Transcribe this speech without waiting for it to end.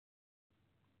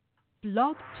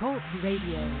Blog Talk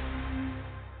Radio.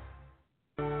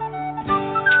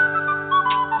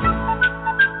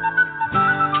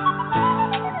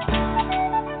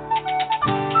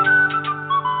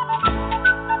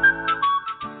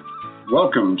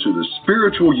 Welcome to the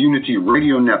Spiritual Unity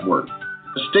Radio Network,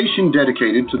 a station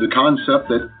dedicated to the concept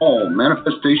that all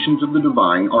manifestations of the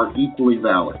divine are equally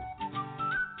valid.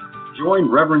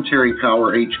 Join Reverend Terry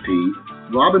Power HP,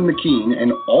 Robin McKean,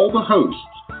 and all the hosts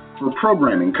for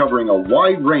programming covering a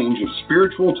wide range of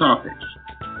spiritual topics,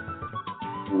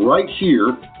 right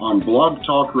here on Blog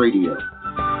Talk Radio.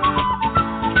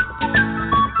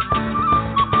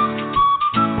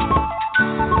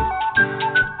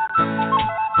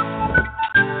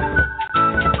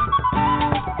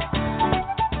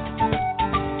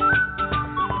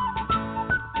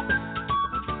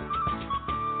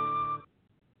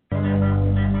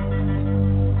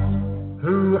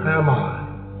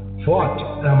 What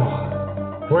am I?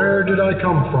 Where did I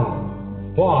come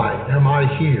from? Why am I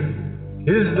here?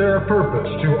 Is there a purpose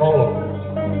to all of this?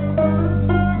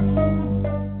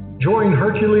 Join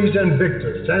Hercules and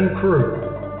Victus and crew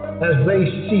as they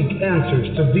seek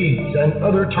answers to these and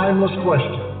other timeless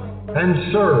questions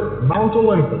and serve Mount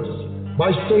Olympus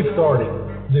by safeguarding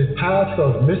the path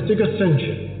of mystic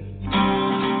ascension.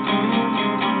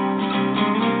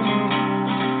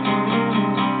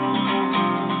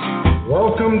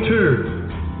 Welcome to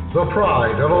the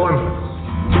Pride of Olympus.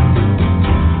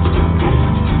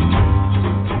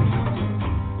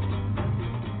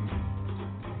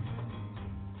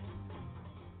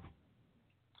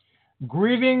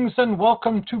 Greetings and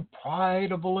welcome to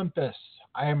Pride of Olympus.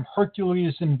 I am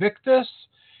Hercules Invictus,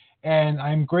 and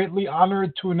I'm greatly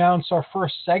honored to announce our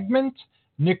first segment.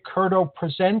 Nick Curto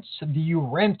presents the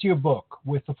Urantia book,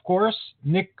 with, of course,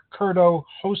 Nick Curto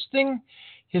hosting.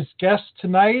 His guest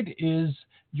tonight is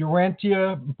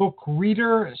Urantia book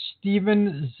reader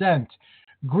Stephen Zent.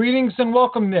 Greetings and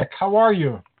welcome, Nick. How are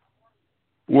you?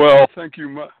 Well, thank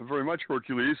you very much,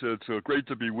 Hercules. It's great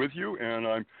to be with you, and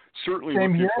I'm certainly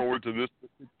looking forward to this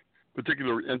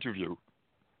particular interview.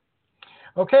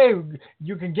 Okay,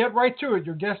 you can get right to it.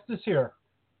 Your guest is here.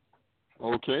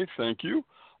 Okay, thank you.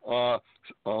 First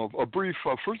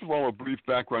of all, a brief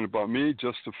background about me,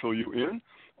 just to fill you in.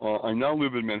 I now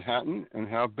live in Manhattan and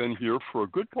have been here for a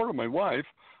good part of my life,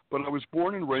 but I was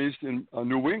born and raised in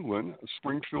New England,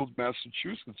 Springfield,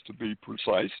 Massachusetts, to be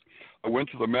precise. I went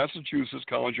to the Massachusetts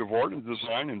College of Art and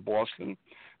Design in Boston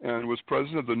and was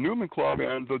president of the Newman Club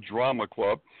and the Drama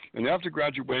Club. And after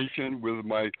graduation with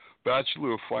my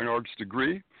Bachelor of Fine Arts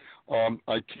degree,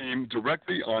 I came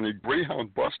directly on a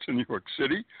Greyhound bus to New York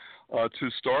City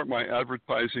to start my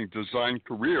advertising design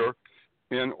career,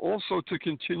 and also to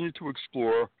continue to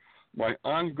explore my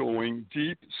ongoing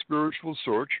deep spiritual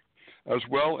search, as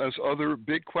well as other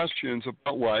big questions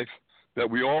about life that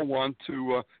we all want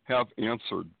to have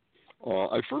answered.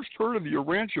 I first heard of the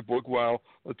Urantia book while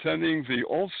attending the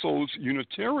All Souls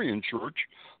Unitarian Church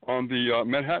on the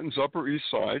Manhattan's Upper East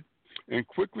Side, and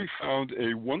quickly found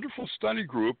a wonderful study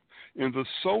group in the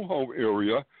Soho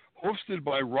area hosted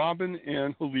by Robin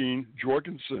and Helene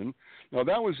Jorgensen. Now,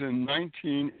 that was in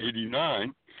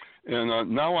 1989, and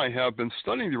now I have been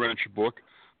studying the Urantia book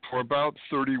for about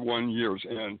 31 years,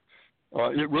 and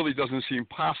it really doesn't seem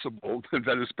possible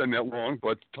that it's been that long,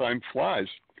 but time flies.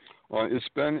 It's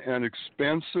been an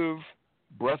expansive,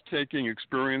 breathtaking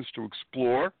experience to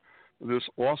explore this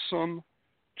awesome,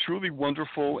 truly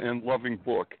wonderful, and loving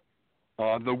book.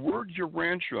 The word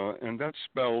Urantia, and that's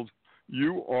spelled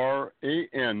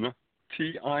Urantia,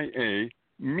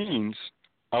 means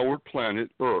our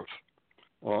planet Earth.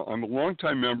 I'm a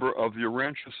longtime member of the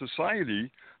Urantia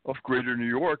Society of Greater New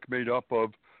York, made up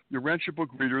of Urantia book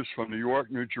readers from New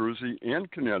York, New Jersey, and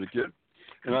Connecticut,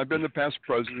 and I've been the past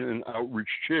president and outreach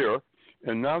chair,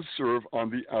 and now serve on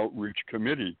the outreach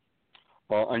committee.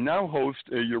 I now host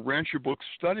a Urantia book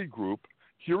study group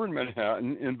here in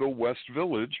Manhattan in the West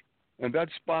Village, and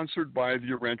that's sponsored by the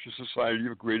Urantia Society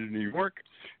of Greater New York,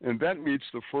 and that meets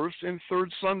the first and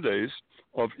third Sundays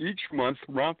of each month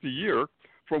throughout the year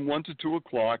from 1 to 2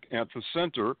 o'clock at the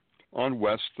center on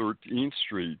West 13th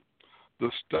Street.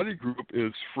 The study group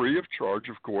is free of charge,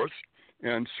 of course,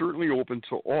 and certainly open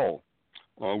to all.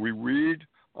 We read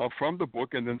from the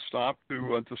book and then stop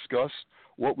to discuss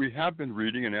what we have been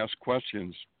reading and ask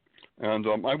questions. And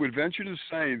I would venture to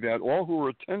say that all who are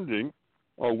attending,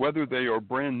 whether they are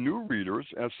brand new readers,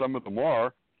 as some of them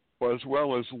are, as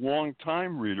well as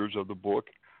long-time readers of the book,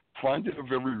 find it a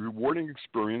very rewarding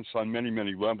experience on many,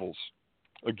 many levels.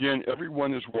 Again,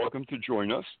 everyone is welcome to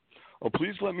join us.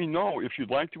 please let me know if you'd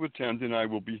like to attend, and I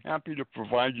will be happy to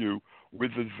provide you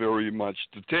with the very much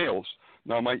details.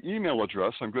 Now, my email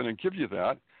address, I'm going to give you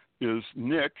that, is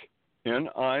Nick,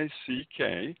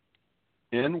 N-I-C-K,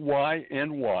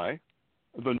 N-Y-N-Y,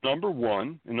 the number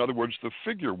 1, in other words, the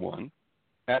figure 1,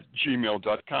 at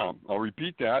gmail.com. I'll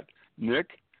repeat that, Nick,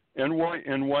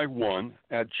 NYNY1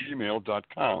 at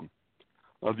gmail.com.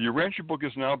 The Urantia book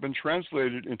has now been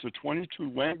translated into 22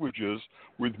 languages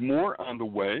with more on the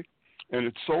way, and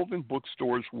it's sold in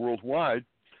bookstores worldwide.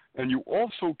 And you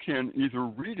also can either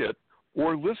read it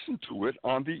or listen to it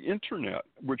on the internet,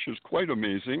 which is quite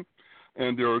amazing.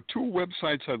 And there are 2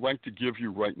 websites I'd like to give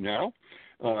you right now.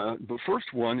 The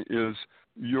first one is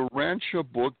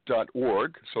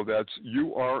urantiabook.org, so that's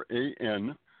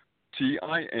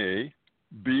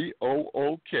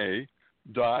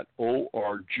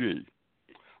urantiabook.org.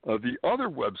 The other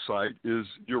website is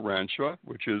Urantia,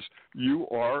 which is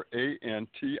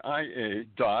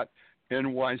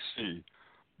urantia.nyc.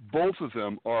 Both of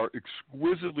them are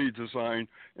exquisitely designed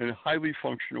and highly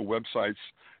functional websites,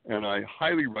 and I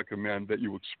highly recommend that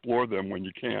you explore them when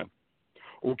you can.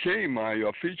 Okay,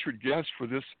 my featured guest for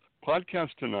this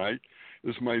podcast tonight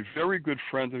is my very good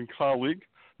friend and colleague,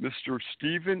 Mr.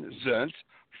 Stephen Zent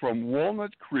from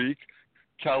Walnut Creek,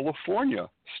 California.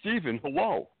 Stephen,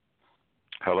 hello.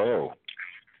 Hello.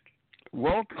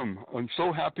 Welcome. I'm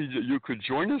so happy that you could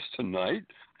join us tonight.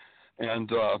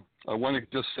 And I want to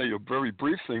just say a very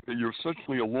brief thing, that you're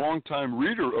certainly a long-time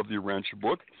reader of the Urantia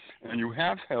book, and you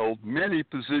have held many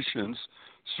positions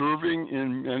serving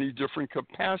in many different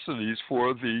capacities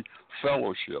for the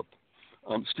fellowship.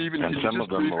 Stephen, and some of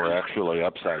them were actually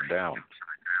upside down.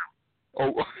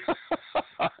 Oh,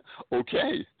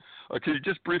 okay. Can you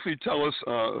just briefly tell us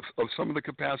of some of the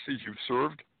capacities you've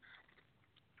served?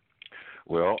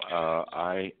 Well,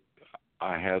 I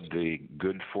had the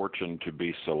good fortune to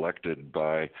be selected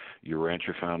by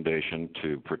Urantia Foundation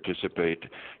to participate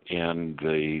in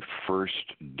the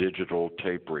first digital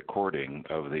tape recording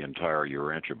of the entire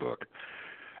Urantia book.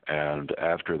 And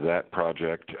after that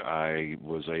project, I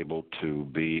was able to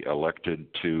be elected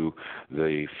to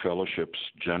the Fellowship's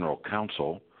General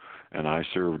Council, and I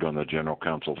served on the General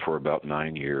Council for about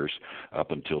 9 years, up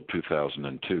until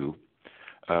 2002.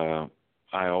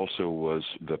 I also was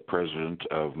the president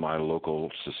of my local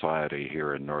society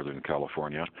here in Northern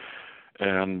California.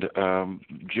 And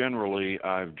generally,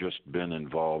 I've just been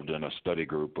involved in a study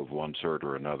group of one sort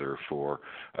or another for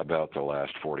about the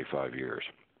last 45 years.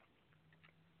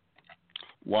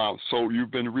 Wow. So you've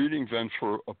been reading then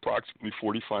for approximately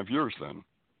 45 years then?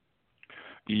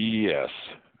 Yes.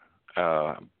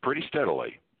 Pretty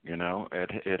steadily. You know,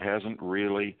 it hasn't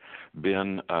really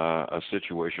been a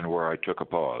situation where I took a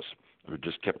pause. We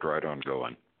just kept right on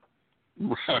going.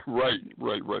 Right.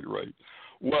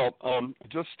 Well,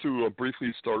 just to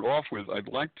briefly start off with, I'd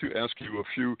like to ask you a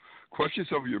few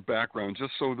questions of your background,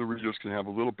 just so the readers can have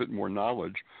a little bit more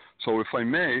knowledge. So if I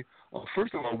may,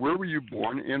 first of all, where were you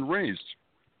born and raised?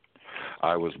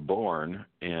 I was born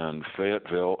in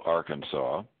Fayetteville,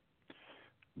 Arkansas,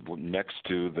 next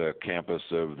to the campus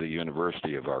of the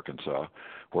University of Arkansas,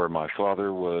 where my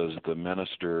father was the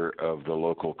minister of the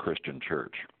local Christian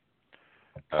church.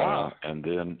 And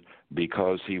then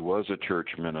because he was a church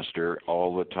minister,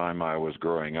 all the time I was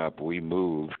growing up, we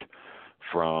moved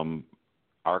from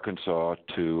Arkansas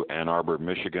to Ann Arbor,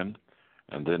 Michigan,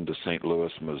 and then to St.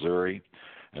 Louis, Missouri,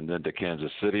 and then to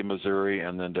Kansas City, Missouri,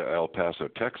 and then to El Paso,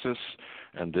 Texas,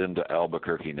 and then to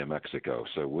Albuquerque, New Mexico.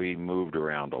 So we moved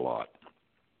around a lot.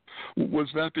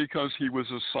 Was that because he was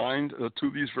assigned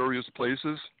to these various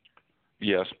places?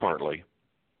 Yes, partly.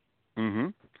 Mm-hmm.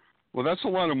 Well, that's a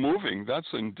lot of moving. That's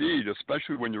indeed,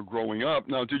 especially when you're growing up.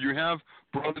 Now, did you have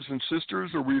brothers and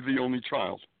sisters, or were you the only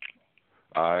child?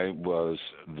 I was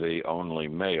the only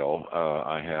male.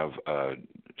 I have a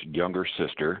younger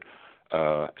sister,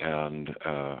 and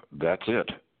that's it.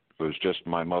 It was just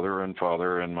my mother and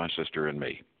father and my sister and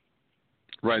me.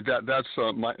 Right. That's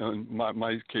my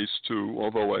case too.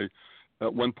 Although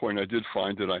at one point I did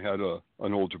find that I had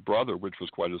an older brother, which was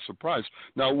quite a surprise.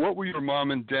 Now, what were your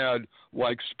mom and dad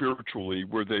like spiritually?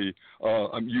 Were they?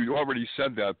 You already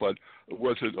said that, but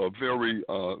was it a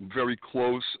very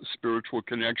close spiritual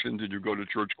connection? Did you go to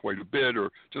church quite a bit,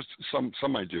 or just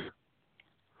some idea?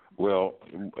 Well,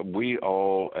 we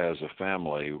all as a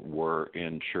family were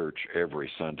in church every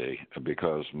Sunday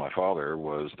because my father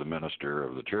was the minister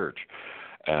of the church.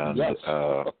 And yes.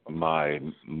 My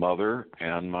mother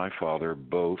and my father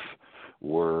both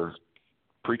were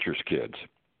preacher's kids.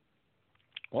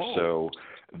 Oh. So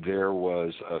there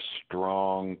was a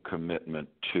strong commitment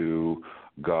to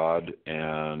God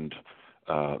and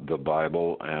the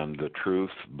Bible and the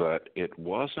truth, but it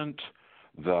wasn't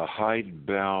the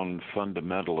hidebound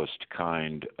fundamentalist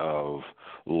kind of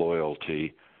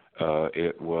loyalty.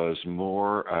 It was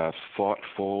more a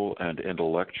thoughtful and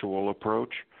intellectual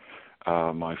approach.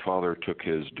 My father took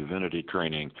his divinity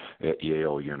training at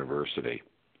Yale University.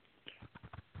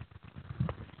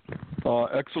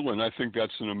 Excellent. I think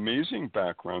that's an amazing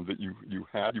background that you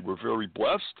had. You were very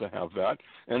blessed to have that.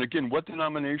 And again, what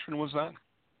denomination was that?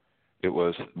 It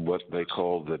was what they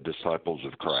call the Disciples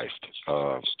of Christ,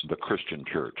 the Christian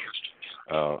Church,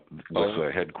 with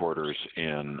the headquarters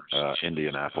in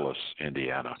Indianapolis,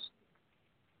 Indiana.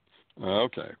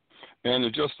 Okay.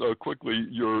 And just quickly,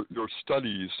 your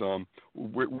studies,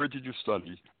 where did you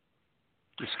study?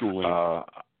 The schooling?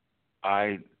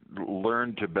 I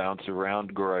learned to bounce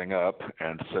around growing up,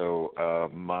 and so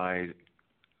my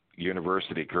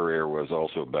university career was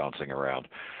also bouncing around.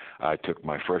 I took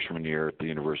my freshman year at the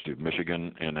University of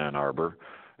Michigan in Ann Arbor,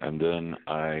 and then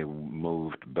I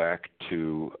moved back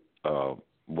to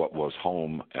what was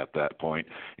home at that point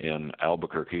in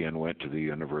Albuquerque and went to the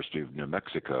University of New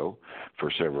Mexico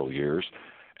for several years,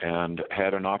 and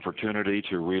had an opportunity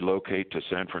to relocate to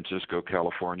San Francisco,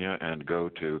 California, and go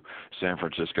to San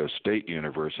Francisco State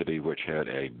University, which had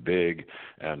a big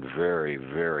and very,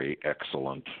 very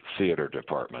excellent theater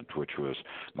department, which was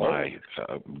my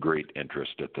great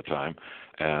interest at the time,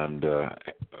 and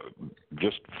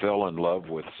just fell in love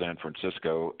with San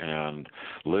Francisco and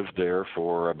lived there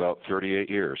for about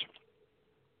 38 years.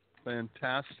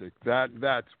 Fantastic.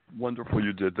 That's wonderful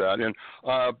you did that. And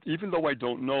even though I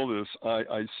don't know this,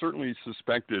 I certainly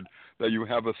suspected that you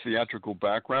have a theatrical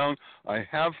background. I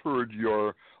have heard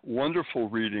your wonderful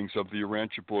readings of the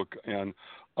Urantia book, and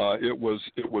it was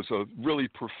a really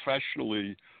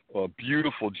professionally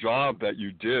beautiful job that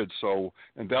you did. So,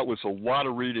 and that was a lot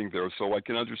of reading there, so I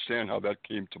can understand how that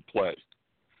came to play.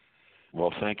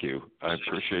 Well, thank you. I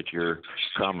appreciate your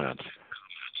comments.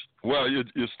 Well,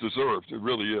 it's deserved. It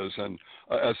really is. And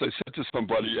as I said to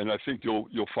somebody, and I think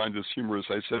you'll find this humorous,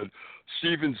 I said,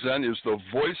 Stephen Zen is the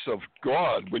voice of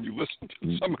God when you listen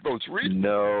to some of those readings.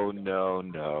 No.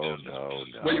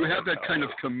 Well, you have that kind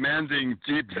of commanding,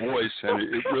 deep voice, and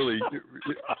it really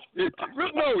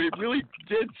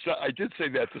did. I did say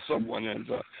that to someone, and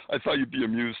I thought you'd be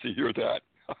amused to hear that.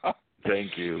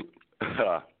 Thank you.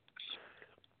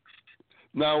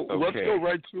 Now, okay. Let's go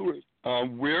right to it.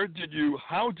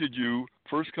 How did you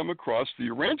first come across the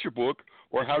Urantia book,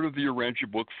 or how did the Urantia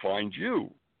book find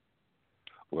you?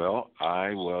 Well,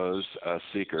 I was a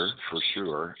seeker for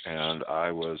sure, and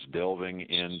I was delving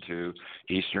into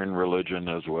Eastern religion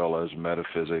as well as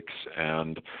metaphysics,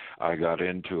 and I got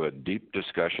into a deep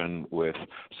discussion with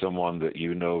someone that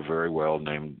you know very well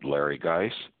named Larry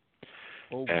Geis.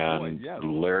 Oh, and boy, yeah.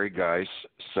 Larry Geis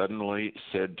suddenly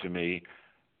said to me,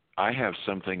 I have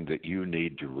something that you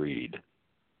need to read.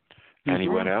 And he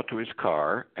went out to his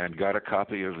car and got a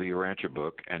copy of the Urantia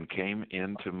book and came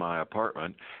into my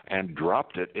apartment and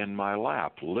dropped it in my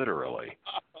lap, literally.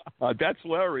 That's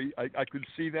Larry. I could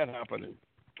see that happening.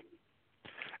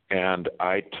 And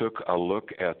I took a look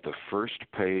at the first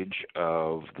page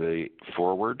of the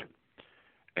foreword,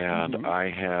 and I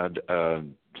had a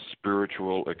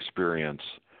spiritual experience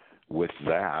with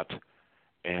that,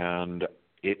 and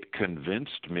it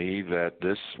convinced me that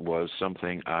this was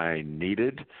something I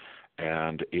needed,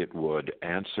 and it would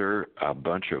answer a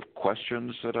bunch of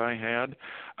questions that I had,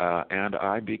 and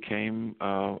I became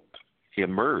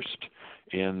immersed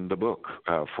in the book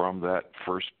from that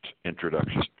first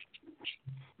introduction.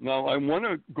 Now, I want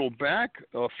to go back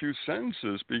a few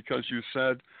sentences because you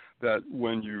said that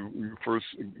when you first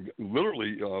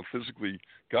literally physically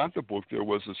got the book, there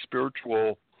was a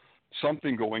spiritual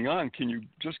something going on. Can you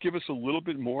just give us a little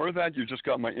bit more of that? You just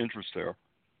got my interest there.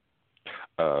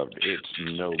 It's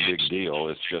no big deal.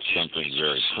 It's just something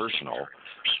very personal.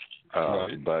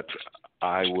 Right. But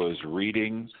I was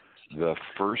reading the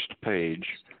first page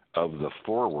of the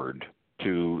foreword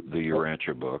to the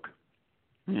Urantia book,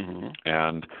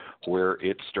 and where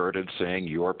it started saying,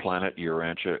 your planet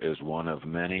Urantia is one of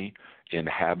many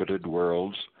inhabited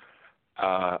worlds,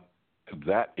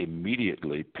 that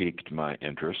immediately piqued my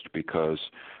interest because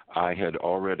I had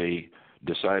already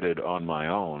decided on my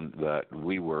own that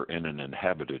we were in an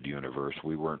inhabited universe.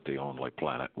 We weren't the only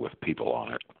planet with people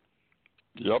on it.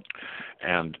 Yep.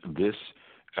 And this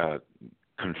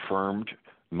confirmed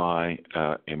my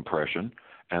impression.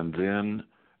 And then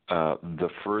the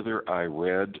further I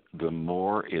read, the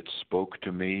more it spoke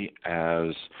to me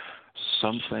as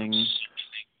something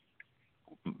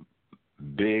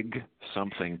big,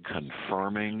 something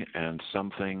confirming, and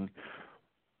something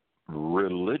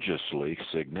religiously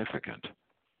significant.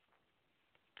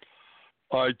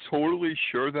 I totally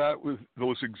share that with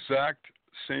those exact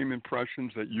same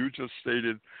impressions that you just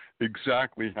stated.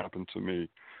 Exactly happened to me.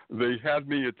 They had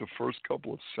me at the first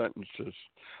couple of sentences.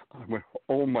 I went,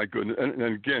 oh my goodness! And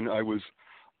again,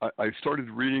 I started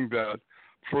reading that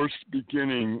first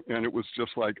beginning, and it was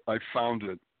just like I found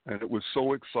it, and it was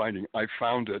so exciting. I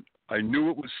found it. I knew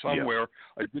it was somewhere.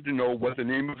 Yeah. I didn't know what the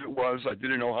name of it was. I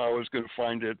didn't know how I was going to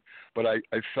find it, but I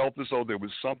felt as though there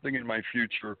was something in my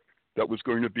future that was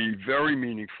going to be very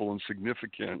meaningful and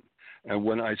significant. And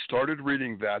when I started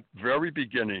reading that very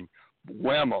beginning,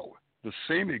 whammo, the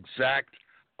same exact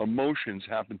emotions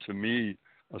happened to me,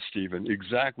 Stephen,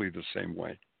 exactly the same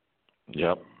way.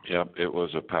 Yep. It was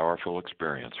a powerful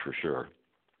experience for sure.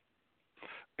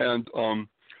 And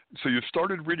so you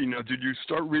started reading. Now, did you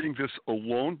start reading this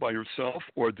alone by yourself,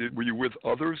 or were you with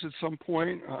others at some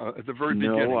point at the very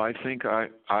beginning? No, I think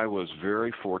I was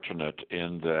very fortunate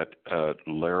in that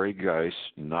Larry Geis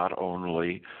not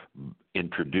only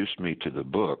introduced me to the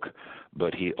book,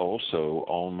 but he also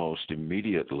almost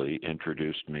immediately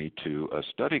introduced me to a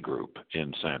study group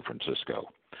in San Francisco.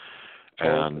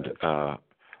 And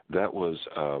that was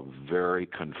a very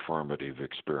confirmative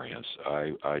experience.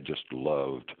 I just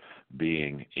loved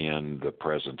being in the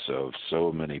presence of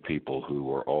so many people who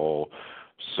were all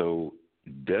so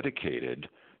dedicated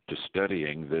to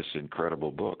studying this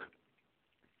incredible book.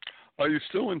 Are you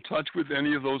still in touch with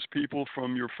any of those people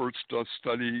from your first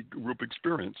study group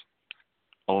experience?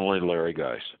 Only Larry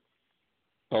Geis.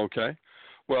 Okay.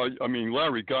 Well, I mean,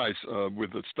 Larry Geis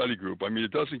with the study group, I mean,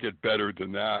 it doesn't get better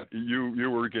than that. You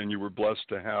were blessed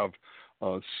to have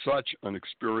such an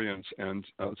experience and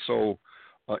so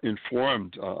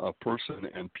informed a person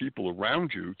and people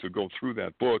around you to go through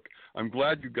that book. I'm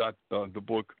glad you got the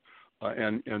book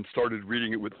and started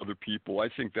reading it with other people. I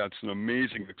think that's an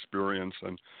amazing experience.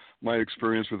 And my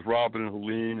experience with Robin and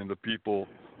Helene and the people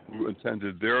who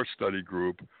attended their study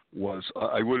group was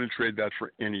I wouldn't trade that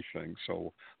for anything.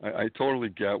 So I totally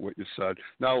get what you said.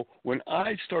 Now, when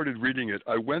I started reading it,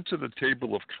 I went to the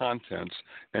table of contents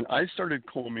and I started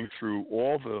combing through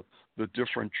all the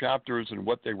different chapters and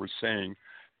what they were saying.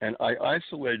 And I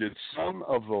isolated some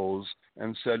of those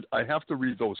and said, I have to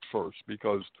read those first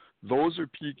because those are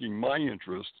piquing my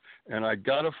interest, and I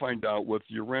got to find out what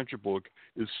the Urantia book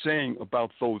is saying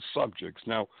about those subjects.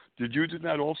 Now, did you do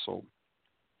that also?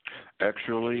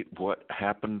 Actually, what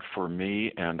happened for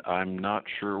me, and I'm not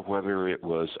sure whether it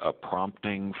was a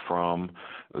prompting from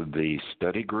the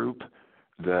study group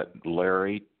that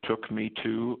Larry took me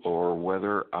to or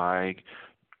whether I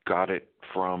got it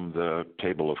from the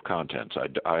table of contents.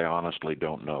 I honestly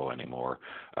don't know anymore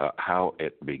how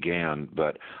it began,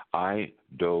 but I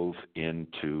dove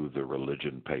into the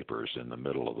religion papers in the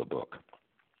middle of the book.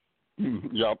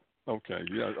 Yep. Okay.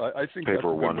 Yeah, I think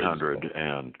paper 100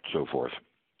 and so forth.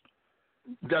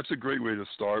 That's a great way to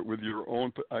start with your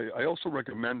own. I also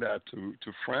recommend that to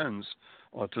friends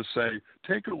to say,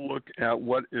 take a look at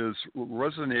what is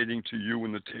resonating to you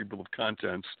in the table of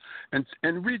contents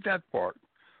and read that part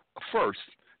first,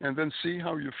 and then see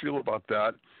how you feel about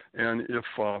that. And if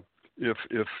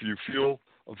you feel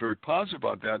very positive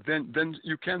about that, then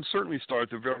you can certainly start at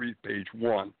the very page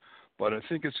one. But I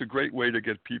think it's a great way to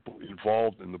get people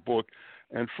involved in the book.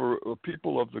 And for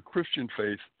people of the Christian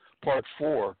faith, part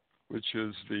 4, which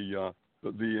is the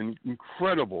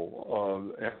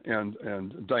incredible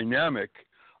and dynamic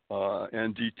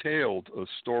and detailed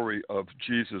story of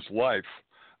Jesus' life,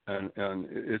 and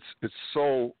it's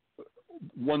so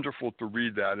wonderful to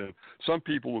read that. And some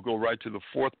people will go right to the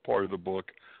 4th part of the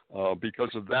book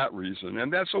because of that reason,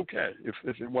 and that's okay.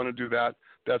 If they want to do that,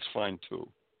 that's fine too.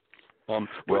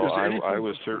 Well, I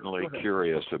was certainly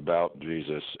curious about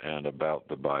Jesus and about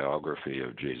the biography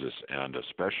of Jesus, and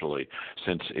especially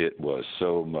since it was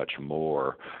so much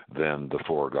more than the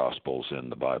 4 Gospels in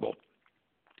the Bible.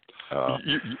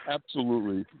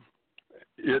 Absolutely.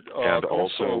 It and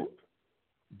also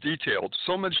detailed,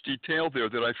 so much detail there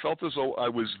that I felt as though I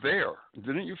was there.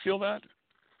 Didn't you feel that?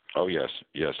 Oh, yes.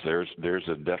 There's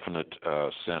a definite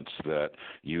sense that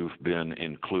you've been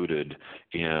included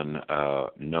in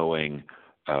knowing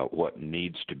what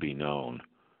needs to be known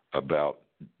about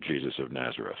Jesus of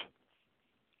Nazareth.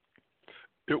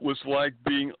 It was like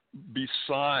being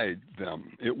beside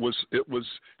them. It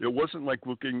wasn't like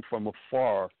looking from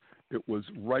afar. It was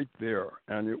right there,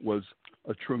 and it was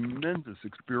a tremendous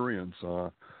experience.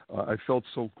 I felt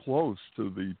so close to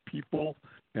the people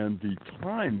and the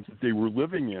times that they were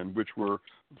living in, which were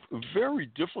very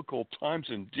difficult times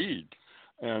indeed,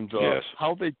 and yes.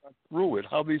 How they got through it,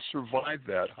 how they survived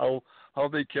that, how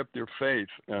they kept their faith,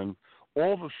 and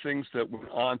all the things that went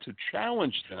on to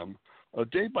challenge them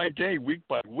day by day, week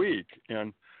by week.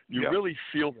 And You really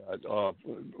feel that.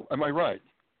 Am I right?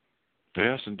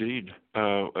 Yes, indeed.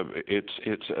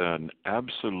 It's an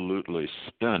absolutely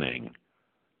stunning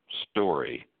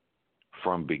story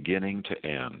from beginning to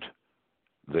end.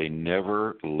 They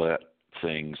never let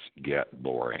things get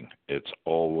boring. It's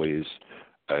always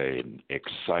an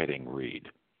exciting read.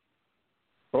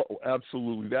 Oh,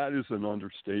 absolutely. That is an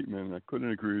understatement. I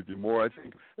couldn't agree with you more. I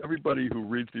think everybody who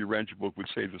reads the Urantia book would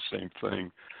say the same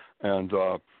thing. And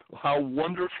how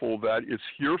wonderful that it's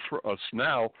here for us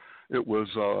now. It was,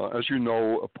 as you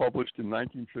know, published in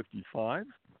 1955.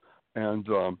 And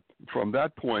from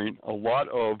that point, a lot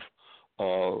of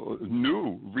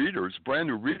new readers, brand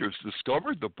new readers,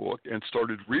 discovered the book and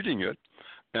started reading it.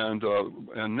 And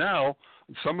now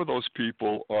some of those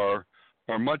people are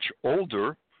much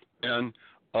older. And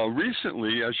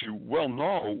recently, as you well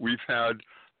know, we've had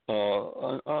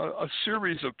a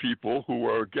series of people who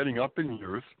are getting up in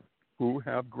years who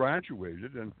have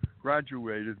graduated. And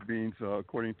graduated means,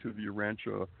 according to the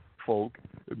Urantia folk,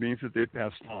 it means that they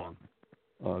passed on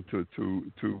to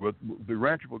what the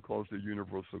Urantia book calls the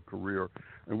universal career.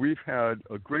 And we've had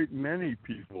a great many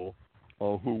people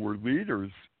who were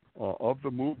leaders of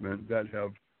the movement that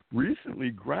have recently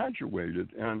graduated.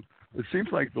 And it seems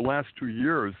like the last 2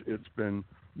 years it's been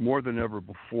more than ever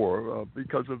before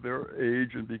because of their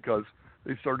age and because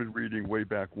they started reading way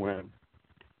back when.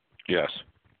 Yes,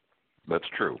 that's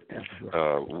true.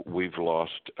 We've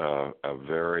lost a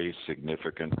very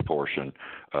significant portion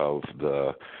of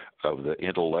the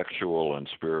intellectual and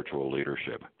spiritual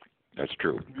leadership. That's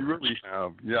true. We really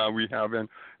have. Yeah, we have. And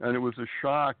it was a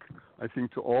shock, I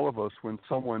think, to all of us when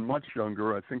someone much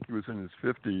younger, I think he was in his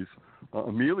 50s,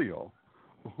 Emilio,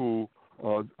 who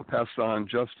passed on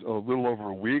just a little over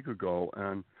a week ago.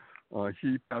 And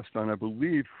he passed on, I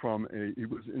believe, he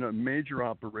was in a major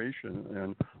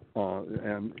operation,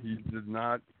 and he did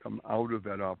not come out of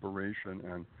that operation.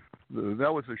 And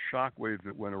that was a shock wave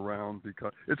that went around,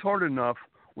 because it's hard enough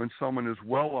when someone is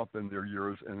well up in their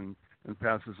years and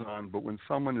passes on, but when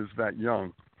someone is that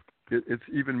young, it's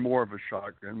even more of a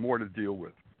shock and more to deal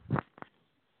with.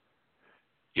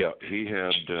 Yeah, he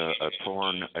had a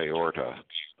torn aorta,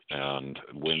 and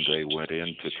when they went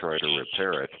in to try to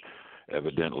repair it,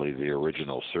 evidently the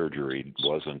original surgery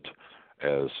wasn't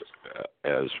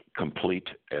as complete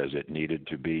as it needed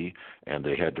to be, and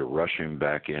they had to rush him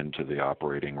back into the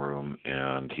operating room,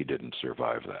 and he didn't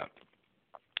survive that.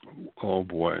 Oh,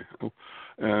 boy.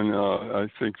 And I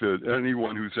think that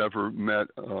anyone who's ever met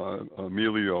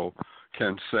Emilio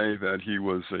can say that he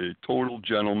was a total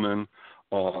gentleman,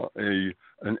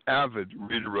 an avid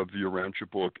reader of the Urantia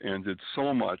book, and did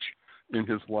so much in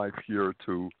his life here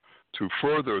to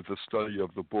further the study of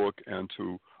the book and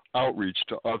to outreach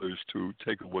to others to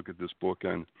take a look at this book.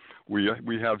 And we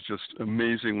have just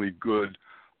amazingly good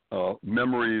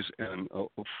memories and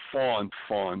fond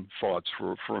thoughts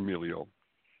for Emilio.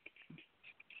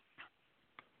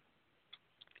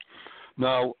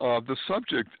 Now, the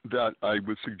subject that I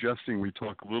was suggesting we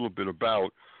talk a little bit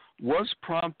about was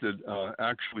prompted,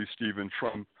 actually, Stephen,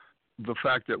 from the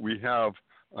fact that we have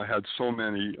had so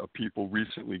many people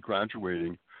recently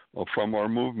graduating from our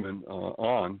movement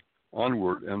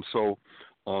onward. And so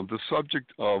the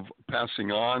subject of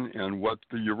passing on and what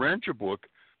the Urantia book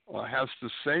has to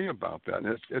say about that,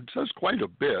 and it says quite a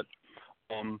bit.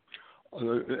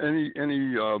 Any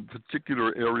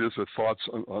particular areas or thoughts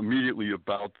immediately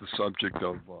about the subject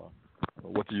of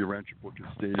what the Urantia book is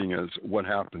stating as what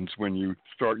happens when you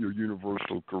start your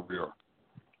universal career?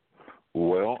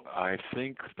 Well, I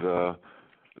think the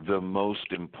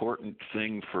most important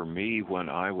thing for me when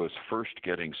I was first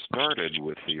getting started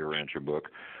with the Urantia book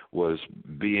was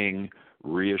being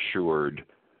reassured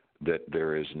that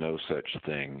there is no such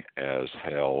thing as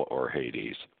hell or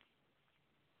Hades.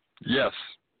 Yes.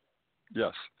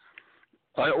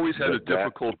 I always had a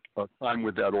difficult time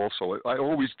with that also. I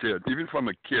always did. Even from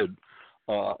a kid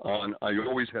on, I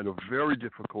always had a very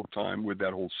difficult time with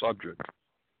that whole subject.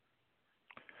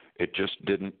 It just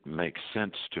didn't make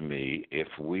sense to me. If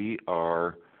we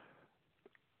are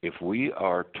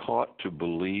taught to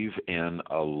believe in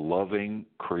a loving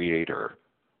creator,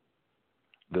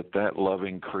 that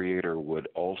loving creator would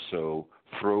also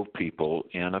throw people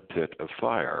in a pit of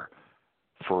fire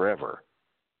forever.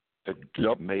 It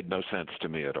made no sense to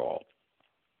me at all.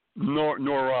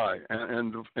 Nor I.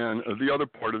 And the other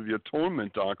part of the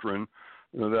atonement doctrine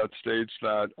that states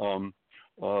that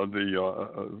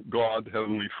God,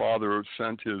 Heavenly Father,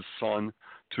 sent His Son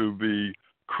to be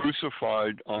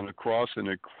crucified on a cross in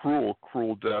a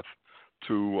cruel death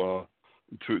to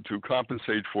to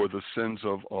compensate for the sins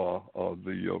of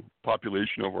the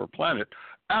population of our planet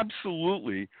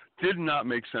absolutely did not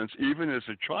make sense, even as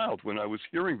a child when I was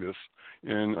hearing this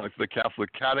in the Catholic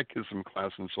Catechism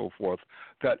class and so forth.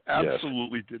 That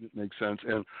absolutely didn't make sense,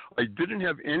 and I didn't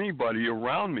have anybody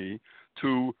around me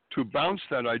to bounce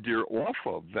that idea off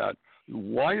of. That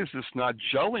why is this not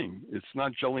gelling? It's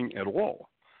not gelling at all,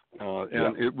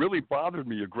 and it really bothered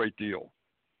me a great deal.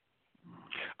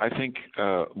 I think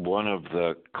one of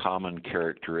the common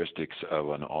characteristics of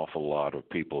an awful lot of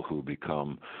people who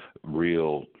become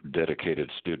real dedicated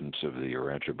students of the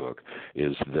Urantia book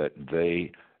is that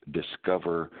they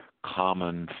discover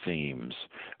common themes.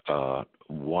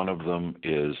 One of them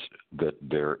is that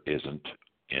there isn't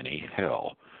any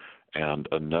hell. And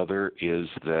another is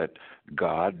that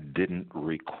God didn't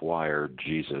require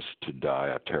Jesus to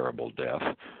die a terrible death.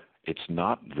 It's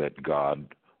not that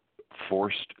God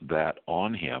forced that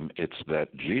on him. It's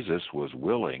that Jesus was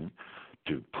willing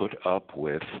to put up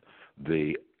with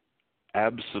the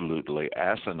absolutely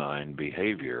asinine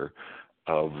behavior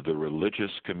of the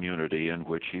religious community in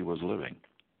which he was living.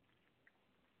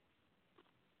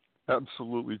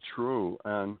 Absolutely true.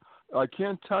 And I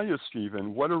can't tell you,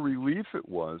 Stephen, what a relief it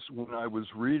was when I was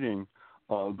reading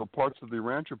the parts of the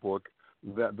Urantia book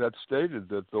that stated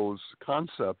that those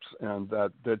concepts and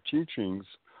that teachings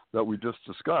that we just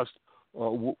discussed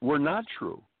were not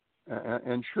true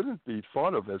and shouldn't be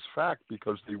thought of as fact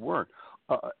because they weren't.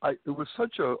 It was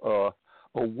such a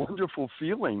wonderful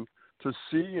feeling to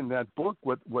see in that book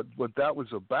what that was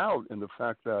about, and the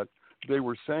fact that they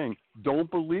were saying, don't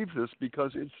believe this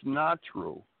because it's not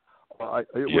true.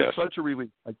 It was such a relief.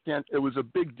 It was a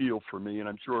big deal for me, and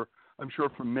I'm sure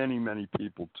for many, many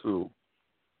people too.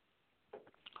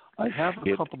 I have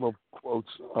a couple of quotes.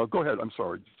 Go ahead. I'm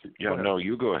sorry. No,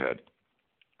 you go ahead.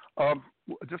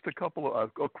 Just a couple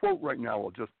of a quote right now.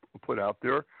 I'll just put out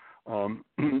there.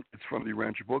 It's from the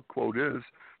Urantia book. Quote is,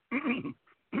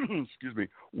 excuse me,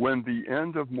 when the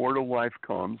end of mortal life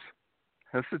comes,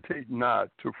 hesitate not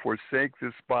to forsake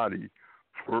this body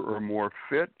for a more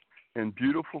fit and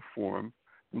beautiful form,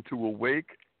 and to awake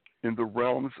in the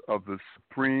realms of the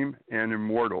supreme and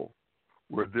immortal,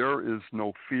 where there is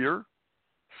no fear,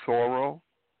 sorrow,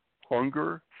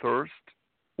 hunger, thirst,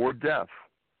 or death.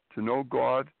 To know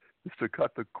God is to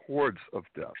cut the cords of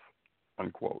death,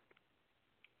 unquote.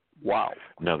 Wow.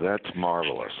 Now that's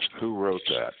marvelous. Who wrote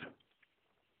that?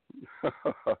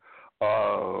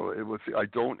 I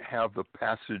don't have the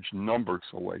passage number,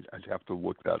 so I'd have to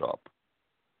look that up.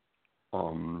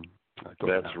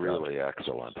 That's really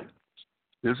excellent.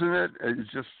 Isn't it?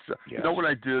 It's just, you know what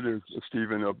I did is,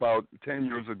 Stephen, about 10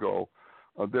 years ago,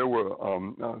 there were,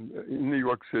 in New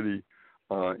York City,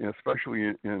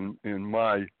 especially in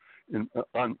my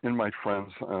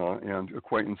friends and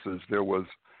acquaintances, there was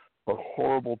a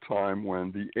horrible time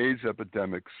when the AIDS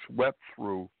epidemic swept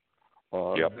through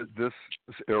this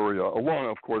area, along,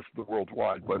 of course, the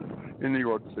worldwide, but in New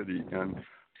York City. And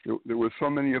there were so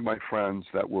many of my friends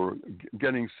that were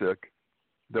getting sick,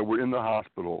 that were in the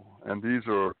hospital. And these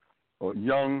are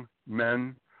young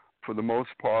men, for the most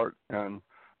part, and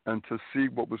to see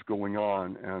what was going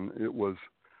on. And it was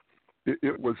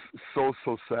so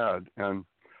sad. And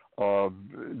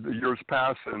the years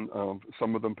passed, and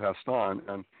some of them passed on.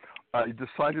 And I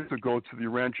decided to go to the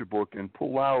Urantia book and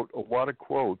pull out a lot of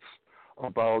quotes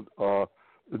about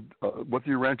what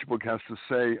the Urantia book has to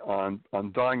say on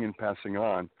dying and passing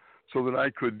on, so that I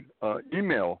could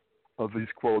email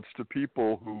these quotes to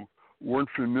people who weren't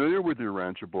familiar with the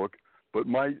Urantia book, but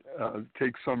might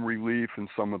take some relief in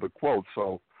some of the quotes.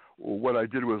 So what I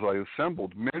did was I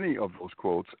assembled many of those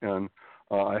quotes, and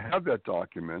I have that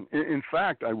document. In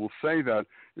fact, I will say that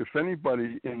if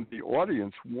anybody in the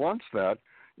audience wants that,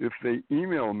 if they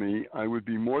email me, I would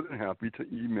be more than happy to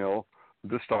email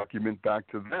this document back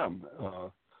to them.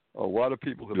 A lot of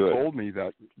people have told me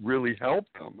that really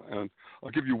helped them. And I'll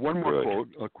give you one more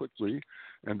quote quickly,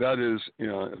 and that is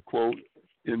a quote,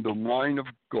 "In the mind of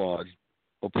God,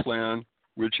 a plan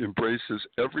which embraces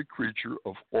every creature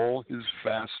of all his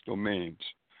vast domains.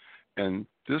 And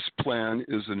this plan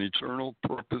is an eternal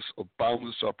purpose of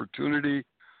boundless opportunity,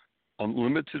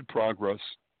 unlimited progress,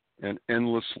 and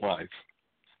endless life.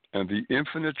 And the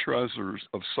infinite treasures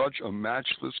of such a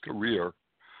matchless career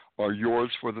are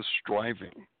yours for the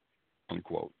striving,"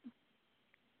 unquote.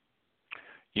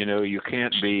 You know, you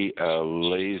can't be a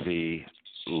lazy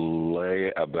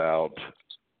layabout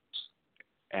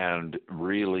and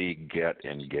really get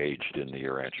engaged in the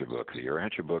Urantia book. The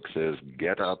Urantia book says,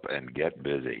 get up and get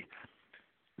busy.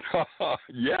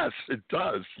 Yes, it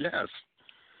does. Yes.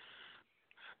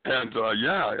 And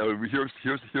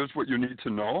here's what you need to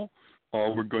know.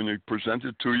 We're going to present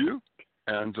it to you,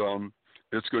 and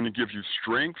it's going to give you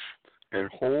strength and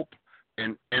hope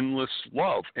and endless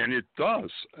love. And it does.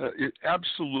 It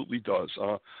absolutely does.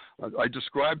 I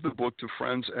describe the book to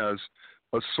friends as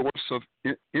a source of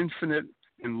infinite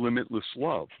and limitless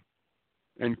love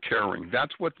and caring.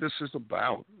 That's what this is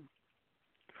about.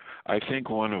 I think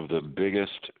one of the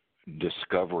biggest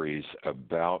discoveries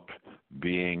about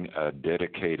being a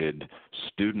dedicated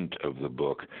student of the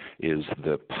book is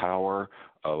the power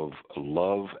of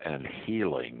love and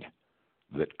healing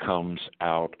that comes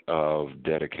out of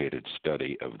dedicated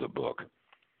study of the book.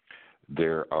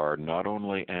 There are not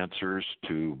only answers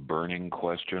to burning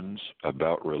questions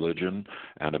about religion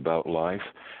and about life,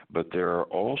 but there are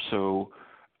also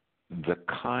the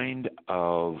kind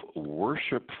of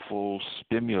worshipful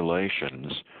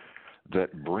stimulations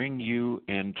that bring you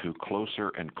into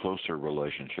closer and closer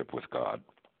relationship with God.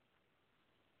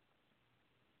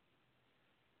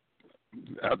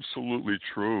 Absolutely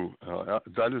true.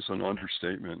 That is an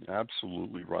understatement.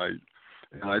 Absolutely right.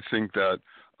 And I think that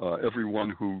everyone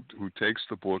who takes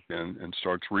the book and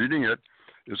starts reading it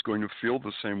is going to feel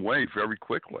the same way very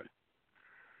quickly.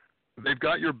 They've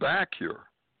got your back here.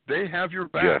 They have your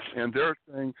back, yes. And they're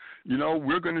saying,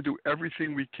 we're going to do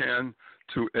everything we can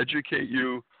to educate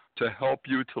you, to help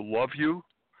you, to love you,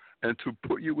 and to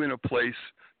put you in a place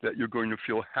that you're going to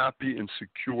feel happy and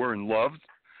secure and loved,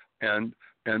 and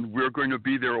we're going to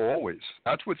be there always.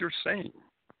 That's what they're saying.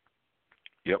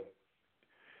 Yep.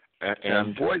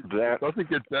 And boy, that it doesn't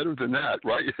get better than that,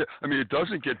 right? I mean, it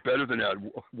doesn't get better than that.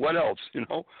 What else,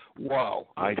 Wow.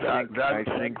 I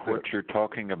think what you're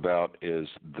talking about is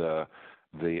the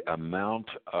amount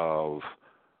of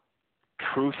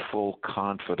truthful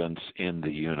confidence in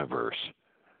the universe,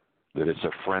 that it's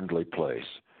a friendly place,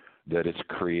 that it's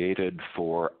created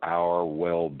for our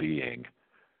well-being,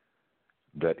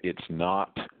 that it's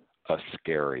not a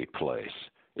scary place.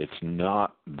 It's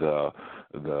not the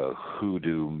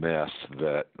hoodoo mess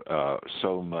that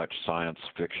so much science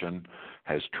fiction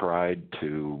has tried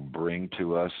to bring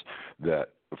to us,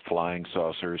 that flying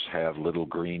saucers have little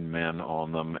green men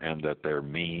on them and that they're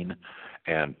mean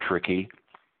and tricky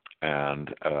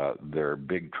and they're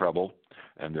big trouble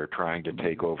and they're trying to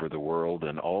take over the world,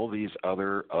 and all these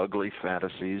other ugly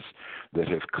fantasies that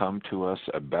have come to us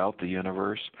about the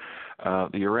universe. The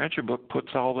Urantia book puts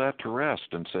all that to rest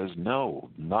and says, no,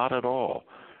 not at all.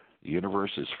 The universe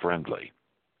is friendly.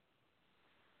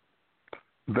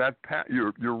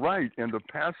 You're right, and the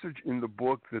passage in the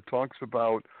book that talks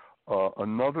about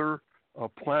another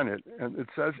planet, and it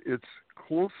says it's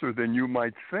closer than you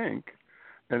might think,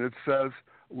 and it says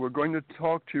we're going to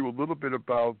talk to you a little bit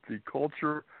about the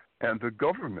culture and the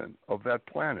government of that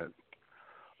planet.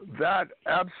 That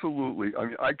absolutely, I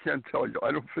mean, I can't tell you.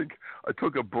 I don't think I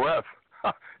took a breath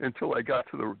until I got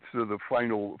to the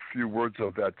final few words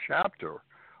of that chapter.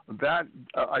 That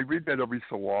I read that every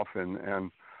so often, and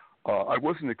I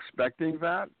wasn't expecting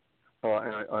that.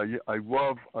 And I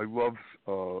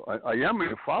am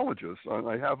a ufologist.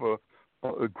 I have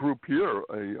a group here,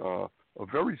 a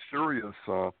very serious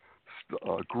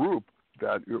group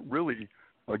that really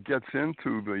gets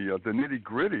into the nitty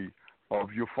gritty of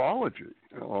ufology.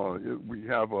 We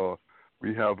have a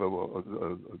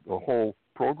whole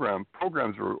program.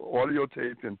 Programs are audio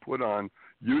taped and put on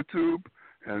YouTube,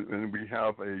 and we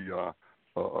have a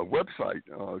website,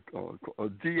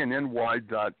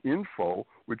 dnny.info,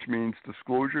 which means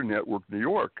Disclosure Network New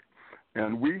York.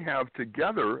 And we have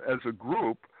together as a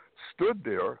group stood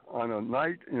there on a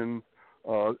night in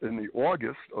the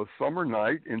August, a summer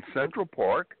night in Central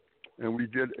Park, and we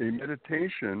did a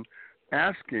meditation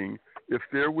asking if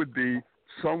there would be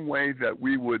some way that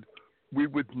we would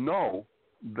know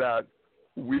that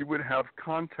we would have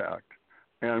contact.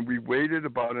 And we waited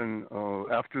about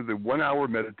after the 1 hour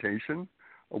meditation,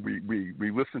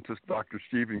 we listened to Dr.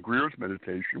 Stephen Greer's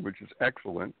meditation, which is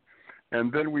excellent.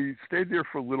 And then we stayed there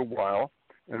for a little while,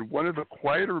 and one of the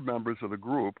quieter members of the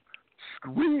group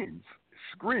screams,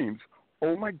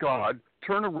 "Oh my God,"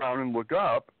 turn around and look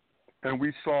up, and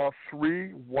we saw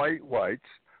 3 white lights.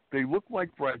 They looked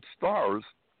like bright stars,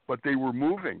 but they were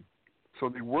moving, so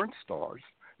they weren't stars.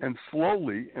 And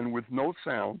slowly, and with no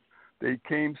sound, they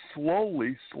came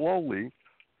slowly,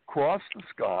 across the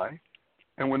sky,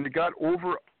 and when they got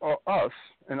over us,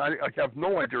 and I have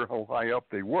no idea how high up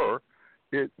they were,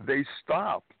 they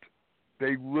stopped.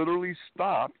 They literally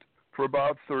stopped for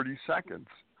about 30 seconds.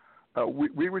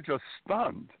 We were just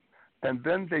stunned. And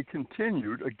then they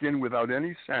continued, again without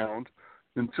any sound,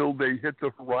 until they hit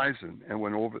the horizon and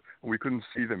went over, and we couldn't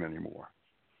see them anymore.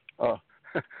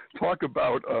 Talk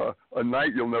about a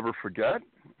night you'll never forget.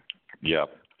 Yeah.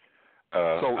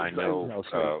 I know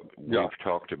we've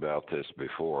talked about this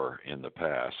before in the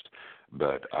past,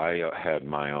 but I had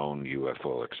my own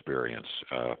UFO experience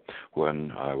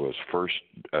when I was first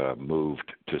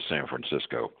moved to San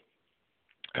Francisco,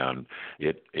 and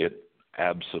it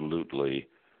absolutely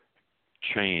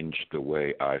changed the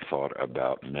way I thought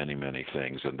about many, many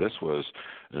things. And this was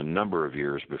a number of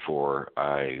years before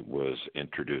I was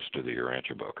introduced to the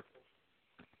Urantia book.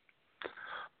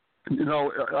 You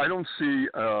know, I don't see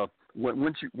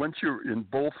once you're in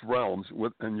both realms,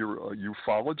 and you're a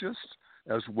ufologist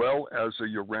as well as a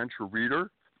Urantia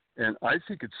reader, and I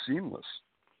think it's seamless.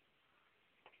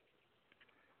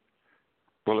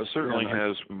 Well, it certainly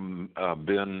has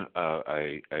been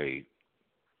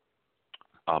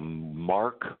a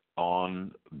mark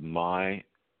on my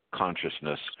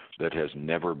consciousness that has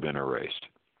never been erased.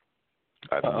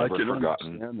 I've never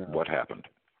forgotten what happened.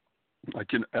 I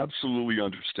can absolutely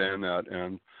understand that,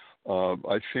 and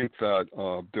I think that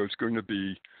there's going to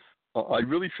be, I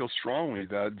really feel strongly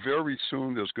that very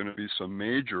soon there's going to be some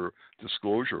major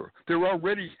disclosure. There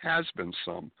already has been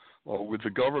some, with the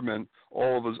government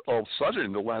all of a sudden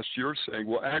in the last year saying,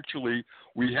 well, actually,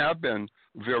 we have been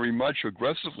very much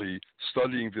aggressively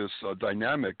studying this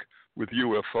dynamic with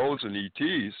UFOs and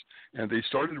ETs, and they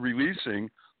started releasing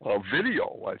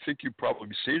video. I think you've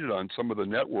probably seen it on some of the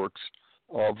networks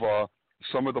of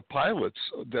some of the pilots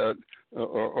that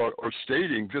are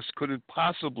stating this couldn't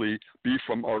possibly be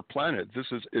from our planet. This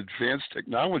is advanced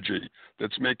technology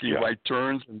that's making right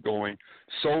turns and going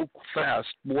so fast,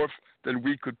 more than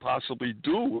we could possibly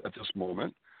do at this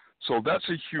moment. So that's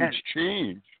a huge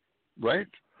change, right?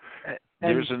 And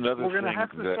there's another we're going to thing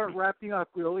have to start wrapping up.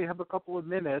 We only have a couple of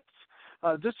minutes.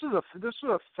 This is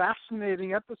a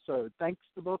fascinating episode. Thanks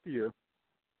to both of you.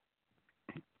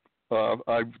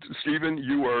 Stephen,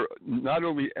 you are not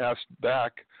only asked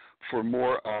back for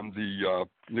more on the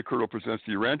Nick Curto Presents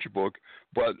the Urantia book,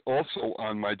 but also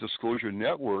on my Disclosure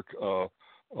Network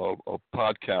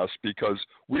podcast, because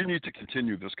we need to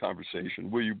continue this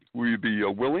conversation. Will you be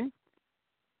willing?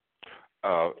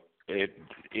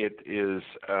 It is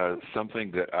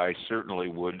something that I certainly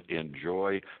would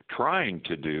enjoy trying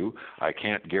to do. I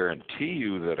can't guarantee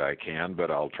you that I can,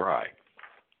 but I'll try.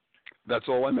 That's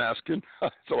all I'm asking.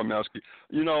 That's all I'm asking.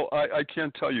 You know, I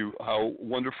can't tell you how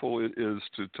wonderful it is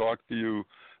to talk to you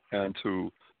and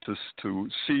to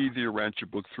see the Urantia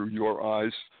book through your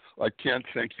eyes. I can't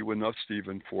thank you enough,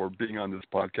 Stephen, for being on this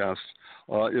podcast.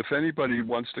 If anybody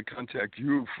wants to contact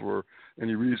you for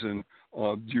any reason,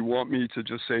 do you want me to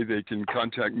just say they can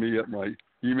contact me at my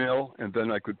email and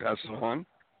then I could pass it on?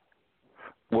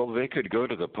 Well, they could go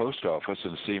to the post office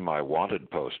and see my wanted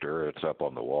poster. It's up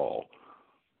on the wall.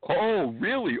 Oh,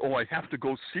 really? Oh, I have to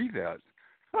go see that.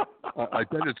 I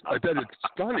bet it's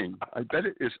stunning. I bet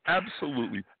it is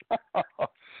absolutely.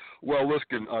 Well,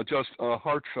 listen, just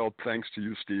heartfelt thanks to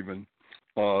you, Stephen.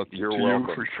 You're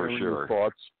welcome, for sharing sure. your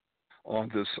thoughts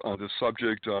on this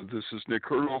subject. This is Nick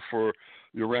Curto for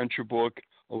the Urantia book.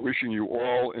 Wishing you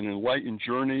all an enlightened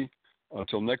journey.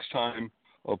 Until next time,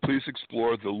 please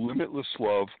explore the limitless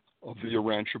love of the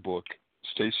Urantia book.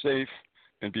 Stay safe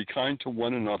and be kind to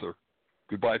one another.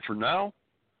 Goodbye for now.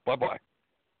 Bye-bye.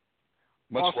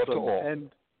 Much love to all.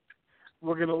 And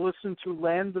we're going to listen to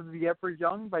Land of the Ever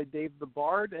Young by Dave the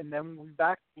Bard, and then we'll be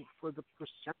back for the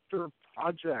Preceptor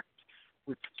Project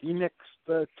with Phoenix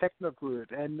the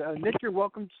Technogruid. And Nick, you're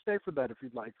welcome to stay for that if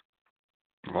you'd like.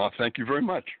 Thank you very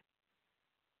much.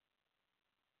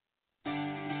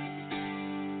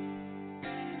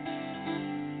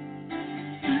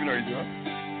 Stephen, are you there?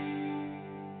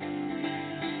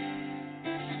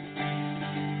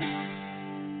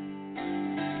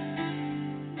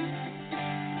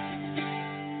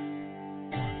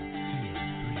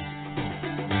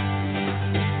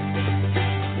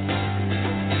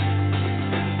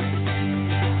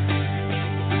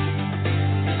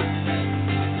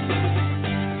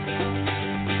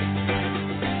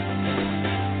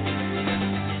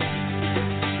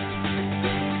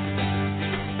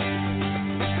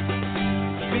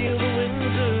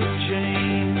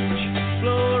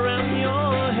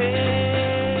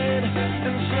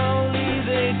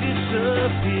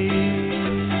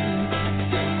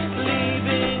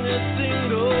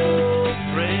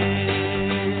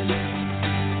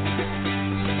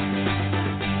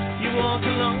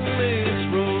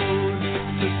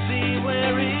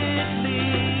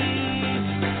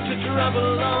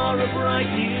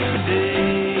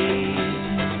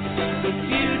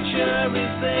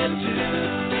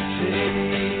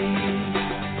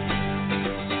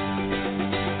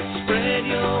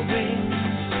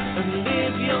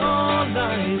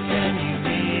 Can you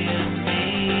hear me?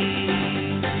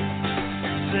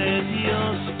 Said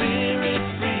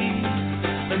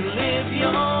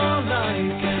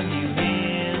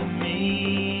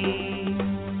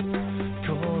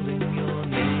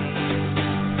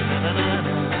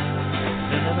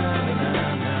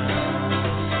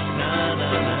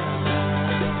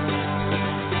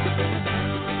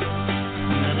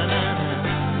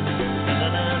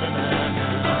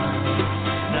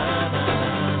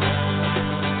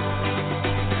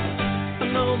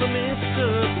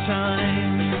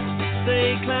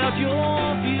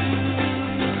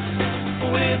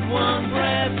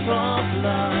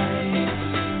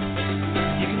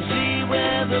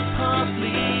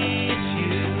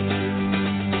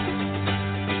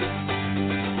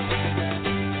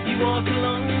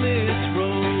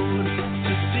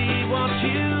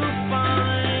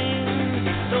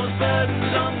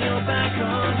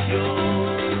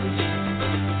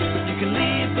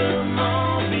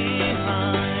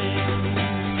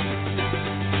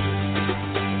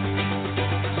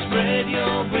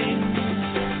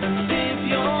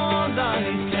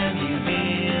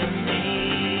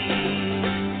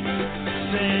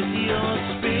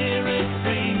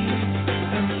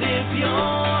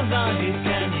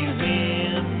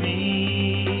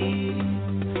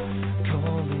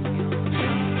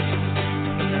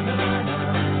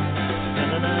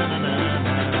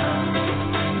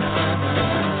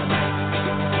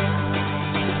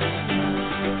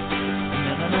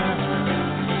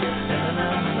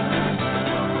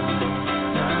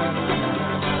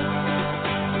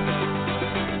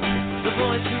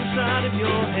voice inside of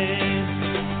your head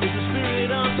is the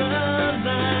spirit of the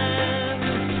land.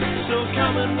 So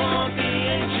come and walk the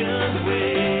ancient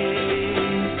way.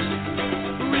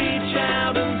 Reach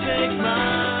out and take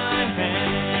my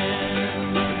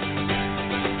hand.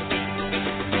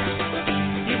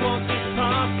 You walked this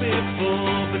path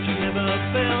before, but you never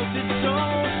felt it so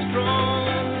strong.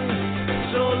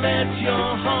 So let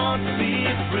your heart be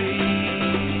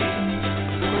free.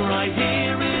 Right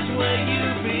here is where you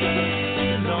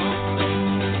belong.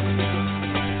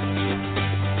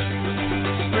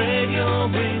 Spread your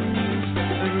wings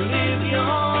and live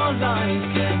your life.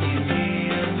 Can you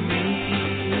hear me?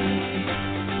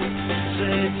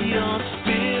 Set your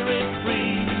spirit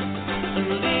free and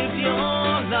live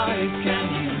your life. Can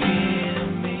you hear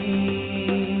me?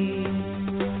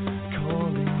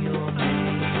 Calling your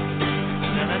name.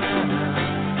 Na na na na.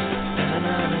 Na na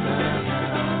na na na.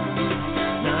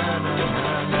 Na na na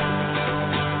na.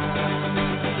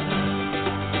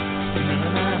 Na na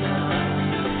na na.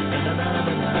 Na na na na na. Na na na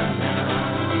na.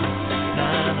 Na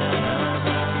na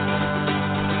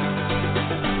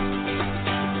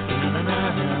na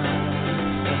na.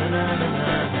 Na na na na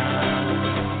na.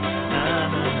 Na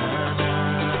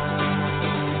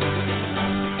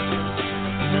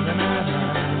na na na. Na na na na.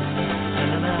 Na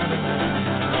na na na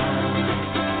na.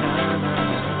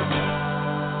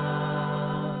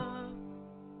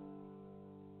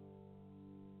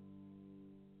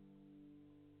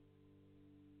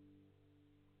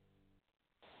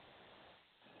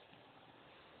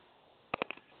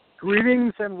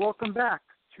 Greetings and welcome back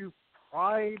to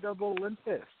Pride of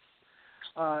Olympus.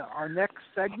 Our next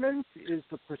segment is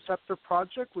the Perceptor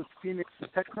Project with Phoenix the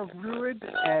Techno-Druid,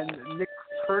 and Nick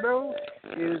Curto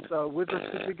is with us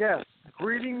as a guest.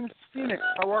 Greetings, Phoenix.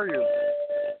 How are you?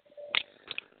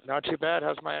 Not too bad.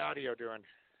 How's my audio doing?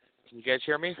 Can you guys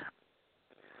hear me?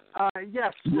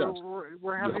 Yes. Yes.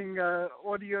 We're having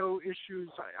audio issues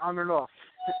on and off.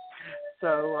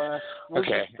 So we'll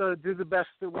Okay. just do the best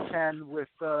that we can with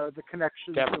the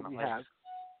connections that we Definitely. have.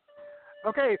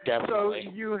 Okay, Definitely.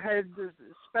 so you had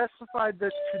specified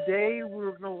that today we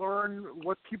were going to learn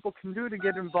what people can do to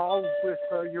get involved with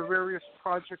your various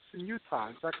projects in Utah.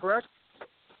 Is that correct?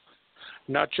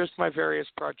 Not just my various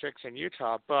projects in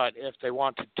Utah, but if they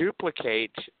want to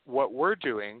duplicate what we're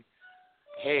doing,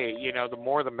 hey, the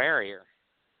more the merrier.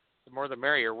 The more the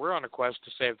merrier. We're on a quest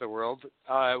to save the world.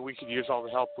 We could use all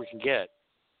the help we can get.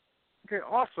 Okay,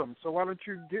 awesome. So why don't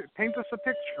you paint us a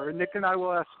picture, and Nick and I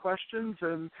will ask questions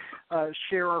and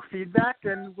share our feedback,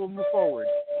 and we'll move forward.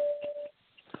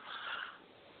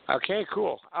 Okay,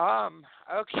 cool.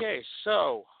 Okay,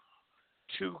 so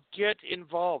to get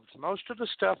involved, most of the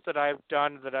stuff that I've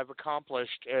done, that I've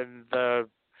accomplished in the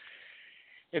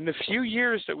few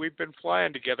years that we've been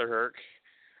flying together, Herc,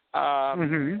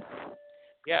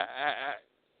 yeah,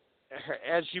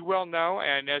 as you well know,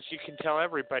 and as you can tell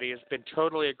everybody, has been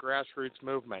totally a grassroots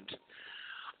movement.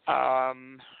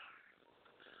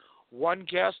 One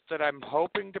guest that I'm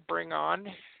hoping to bring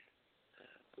on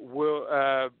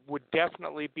would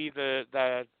definitely be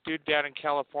the dude down in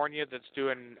California that's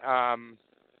doing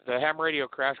the ham radio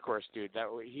crash course dude.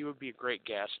 He would be a great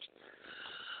guest.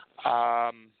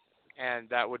 And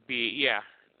that would be, yeah.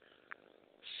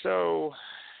 So,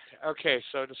 okay,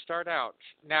 so to start out,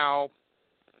 now,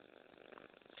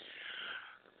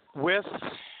 with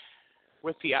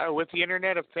the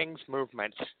Internet of Things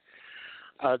movement,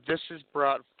 this has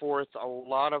brought forth a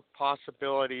lot of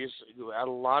possibilities, a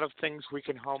lot of things we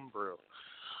can homebrew.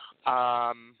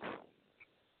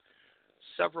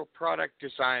 Several product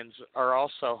designs are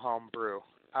also homebrew.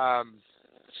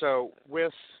 So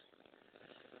with,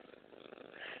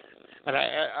 and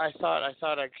I thought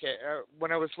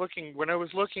when I was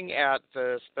looking at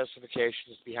the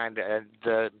specifications behind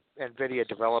the NVIDIA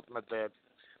development, the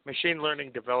machine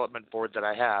learning development board that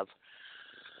I have,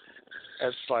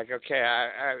 it's like, okay,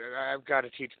 I've got to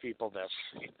teach people this.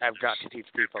 I've got to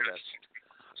teach people this.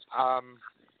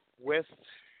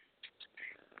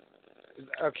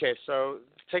 So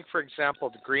take for example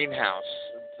the greenhouse.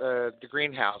 The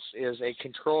greenhouse is a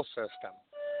control system.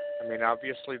 I mean,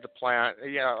 obviously the plants,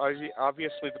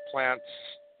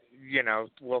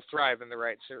 will thrive in the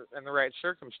right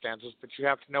circumstances, but you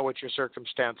have to know what your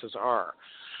circumstances are.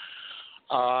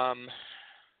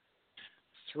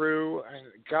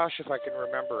 Gosh, if I can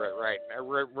remember it right, I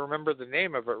remember the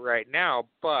name of it right now.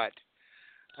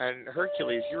 And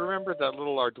Hercules, you remember that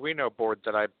little Arduino board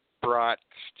that I brought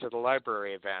to the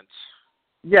library events?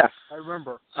 Yes, I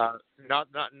remember.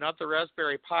 Not the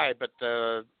Raspberry Pi, but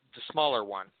the smaller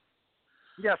one.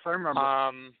 Yes, I remember.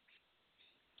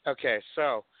 Okay,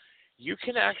 so you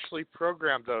can actually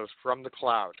program those from the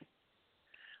cloud.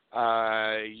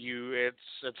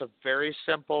 It's a very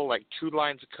simple, like 2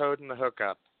 lines of code in the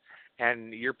hookup,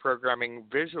 and you're programming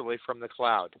visually from the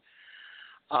cloud.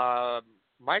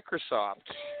 Microsoft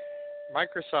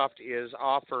is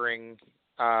offering,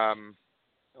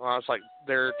 it's like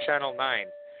their Channel 9,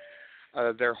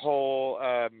 their whole.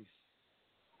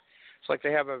 It's like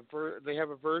they have a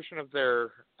version of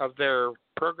their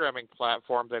programming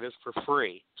platform that is for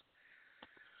free.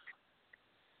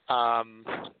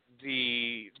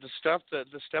 The stuff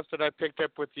that I picked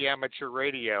up with the amateur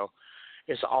radio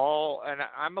is all, and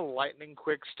I'm a lightning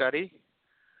quick study,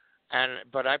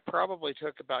 but I probably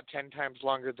took about 10 times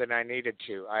longer than I needed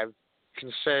to. I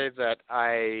can say that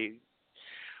I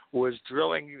was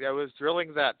drilling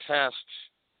that test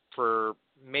for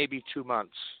maybe 2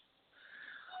 months.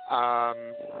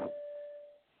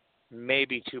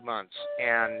 Maybe 2 months,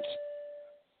 and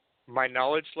my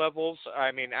knowledge levels.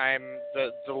 I mean, I'm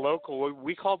the local.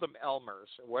 We call them Elmers.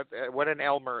 What an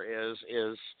Elmer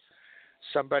is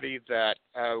somebody that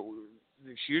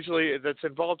that's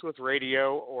involved with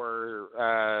radio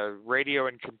or radio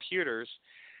and computers.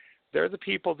 They're the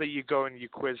people that you go and you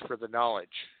quiz for the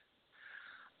knowledge.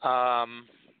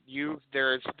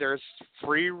 There's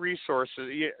free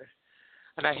resources.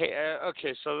 And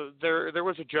okay, so there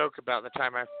was a joke about the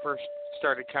time I first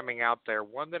started coming out there.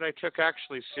 One that I took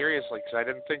actually seriously because I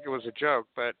didn't think it was a joke,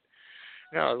 but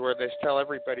where they tell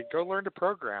everybody go learn to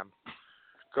program.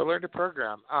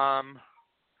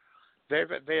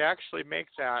 They actually make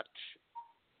that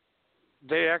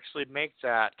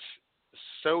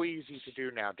so easy to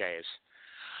do nowadays.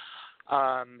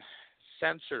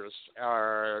 Sensors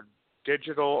are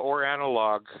digital or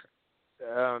analog.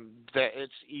 That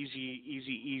it's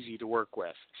easy to work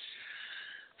with.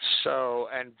 So,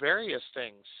 and various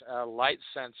things, light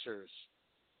sensors,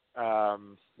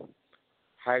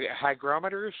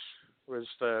 hygrometers was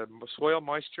the soil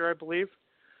moisture, I believe.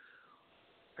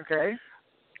 Okay.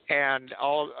 And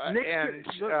all. Nick,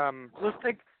 let's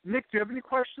take Nick. Do you have any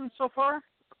questions so far?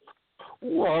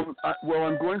 Well,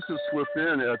 I'm going to slip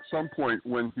in at some point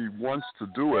when he wants to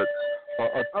do it.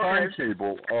 A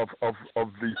timetable of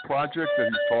the project that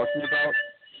he's talking about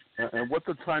and what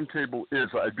the timetable is.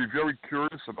 I'd be very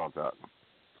curious about that.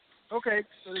 Okay.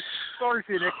 Sorry,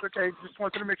 Phoenix. Okay. Just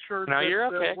wanted to make sure you're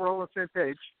okay. We're all on the same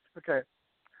page. Okay.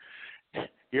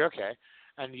 You're okay.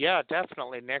 And yeah,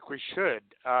 definitely, Nick, we should.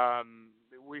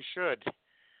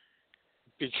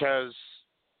 Because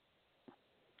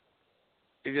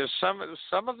some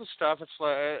of the stuff, it's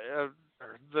like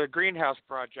the greenhouse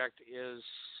project is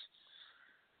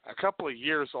a couple of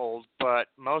years old, but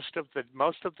most of the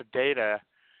data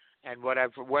and what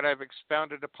I've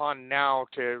expounded upon now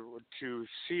to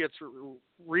see its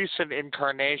recent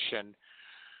incarnation,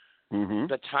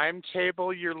 the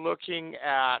timetable you're looking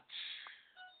at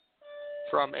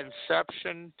from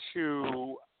inception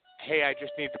to, hey, I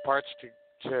just need the parts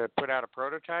to put out a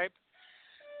prototype.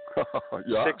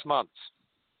 Yeah. 6 months.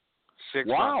 6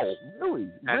 wow,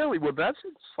 months. Really? Well, that's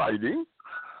exciting.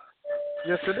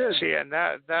 Yes, it is. See, and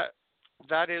that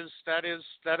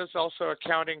is also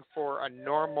accounting for a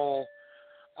normal,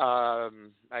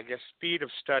 I guess, speed of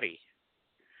study.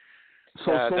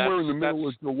 So somewhere in the middle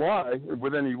of July,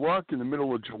 with any luck, in the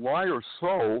middle of July or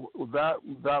so,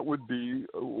 that would be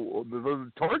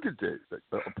the target date,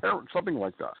 something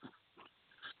like that.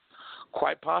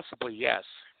 Quite possibly, yes.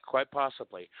 Quite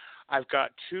possibly. I've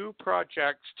got two parts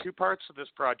of this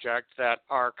project that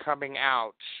are coming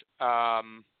out.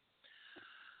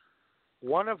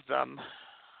 One of them,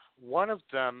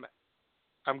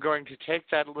 I'm going to take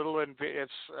that little.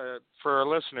 It's for our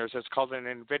listeners. It's called an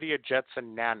NVIDIA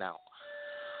Jetson Nano.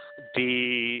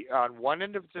 On one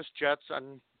end of this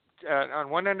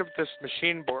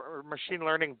machine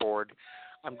learning board,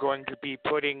 I'm going to be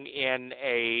putting in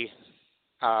a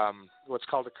what's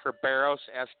called a Kerberos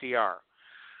SDR,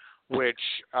 which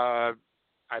I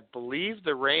believe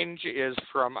the range is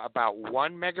from about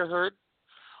 1 megahertz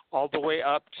all the way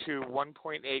up to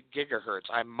 1.8 gigahertz.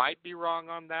 I might be wrong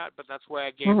on that, but that's why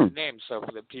I gave the name so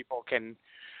that people can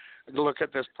look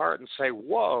at this part and say,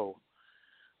 "Whoa."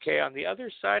 Okay, on the other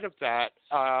side of that,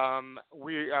 I'm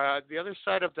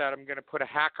going to put a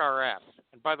hack RF.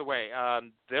 And by the way,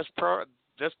 this part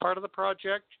of the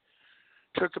project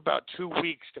took about 2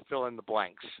 weeks to fill in the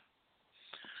blanks.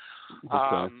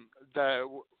 Okay.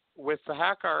 With the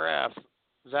hack RF,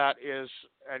 that is,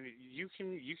 and you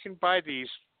can buy these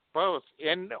both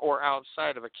in or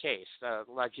outside of a case.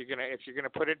 Like if you're gonna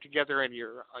put it together in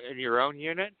your own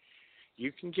unit,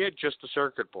 you can get just a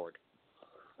circuit board.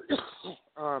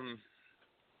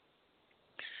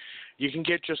 You can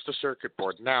get just a circuit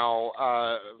board. Now,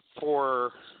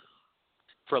 for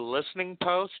for listening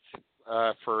post,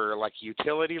 for like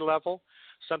utility level,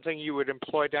 something you would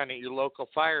employ down at your local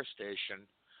fire station,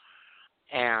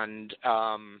 and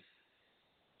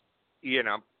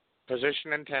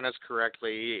position antennas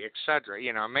correctly, etc.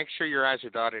 Make sure your I's are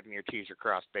dotted and your T's are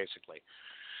crossed. Basically,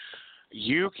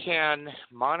 you can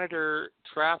monitor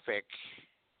traffic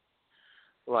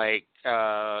like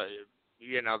the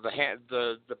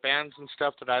bands and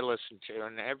stuff that I listen to,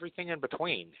 and everything in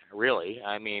between. Really,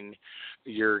 I mean,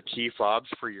 your key fobs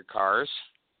for your cars.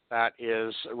 That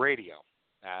is radio.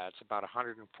 It's about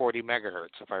 140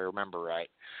 megahertz, if I remember right.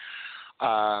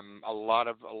 A lot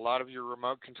of your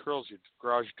remote controls, your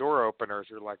garage door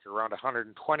openers, are like around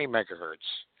 120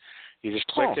 megahertz. You just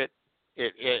click it.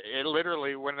 It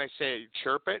literally, when they say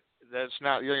chirp it, that's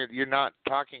not, you're not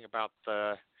talking about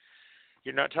the.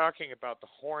 You're not talking about the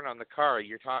horn on the car.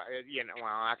 You're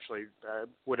actually, I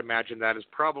would imagine that is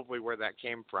probably where that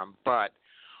came from. But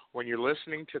when you're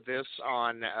listening to this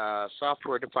on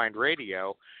software-defined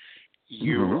radio,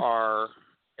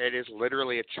 it is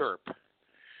literally a chirp.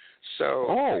 So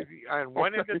on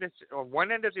one end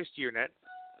of this unit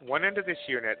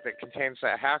that contains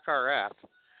that hack RF,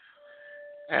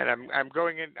 and I'm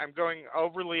going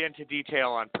overly into detail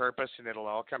on purpose, and it'll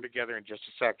all come together in just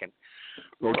a second.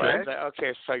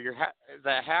 Okay. So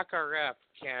the hack RF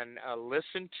can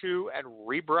listen to and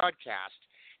rebroadcast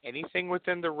anything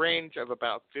within the range of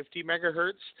about 50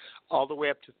 megahertz all the way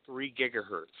up to 3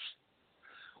 gigahertz,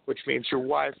 which means your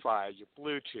Wi-Fi, your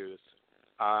Bluetooth.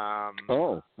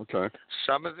 Okay.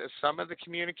 Some of the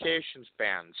communications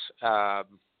bands.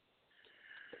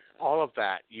 All of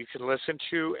that you can listen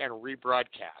to and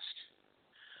rebroadcast.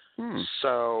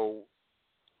 So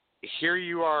here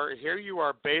you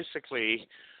are basically,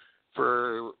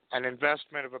 for an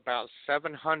investment of about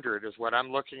 $700 is what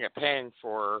I'm looking at paying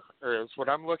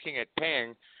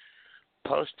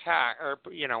post tax, or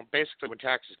basically when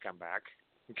taxes come back,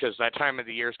 because that time of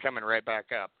the year is coming right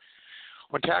back up.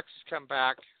 When taxes come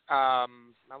back,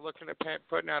 I'm looking at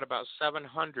putting out about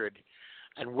 $700.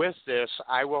 And with this,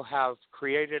 I will have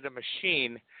created a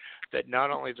machine that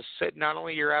not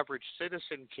only your average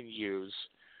citizen can use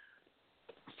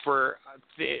for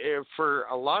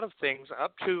a lot of things,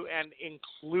 up to and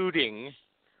including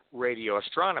radio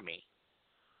astronomy.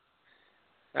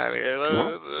 I mean, I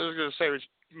was going to say a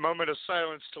moment of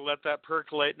silence to let that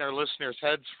percolate in our listeners'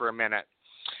 heads for a minute.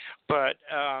 But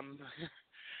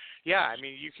yeah, I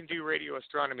mean, you can do radio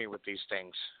astronomy with these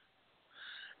things,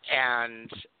 and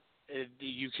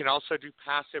you can also do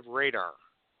passive radar,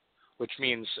 which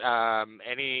means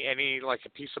any like a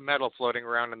piece of metal floating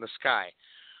around in the sky,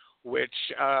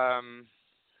 which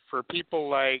for people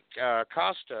like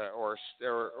Costa or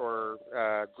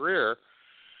Greer,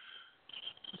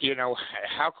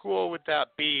 how cool would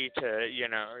that be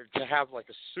to have like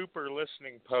a super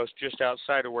listening post just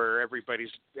outside of where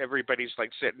everybody's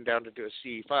like sitting down to do a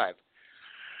CE5.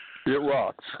 It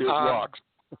rocks. It rocks.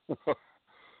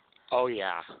 Oh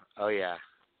yeah.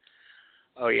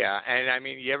 And I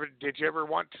mean, did you ever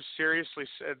want to seriously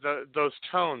those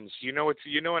tones? You know what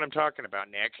I'm talking about,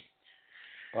 Nick.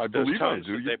 I believe I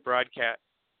do. They broadcast.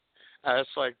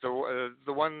 It's like the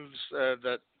ones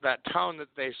that tone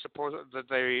that they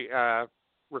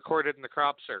recorded in the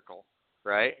crop circle,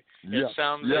 right? Yeah. It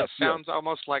sounds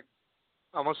almost like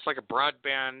a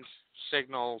broadband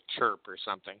signal chirp or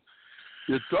something.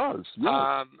 It does.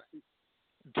 Yeah.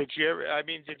 Did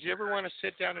you ever want to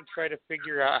sit down and try to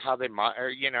figure out how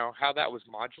how that was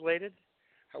modulated?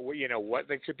 What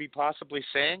they could be possibly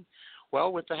saying?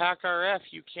 Well, with the hack RF,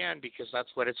 you can, because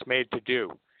that's what it's made to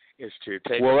do, is to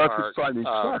take that's apart, exciting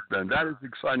stuff, Ben. That is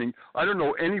exciting. I don't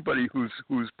know anybody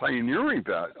who's pioneering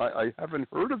that. I haven't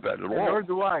heard of that at all. Nor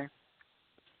do I.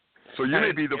 So you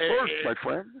may be the first, my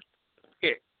friend.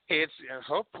 It's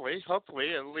hopefully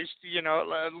at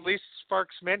least spark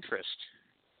some interest.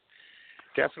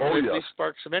 Definitely at least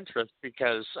spark some interest,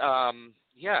 because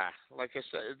like I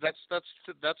said, that's a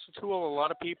tool a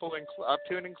lot of people up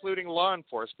to and including law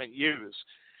enforcement use.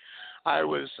 I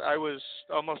was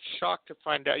almost shocked to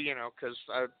find out, because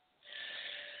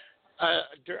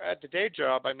at the day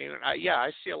job, I mean,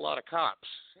 I see a lot of cops.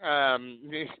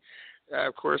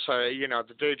 Of course,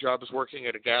 the day job is working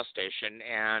at a gas station,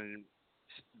 and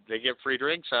they get free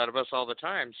drinks out of us all the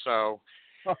time. So,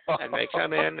 and they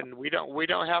come in, and we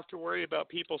don't have to worry about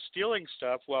people stealing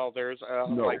stuff while there's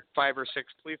like 5 or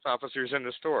 6 police officers in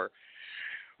the store.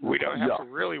 We don't have to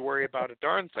really worry about a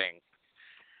darn thing.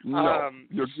 No,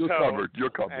 you're covered. You're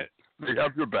covered. They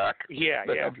have your back. Yeah,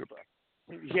 they have your back.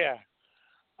 Yeah.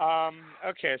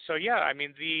 Okay, so I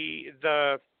mean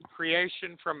the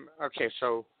creation from. Okay,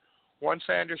 so once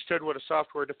I understood what a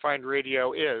software-defined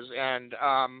radio is, and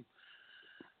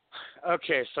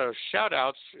okay, so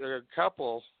shout-outs, a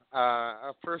couple.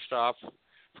 First off,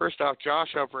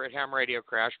 Josh over at Ham Radio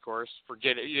Crash Course for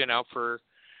for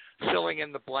filling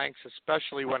in the blanks,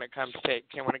 especially when it came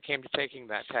to taking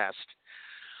that test.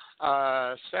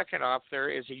 Second off, there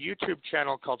is a YouTube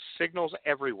channel called Signals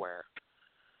Everywhere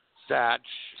that.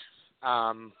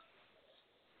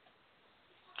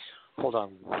 Hold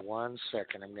on 1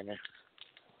 second. I'm gonna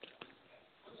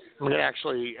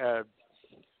actually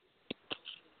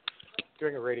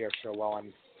doing a radio show while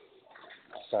I'm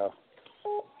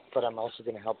but I'm also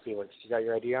gonna help Felix. You got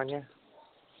your ID on you?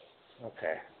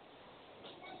 Okay.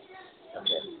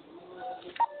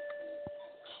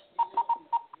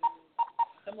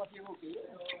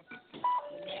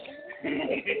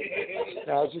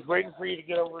 No, I was just waiting for you to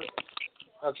get over.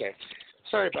 Okay.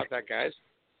 Sorry about that, guys.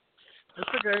 That's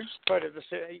okay. But at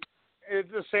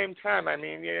the same time, I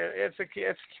mean, it's a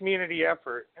community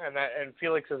effort, and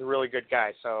Felix is a really good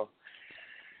guy. So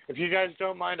if you guys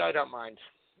don't mind, I don't mind.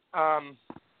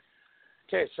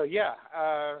 Okay, so yeah,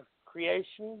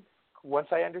 creation.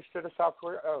 Once I understood the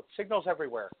software, Signals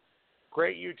Everywhere,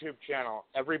 great YouTube channel.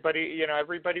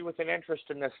 Everybody with an interest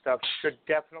in this stuff should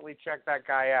definitely check that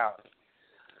guy out.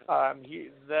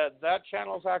 That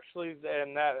channel is actually,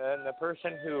 and the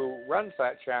person who runs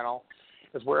that channel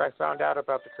is where I found out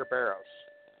about the Kerberos.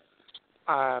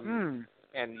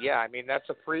 And yeah, I mean that's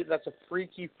a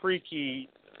freaky.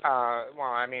 Well,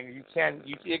 I mean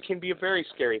it can be a very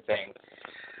scary thing,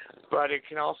 but it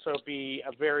can also be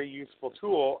a very useful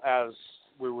tool, as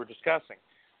we were discussing.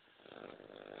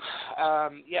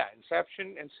 Yeah,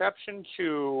 inception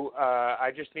to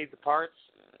I just need the parts.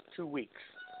 2 weeks.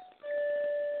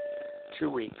 2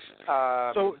 weeks.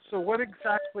 So what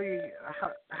exactly?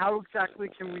 How exactly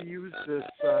can we use this?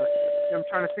 I'm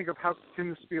trying to think of how can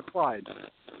this be applied.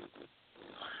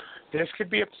 This could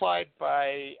be applied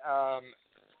by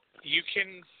you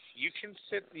can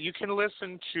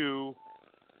listen to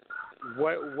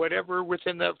whatever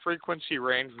within that frequency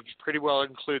range, which pretty well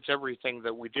includes everything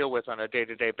that we deal with on a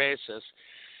day-to-day basis.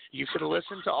 You can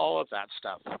listen to all of that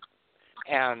stuff,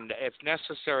 and if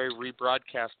necessary,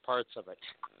 rebroadcast parts of it.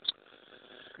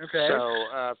 Okay.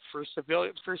 So for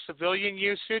civilian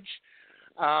usage,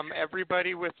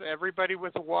 everybody with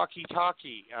a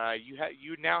walkie-talkie,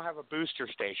 you now have a booster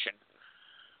station,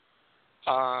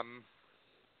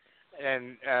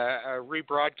 and a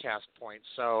rebroadcast point.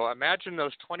 So imagine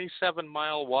those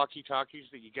 27-mile walkie-talkies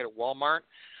that you get at Walmart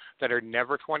that are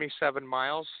never 27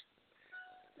 miles.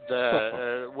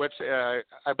 I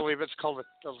believe it's called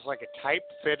like a type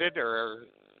fitted or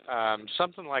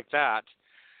something like that.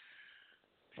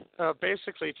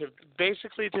 Basically, to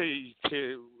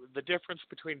the difference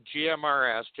between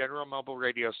GMRS, General Mobile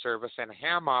Radio Service, and a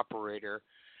ham operator,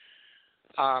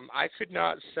 I could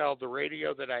not sell the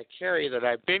radio that I carry, that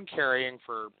I've been carrying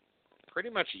for pretty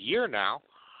much a year now.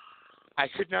 I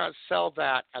could not sell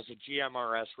that as a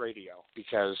GMRS radio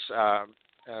because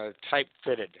type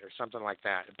fitted or something like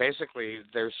that. Basically,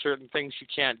 there's certain things you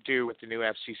can't do with the new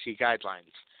FCC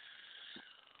guidelines.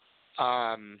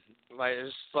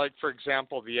 Like for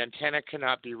example, the antenna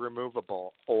cannot be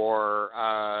removable, or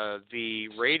the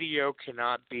radio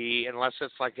cannot be, unless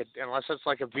it's like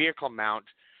a vehicle mount,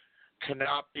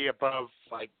 cannot be above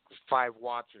like 5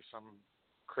 watts or some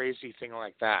crazy thing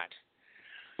like that.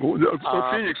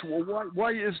 Phoenix,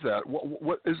 why is that?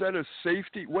 What is that a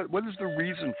safety? What is the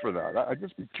reason for that? I'd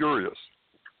just be curious.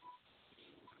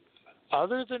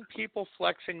 Other than people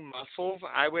flexing muscles,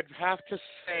 I would have to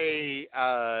say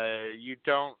you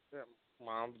don't.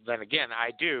 Well, then again,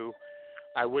 I do.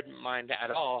 I wouldn't mind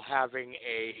at all having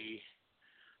a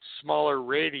smaller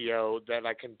radio that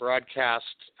I can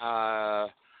broadcast all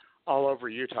over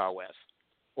Utah with,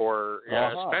 or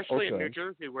especially in New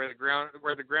Jersey, where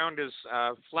the ground is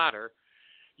flatter.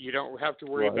 You don't have to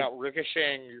worry about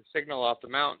ricocheting your signal off the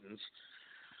mountains.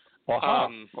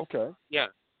 Okay. Yeah.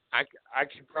 I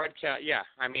could broadcast. Yeah,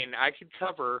 I mean, I could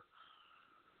cover.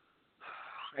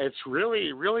 It's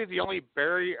really the only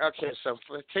barrier. Okay, so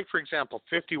take for example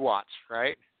 50 watts,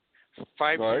 right?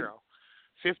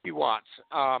 50 watts.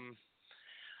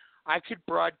 I could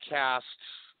broadcast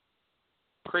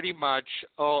pretty much.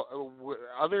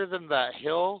 Other than the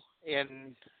hill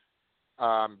in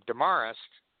Demarest.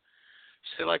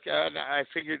 So like, I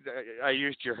figured I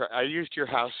used your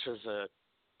house as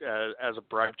a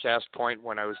broadcast point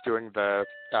when I was doing the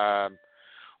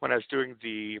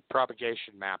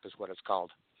propagation map, is what it's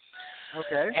called.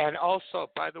 Okay. And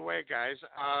also, by the way, guys,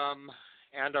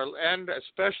 and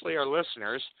especially our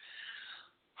listeners,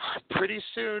 Pretty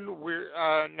soon, we're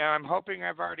now. I'm hoping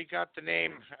I've already got the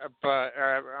name, but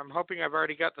I'm hoping I've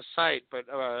already got the site. But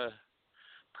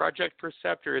Project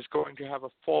Perceptor is going to have a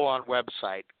full-on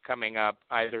website coming up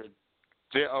either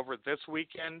over this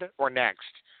weekend or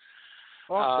next.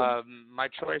 Awesome. My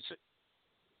choice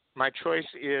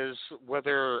is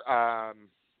whether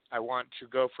I want to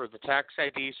go for the tax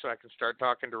ID so I can start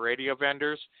talking to radio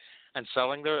vendors and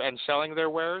selling their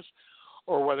wares,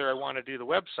 or whether I want to do the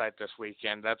website this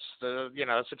weekend. That's a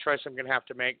choice I'm going to have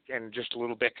to make in just a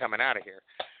little bit coming out of here.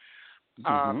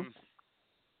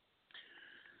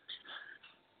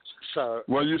 So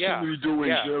well, you yeah, seem to be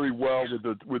doing yeah. very well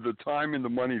with the time and the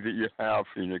money that you have,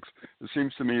 Phoenix. It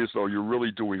seems to me as though you're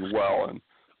really doing well, and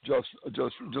just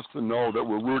to know that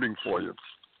we're rooting for you.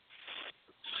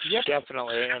 Yep.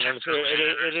 Definitely, and it is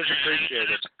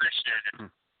appreciated.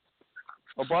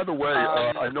 Oh, by the way,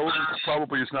 I know this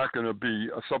probably is not going to be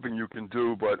something you can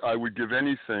do, but I would give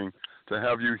anything to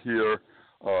have you here.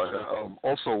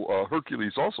 Also,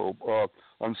 Hercules, also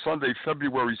on Sunday,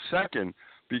 February 2nd,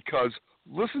 because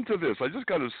listen to this. I just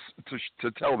got to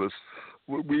tell this.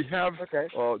 We have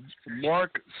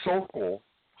Mark Sokol,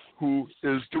 who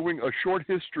is doing a short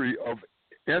history of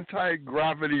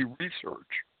anti-gravity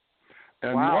research.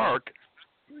 And wow.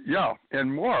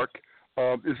 Mark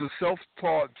is a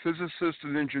self-taught physicist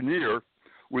and engineer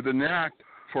with a knack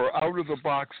for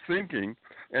out-of-the-box thinking,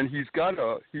 and he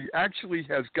actually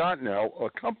has got now a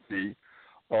company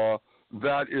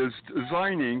that is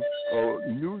designing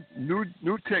new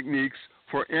techniques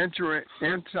for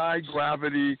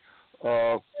anti-gravity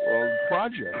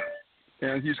project,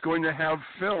 and he's going to have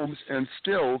films and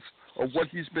stills of what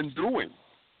he's been doing.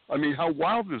 I mean, how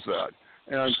wild is that?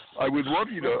 And I would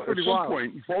love you to, at some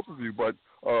point, both of you, but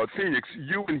Phoenix,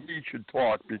 you and he should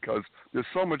talk because there's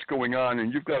so much going on,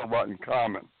 and you've got a lot in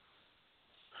common.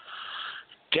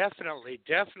 Definitely.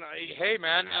 Hey,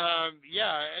 man.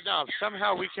 No.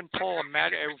 Somehow we can pull if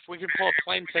we can pull a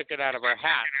plane ticket out of our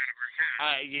hat.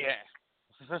 Yeah.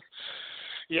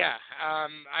 Yeah.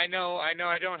 I know. I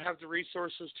don't have the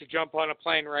resources to jump on a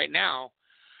plane right now.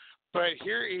 But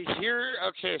here.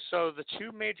 Okay. So the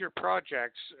two major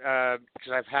projects,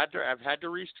 because I've had to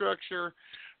restructure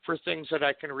for things that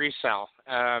I can resell.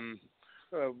 And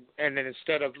then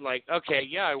instead of like, okay,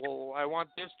 yeah, I want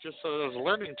this just so as a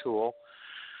learning tool.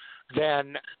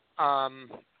 Then I've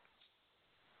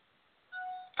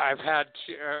had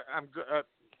to.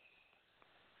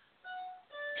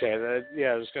 Okay.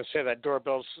 I was gonna say that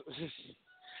doorbell's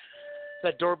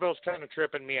kind of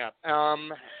tripping me up.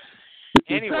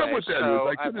 Anyway, what that so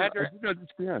is? I didn't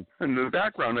understand. In the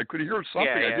background, I could hear something.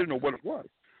 Yeah. I didn't know what it was.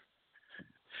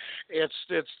 It's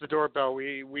the doorbell.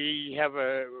 We have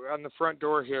on the front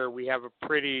door here. We have a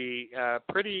pretty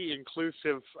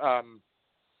inclusive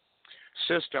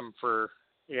system for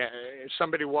if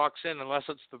somebody walks in, unless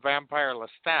it's the vampire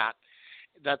Lestat,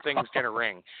 that thing's gonna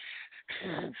ring.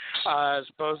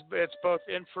 It's both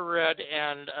infrared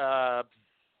and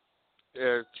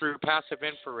through passive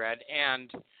infrared,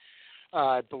 and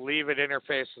I believe it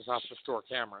interfaces off the store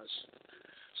cameras.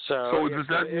 So does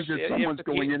that mean that someone's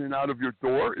going in and out of your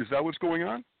door? Is that what's going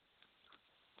on?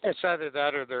 It's either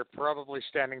that or they're probably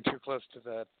standing too close to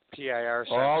the PIR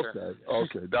sensor.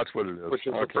 Okay, that's what it is. Which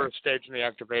is the first stage in the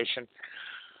activation.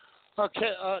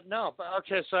 Okay,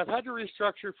 so I've had to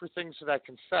restructure for things that I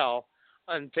can sell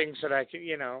and things that I can,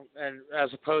 and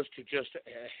as opposed to just,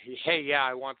 hey, yeah,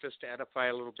 I want this to edify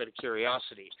a little bit of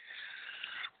curiosity.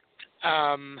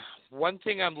 One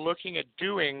thing I'm looking at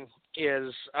doing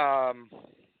is,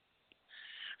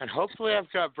 and hopefully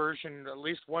I've got version at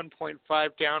least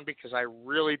 1.5 down because I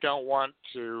really don't want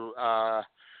to, I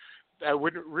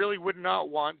would not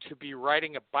want to be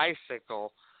riding a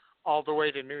bicycle all the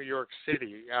way to New York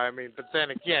City. I mean, but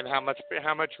then again, how much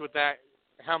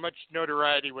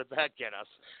notoriety would that get us?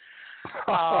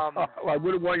 I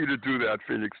wouldn't want you to do that,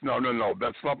 Phoenix. No.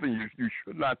 That's something you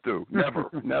should not do.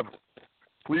 Never.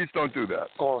 Please don't do that.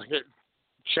 Oh,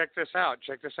 check this out,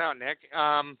 Nick.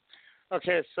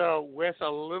 Okay, so with a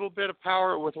little bit of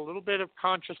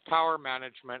conscious power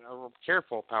management, or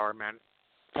careful power management,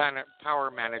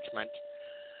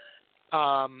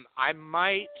 I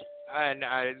might, and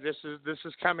this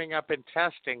is coming up in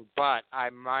testing, but I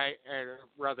might,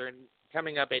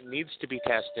 coming up, it needs to be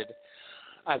tested.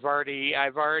 I've already,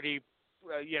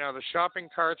 the shopping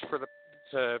carts for the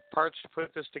parts to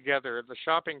put this together. The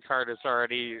shopping cart is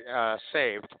already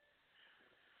saved,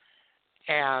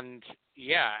 and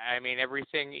yeah, I mean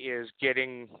everything is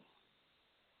getting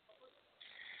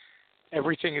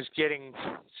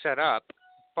set up.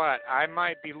 But I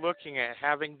might be looking at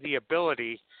having the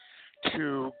ability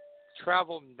to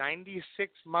travel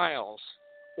 96 miles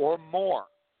or more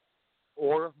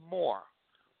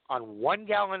on 1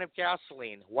 gallon of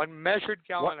gasoline, 1 measured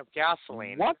gallon of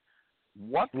gasoline. What?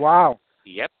 Wow.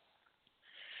 Yep.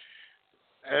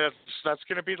 That's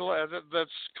going to be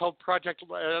that's called Project.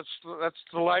 That's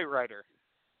the Light Rider.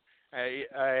 I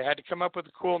had to come up with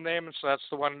a cool name, and so that's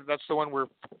the one. That's the one we're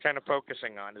kind of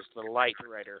focusing on is the Light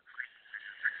Rider.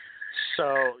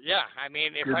 So yeah, I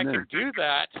mean, if I can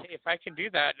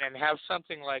do that and have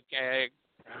something like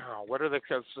what are the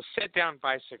sit-down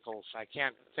bicycles? I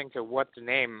can't think of what the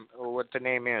name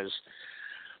is,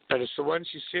 but it's the ones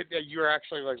you're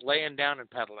actually like laying down and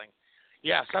pedaling.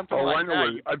 Yeah, something like that. I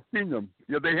know. I've seen them.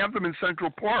 Yeah, they have them in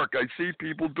Central Park. I see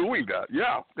people doing that.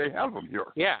 Yeah, they have them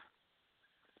here. Yeah.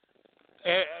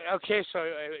 Okay, so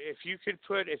if you could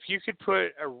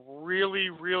put a really,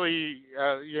 really,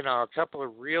 a couple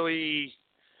of really,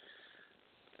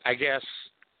 I guess,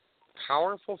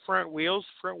 powerful front wheels.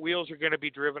 Front wheels are going to be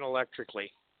driven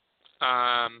electrically.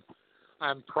 I'm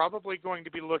probably going to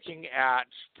be looking at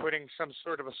putting some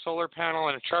sort of a solar panel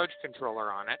and a charge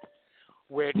controller on it,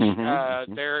 which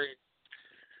there's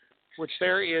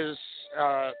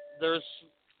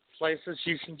places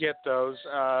you can get those.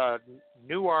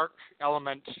 Newark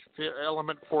Element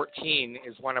 14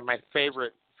 is one of my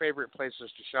favorite places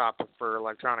to shop for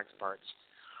electronics parts,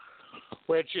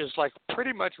 which is like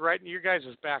pretty much right in your guys'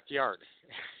 backyard.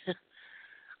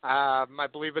 I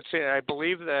believe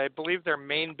their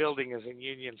main building is in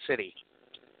Union City.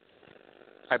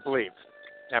 I believe.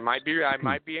 I might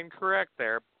be incorrect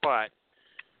there, but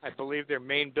I believe their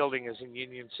main building is in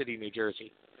Union City, New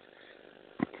Jersey.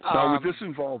 Now, would this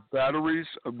involve batteries?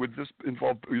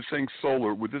 You're saying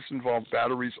solar, would this involve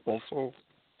batteries also?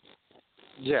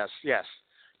 Yes,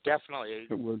 definitely.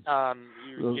 It would.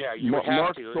 You would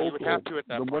have to. You would have to at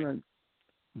that point.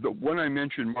 The one I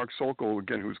mentioned, Mark Sokol,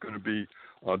 again, who's going to be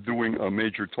doing a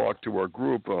major talk to our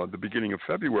group the beginning of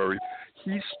February,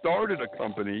 he started a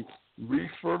company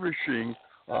refurbishing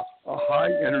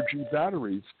high-energy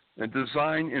batteries and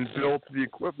designed and built the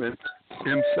equipment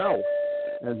himself.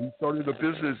 And he started a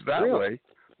business that way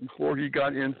before he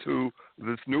got into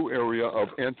this new area of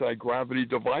anti-gravity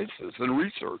devices and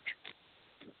research.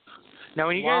 Now,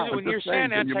 when you're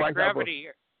saying anti-gravity,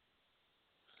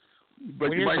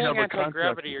 but you might have a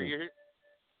concept.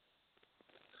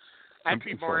 I'd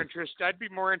be more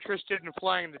interested in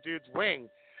flying the dude's wing,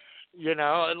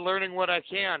 and learning what I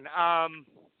can.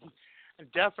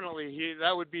 Definitely,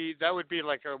 that would be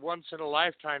like a once in a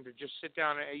lifetime to just sit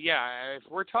down. If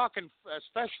we're talking,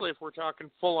 especially if we're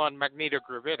talking full on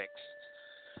magnetogravitics.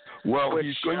 Well,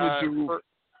 he's going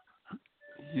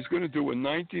to do a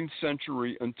 19th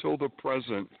century until the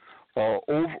present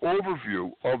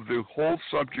overview of the whole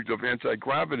subject of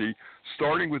anti-gravity,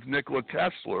 starting with Nikola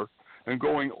Tesla and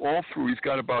going all through. He's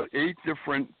got about 8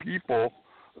 different people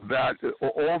that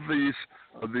all these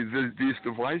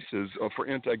devices for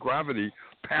anti-gravity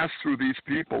pass through these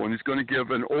people, and he's going to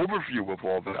give an overview of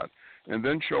all that and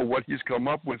then show what he's come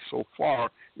up with so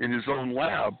far in his own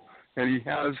lab. And he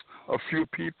has a few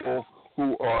people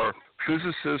who are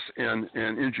physicists and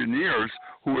engineers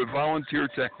who have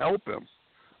volunteered to help him.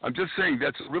 I'm just saying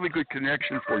that's a really good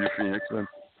connection for you, Phoenix, and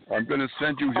I'm going to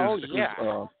send you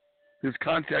his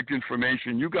contact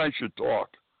information. You guys should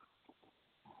talk.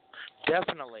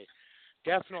 Definitely.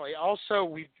 Also,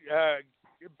 we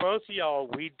both of y'all,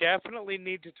 we definitely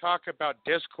need to talk about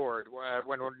Discord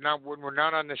when we're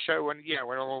not on the show. When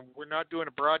we're not doing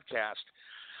a broadcast.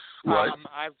 Right.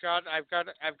 I've got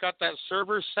that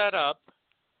server set up.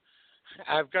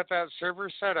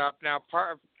 Now.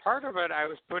 Part of it, I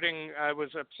was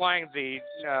applying the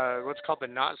what's called the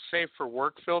not safe for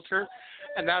work filter,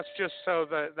 and that's just so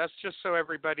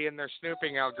everybody in their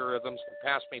snooping algorithms can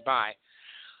pass me by.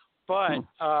 But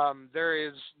there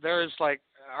is like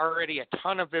already a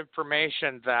ton of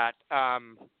information that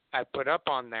I put up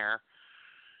on there,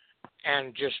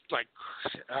 and just like,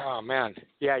 oh man,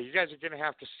 yeah, you guys are gonna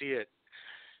have to see it.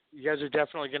 You guys are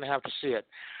definitely gonna have to see it.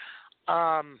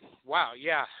 Wow,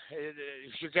 yeah. If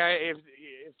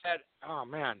that, oh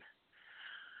man,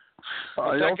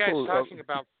 if that guy's talking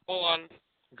about full on.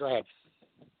 Go ahead.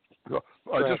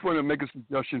 I just want to make a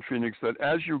suggestion, Phoenix, that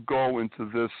as you go into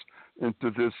this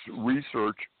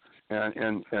research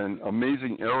and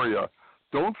amazing area,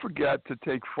 don't forget to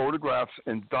take photographs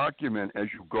and document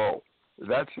as you go.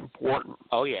 That's important.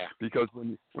 Oh yeah. Because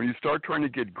when you start trying to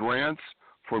get grants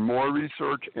for more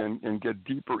research and get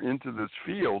deeper into this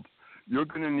field, you're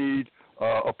going to need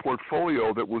a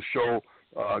portfolio that will show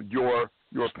your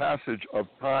passage of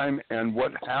time and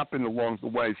what happened along the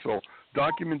way. So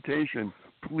documentation.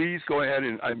 Please go ahead,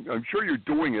 and I'm sure you're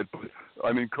doing it, but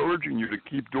I'm encouraging you to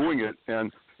keep doing it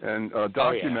and and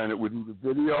document it with the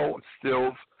video,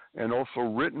 stills, and also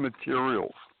written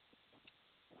materials.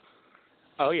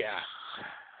 Oh yeah.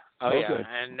 Oh Okay.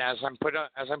 yeah. And as I'm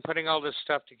putting all this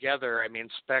stuff together, I mean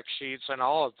spec sheets and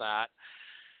all of that.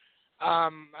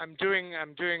 I'm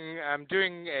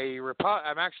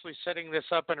actually setting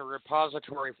this up in a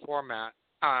repository format.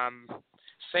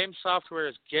 Same software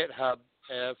as GitHub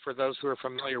for those who are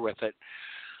familiar with it.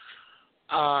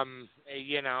 And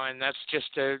that's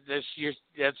just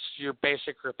that's your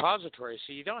basic repository.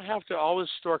 So you don't have to always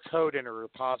store code in a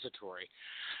repository.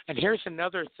 And here's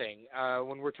another thing: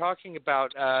 when we're talking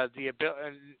about the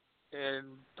ability,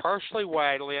 and partially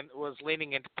why I was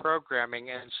leaning into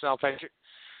programming and self-education.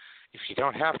 If you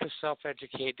don't have to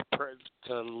self-educate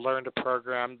to learn to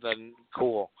program, then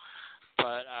cool.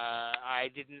 But I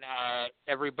didn't.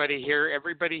 Everybody here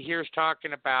is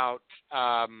talking about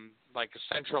like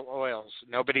essential oils.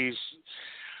 Nobody's.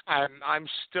 I'm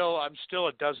still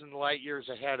a dozen light years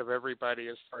ahead of everybody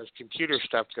as far as computer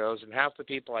stuff goes. And half the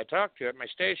people I talk to at my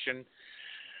station,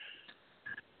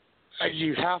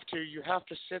 you have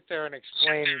to sit there and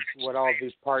explain what all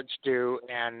these parts do,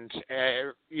 and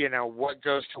what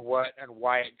goes to what and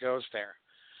why it goes there.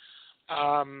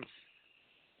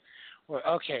 Well,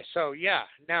 okay, so yeah.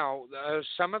 Now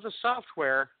some of the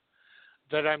software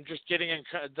that I'm just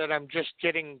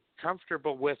getting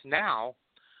comfortable with now,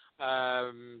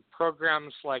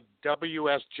 programs like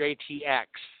WSJTX.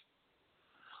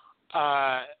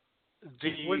 All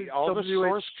the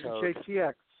source code.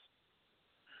 WSJTX.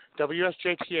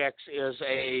 WSJTX is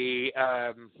a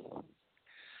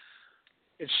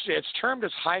it's termed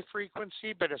as high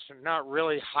frequency, but it's not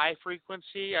really high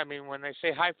frequency. I mean, when they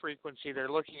say high frequency, they're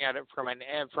looking at it from an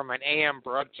AM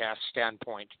broadcast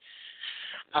standpoint.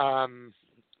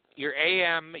 Your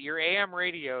AM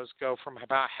radios go from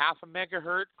about half a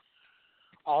megahertz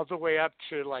all the way up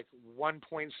to like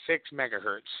 1.6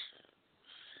 megahertz.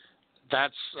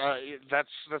 That's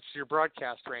your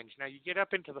broadcast range. Now you get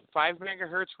up into the 5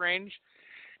 megahertz range,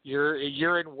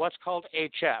 you're in what's called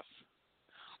HF,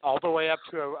 all the way up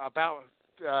to about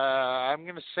I'm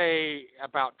going to say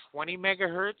about 20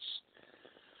 megahertz.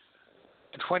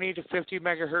 20 to 50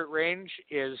 megahertz range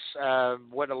is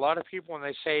what a lot of people, when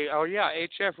they say, "Oh yeah,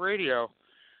 HF radio,"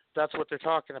 that's what they're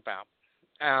talking about.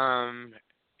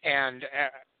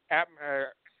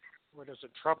 What is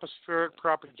it? Tropospheric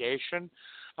propagation,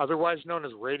 otherwise known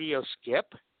as radio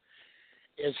skip,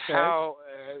 is how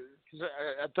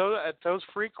at those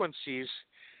frequencies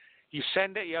you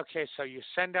send it. Okay, so you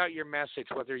send out your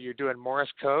message, whether you're doing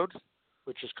Morse code,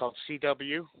 which is called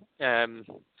CW,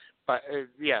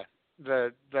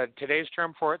 the today's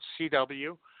term for it's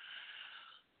CW.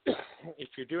 If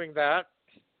you're doing that,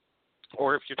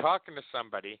 or if you're talking to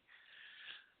somebody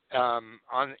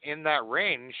in that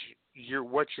range,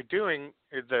 what you're doing,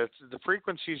 the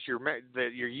frequencies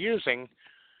that you're using,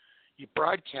 you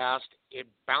broadcast. It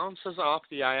bounces off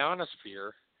the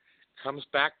ionosphere, comes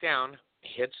back down,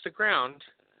 hits the ground,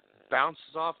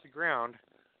 bounces off the ground,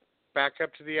 back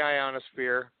up to the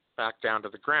ionosphere, back down to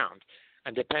the ground.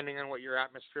 And depending on what your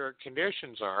atmospheric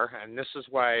conditions are, and this is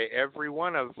why every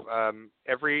one of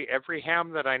every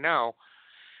ham that I know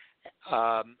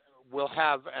will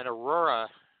have an aurora,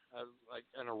 like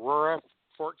an aurora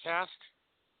forecast.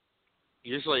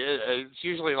 It's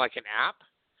usually like an app,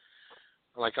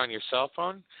 like on your cell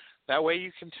phone. That way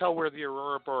you can tell where the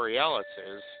aurora borealis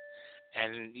is,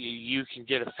 and you can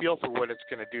get a feel for what it's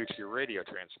going to do to your radio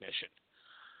transmission.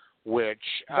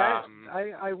 Which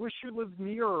I wish you lived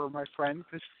nearer, my friend,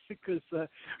 because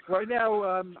right now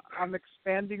I'm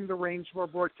expanding the range of our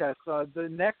broadcast. The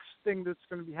next thing that's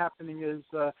going to be happening is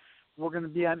we're going to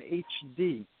be on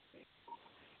HD,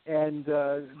 and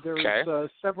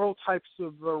there's several types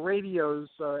of radios,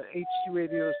 HD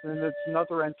radios, and it's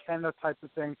another antenna type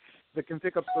of thing that can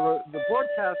pick up the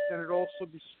broadcast, and it'll also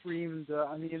be streamed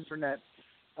on the internet,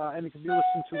 and it can be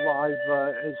listened to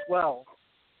live as well.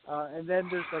 And then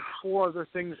there's like 4 other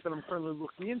things that I'm currently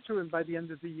looking into, and by the end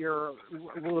of the year,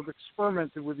 we'll have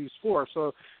experimented with these 4.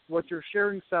 So what you're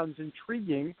sharing sounds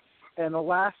intriguing, and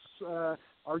alas,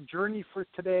 our journey for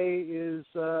today is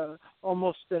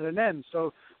almost at an end.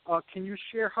 So can you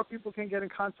share how people can get in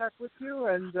contact with you?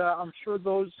 And I'm sure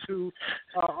those who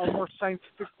are more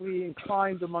scientifically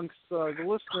inclined amongst the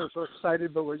listeners are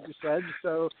excited by what you said.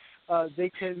 So they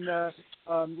can,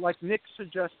 like Nick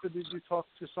suggested, if you talk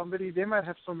to somebody, they might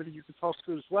have somebody you can talk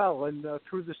to as well. And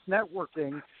through this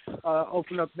networking,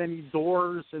 open up many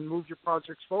doors and move your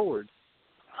projects forward.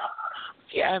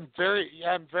 Yeah, I'm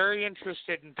very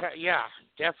interested in.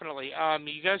 Definitely.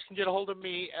 You guys can get a hold of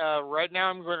me right now.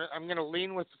 I'm gonna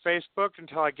lean with the Facebook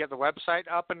until I get the website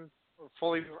up and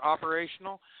fully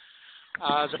operational.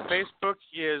 The Facebook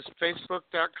is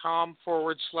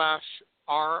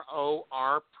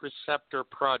facebook.com/ROR Preceptor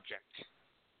Project.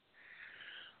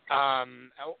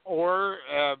 Or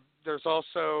there's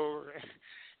also,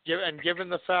 given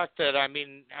the fact that I'm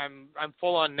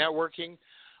full on networking,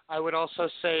 I would also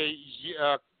say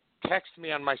text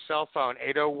me on my cell phone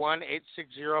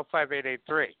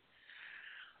 801-860-5883.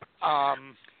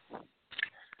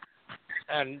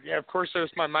 And of course,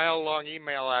 there's my mile-long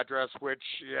email address, which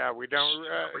we don't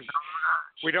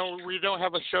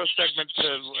have a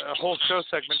whole show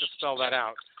segment to spell that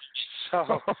out.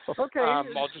 So okay,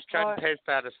 I'll just cut and paste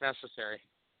that as necessary.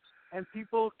 And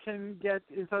people can get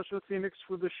in touch with Phoenix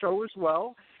for the show as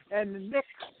well. And Nick,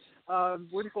 what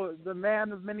do you call it? The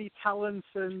man of many talents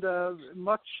and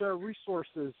much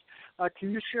resources.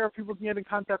 Can you share if people can get in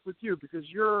contact with you? Because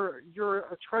you're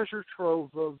a treasure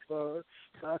trove of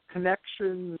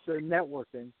connections and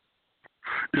networking.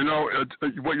 You know,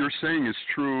 what you're saying is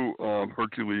true,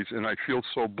 Hercules, and I feel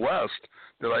so blessed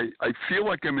that I feel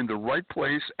like I'm in the right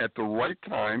place at the right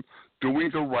time,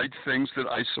 doing the right things that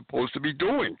I'm supposed to be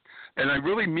doing. And I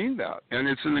really mean that. And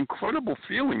it's an incredible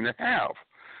feeling to have.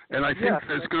 And I think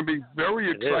it's going to be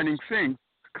very exciting thing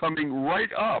coming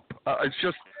right up. I'm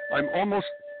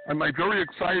very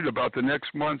excited about the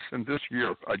next month and this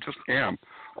year. I just am.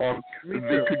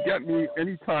 They could get me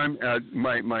anytime at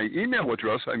my email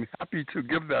address. I'm happy to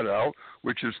give that out,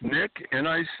 which is Nick,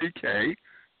 Nick,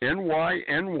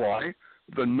 NYNY,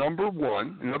 the number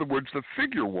 1, in other words, the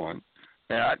figure 1,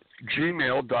 at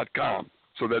gmail.com.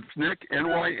 So that's Nick,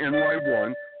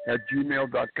 NYNY1, at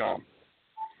gmail.com.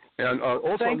 And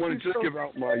also, I want to just give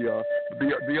out my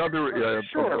the other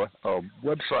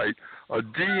website,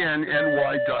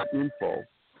 dnny.info,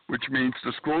 which means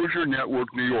Disclosure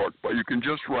Network New York. But you can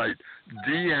just write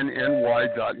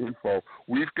dnny.info.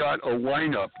 We've got a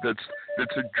lineup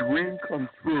that's a dream come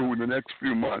true in the next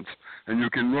few months, and you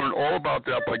can learn all about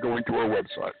that by going to our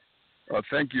website.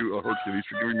 Thank you, Hercules,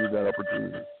 for giving me that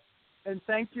opportunity. And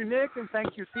thank you, Nick, and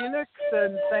thank you, Phoenix,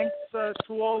 and thanks to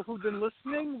all who've been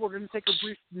listening. We're going to take a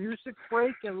brief music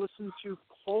break and listen to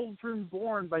Cauldron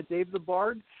Born by Dave the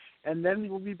Bard, and then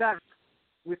we'll be back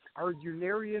with our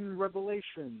Unarian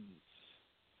revelations.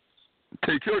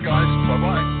 Take care, guys.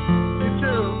 Bye-bye. You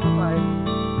too. Bye-bye.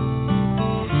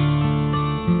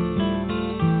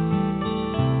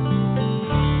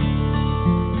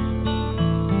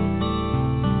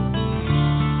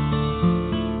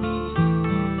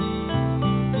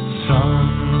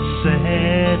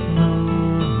 Sunset,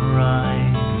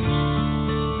 moonrise,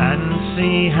 and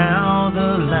see how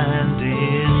the land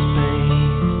is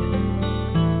bathed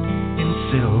in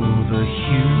silver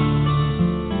hue.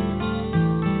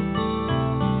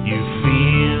 You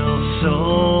feel so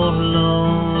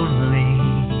lonely.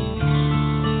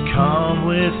 Come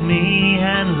with me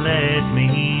and let me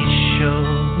show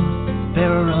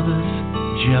there are others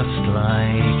just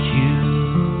like you,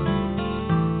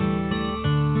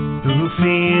 who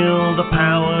feel the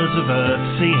powers of earth,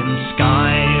 sea and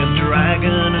sky, of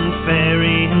dragon and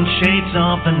fairy and shades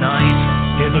of the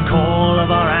night. Hear the call of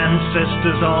our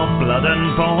ancestors of blood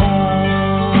and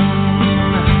bone,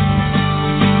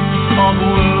 of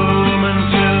womb and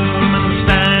tomb and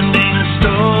standing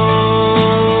stone.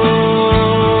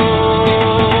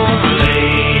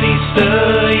 Lady,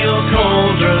 stir your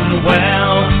cauldron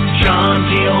well, chant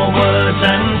your words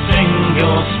and sing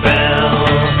your spell.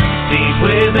 Deep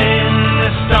within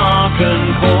this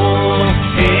darkened hall,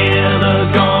 hear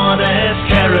the goddess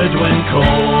Ceridwen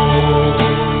call.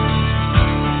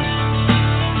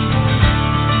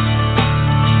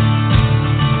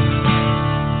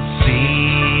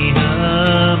 See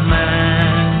a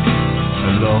man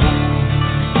alone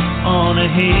on a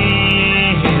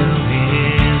hill,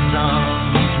 his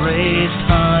arms raised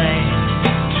high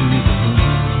to the moon.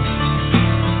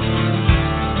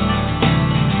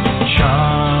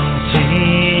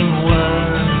 Chanting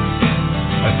words,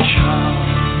 a charm,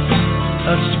 a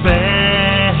spell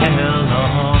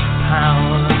of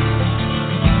power,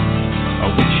 a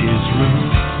witch's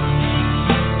rune.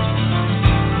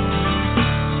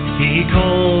 He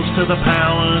calls to the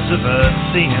powers of earth,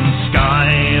 sea and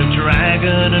sky, of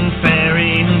dragon and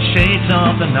fairy and shades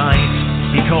of the night.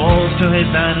 He calls to his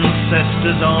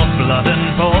ancestors of blood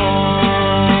and bone,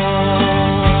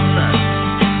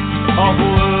 of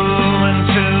womb and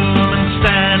tomb and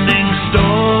standing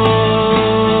stone.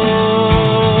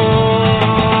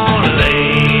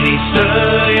 Lady,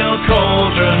 stir your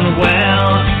cauldron well,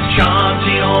 chant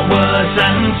your words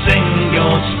and sing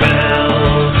your spell.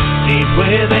 Deep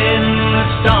within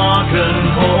this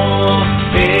darkened hall,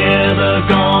 hear the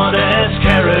goddess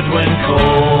Ceridwen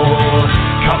call.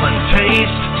 Come and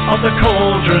of the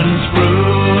cauldron's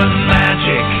brew and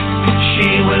magic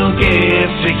she will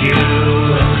give to you.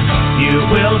 You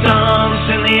will dance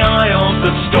in the eye of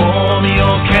the storm,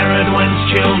 your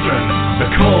Ceridwen's children, the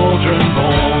cauldron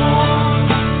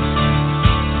born.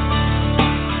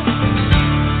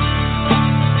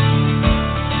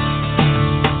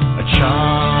 A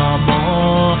charm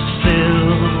of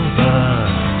silver,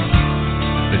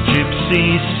 the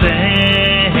gypsy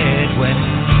said when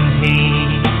he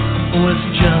was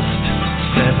just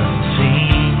 17.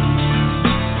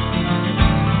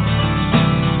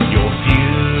 Your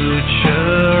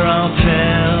future, I'll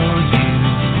tell you,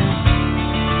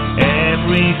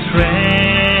 every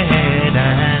thread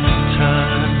and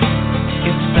turn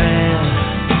is there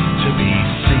to be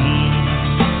seen.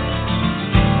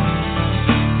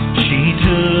 She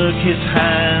took his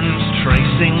hands,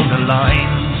 tracing the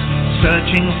lines,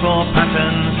 searching for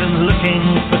patterns and looking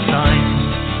for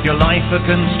signs. Your life a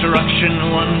construction,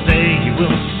 one day you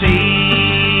will see.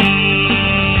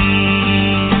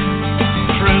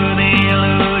 Through the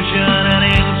illusion and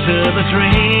into the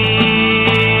dream.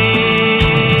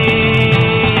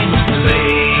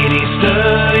 Lady,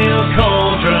 stir your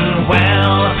cauldron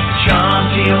well,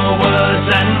 chant your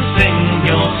words and sing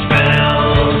your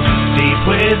spell. Deep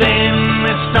within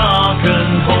this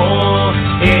darkened hall,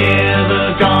 hear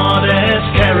the goddess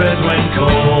Ceridwen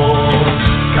call.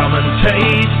 Come and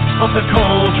taste of the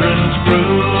cauldron's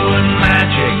brew and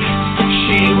magic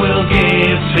she will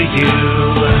give to you.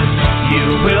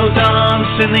 You will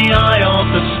dance in the eye of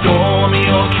the storm,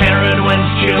 your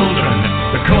Ceridwen's children,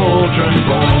 the cauldron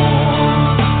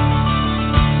born.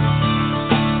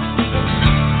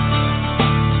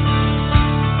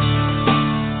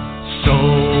 So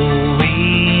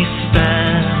we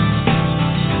stand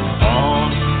on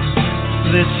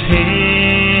this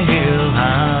hill,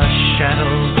 our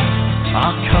shadows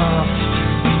are cast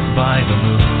by the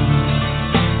moon,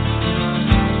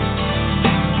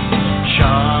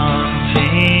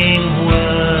 chanting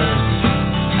words,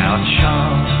 our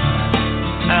charm,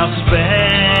 our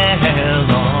spell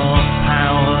of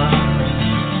power,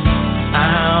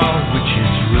 our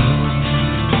witch's rune.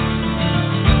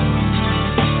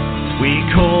 We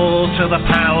call to the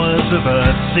powers of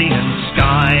earth, sea and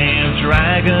sky,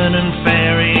 dragon and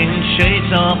fairy and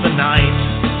shades of the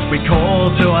night. We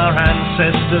call to our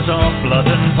ancestors of blood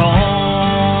and bone,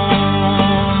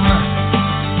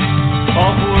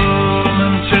 of womb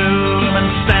and tomb and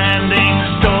standing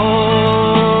stone.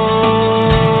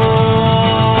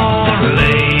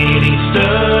 Lady,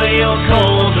 stir your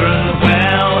cauldron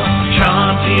well,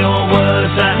 chant your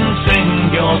words and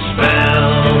sing your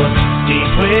spell.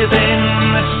 Deep within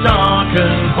this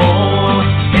darkened hall,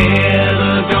 hear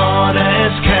the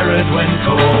goddess Ceridwen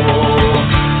call.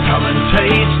 Come and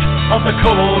taste of the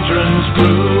cauldron's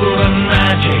brew and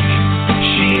magic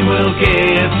she will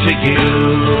give to you.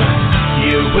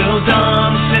 You will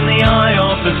dance in the eye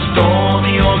of the storm,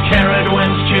 your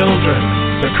Ceridwen's children,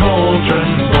 the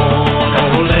cauldron born.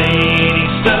 Oh lady,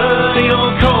 stir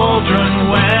your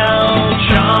cauldron well,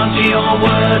 chant your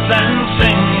words and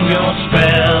sing your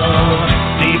spell.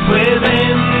 Deep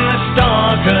within this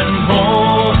darkened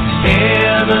hall,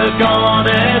 hear the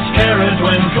goddess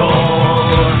Ceridwen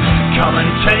call. Come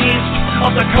and taste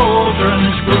of the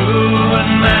cauldron's brew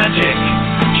and magic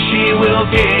she will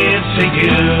give to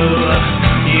you.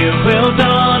 You will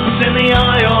dance in the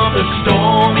eye of the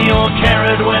storm, your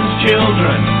Ceridwen's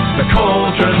children, the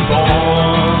cauldron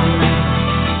born.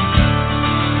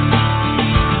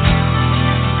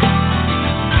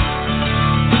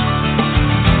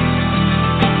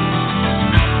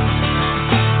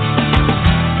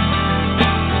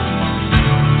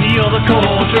 You're the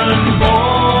cauldron born,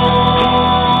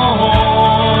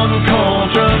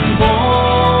 cauldron born.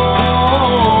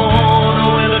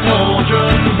 We're the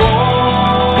cauldron born,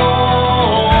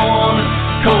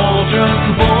 cauldron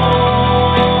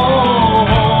born.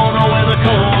 We're the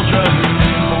cauldron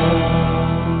born.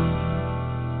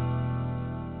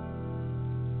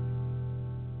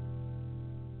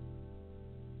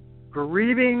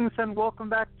 Greetings and welcome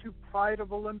back to Pride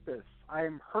of Olympus. I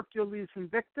am Hercules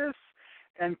Invictus,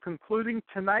 and concluding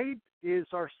tonight is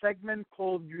our segment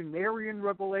called Unarian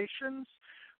Revelations,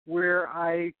 where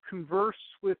I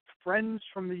converse with friends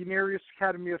from the Unarius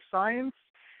Academy of Science,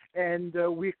 and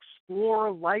we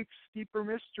explore life's deeper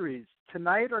mysteries.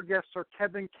 Tonight, our guests are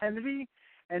Kevin Kennedy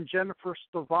and Jennifer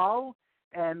Stovall,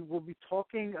 and we'll be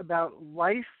talking about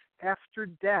life after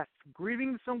death.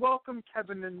 Greetings and welcome,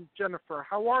 Kevin and Jennifer.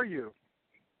 How are you?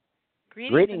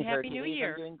 Greetings and Happy New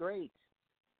Year. I'm doing great.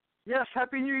 Yes,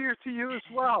 Happy New Year to you as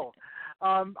well.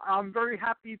 I'm very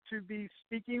happy to be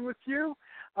speaking with you.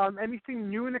 Anything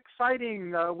new and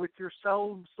exciting with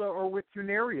yourselves or with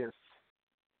Unarius?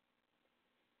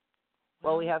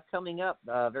 Well, we have coming up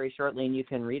very shortly, and you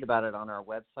can read about it on our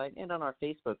website and on our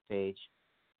Facebook page,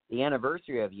 the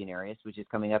anniversary of Unarius, which is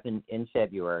coming up in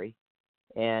February.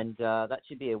 And that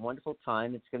should be a wonderful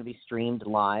time. It's going to be streamed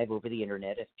live over the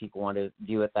Internet if people want to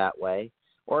view it that way.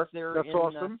 Or if they're in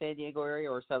the San Diego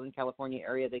area or Southern California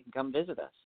area, they can come visit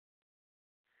us.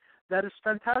 That is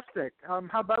fantastic. How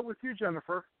about with you,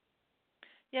 Jennifer?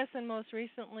 Yes, and most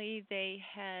recently they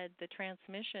had the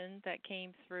transmission that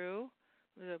came through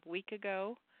a week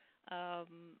ago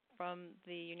from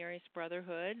the Unarius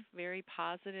Brotherhood, very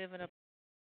positive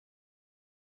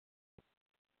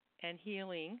and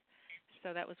healing.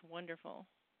 So that was wonderful.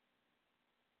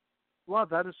 Wow,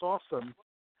 that is awesome.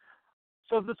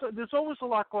 So there's always a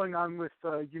lot going on with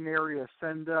Unarius,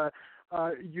 and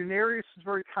Unarius is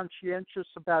very conscientious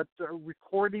about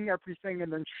recording everything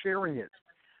and then sharing it.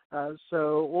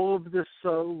 So all of this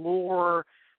lore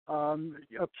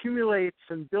accumulates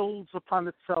and builds upon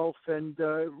itself and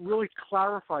really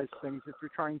clarifies things if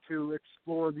you're trying to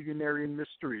explore the Unarian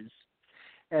mysteries.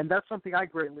 And that's something I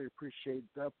greatly appreciate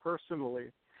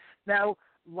personally. Now,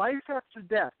 life after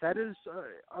death, that is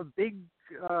a big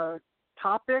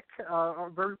topic, a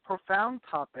very profound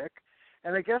topic.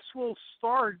 And I guess we'll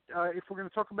start, if we're going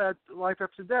to talk about life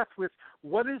after death, with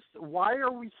why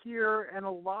are we here and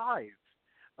alive?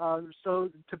 So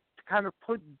to kind of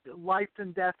put life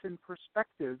and death in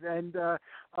perspective. And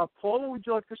Paula, would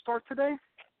you like to start today?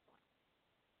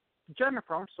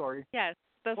 Jennifer, I'm sorry. Yes,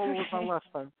 that's Paula okay. was on last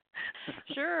time.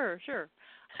 Sure.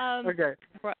 Okay.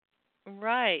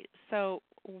 Right. So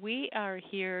we are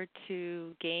here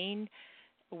to gain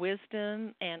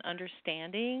wisdom and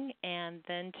understanding, and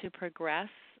then to progress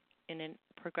in a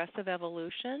progressive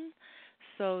evolution,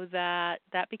 so that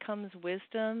becomes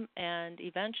wisdom, and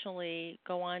eventually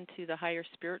go on to the higher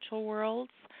spiritual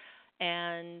worlds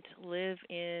and live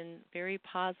in very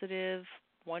positive,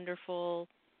 wonderful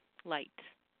light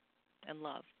and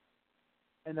love.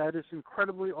 And that is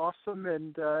incredibly awesome,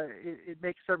 and it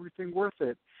makes everything worth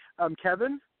it.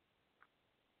 Kevin?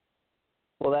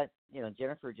 Well, that,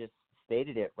 Jennifer just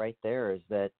stated it right there, is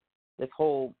that this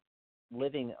whole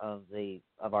living of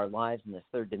our lives in this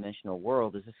third dimensional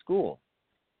world is a school.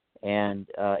 And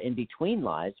in between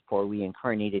lives, before we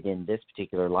incarnated in this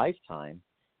particular lifetime,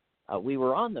 we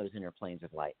were on those inner planes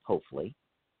of light, hopefully,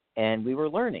 and we were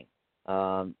learning.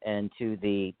 And to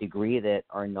the degree that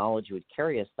our knowledge would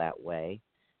carry us that way,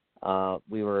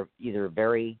 we were either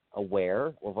very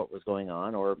aware of what was going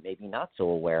on or maybe not so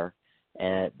aware.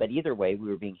 But either way, we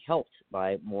were being helped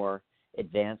by more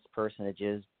advanced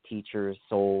personages, teachers,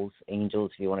 souls,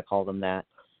 angels, if you want to call them that,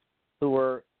 who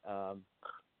were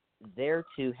there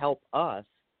to help us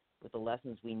with the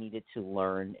lessons we needed to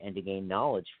learn and to gain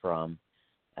knowledge from,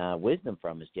 wisdom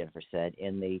from, as Jennifer said,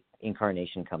 in the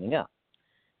incarnation coming up.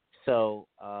 So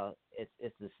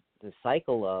it's this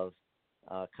cycle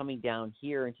of coming down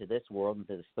here into this world,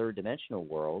 into this third dimensional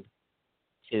world,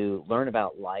 to learn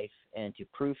about life and to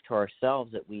prove to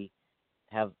ourselves that we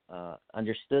have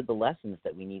understood the lessons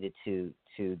that we needed to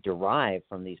derive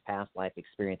from these past life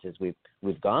experiences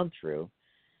we've gone through.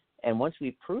 And once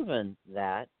we've proven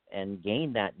that and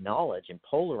gained that knowledge and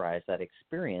polarized that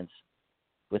experience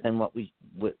within what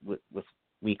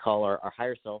we call our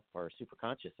higher self, or our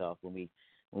superconscious self, when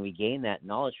we gain that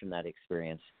knowledge from that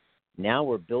experience, now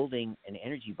we're building an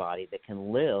energy body that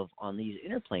can live on these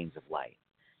inner planes of light.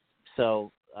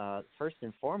 So first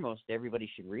and foremost, everybody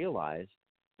should realize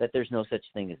that there's no such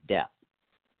thing as death.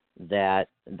 That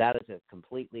is a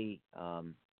completely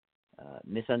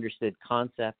misunderstood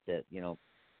concept that,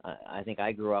 I think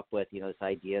I grew up with, this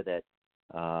idea that,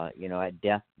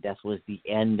 death was the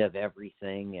end of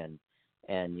everything, and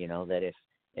that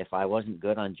if I wasn't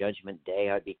good on Judgment Day,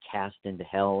 I'd be cast into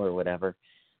hell or whatever.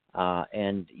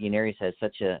 And Unarius has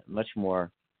such a much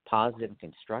more positive and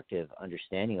constructive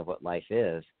understanding of what life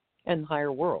is and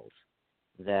higher worlds,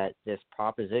 that this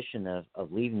proposition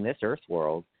of leaving this earth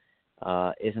world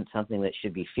isn't something that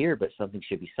should be feared, but something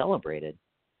should be celebrated.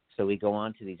 So we go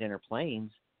on to these inner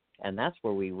planes, and that's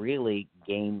where we really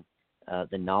gain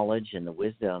the knowledge and the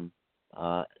wisdom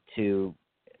to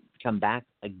come back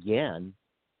again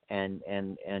and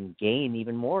gain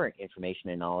even more information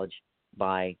and knowledge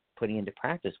by putting into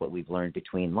practice what we've learned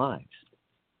between lives.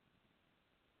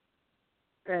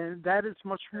 And that is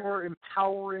much more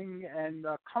empowering and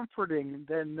comforting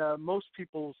than most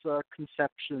people's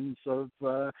conceptions of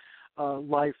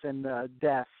life and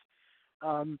death.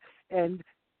 And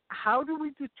how do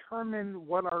we determine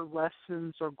what our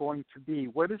lessons are going to be?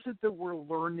 What is it that we're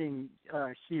learning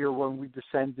here when we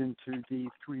descend into the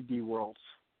 3D worlds?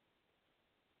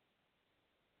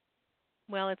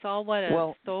 Well, it's all what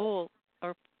a soul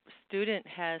or student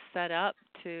has set up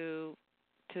to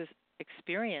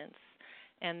experience,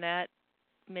 and that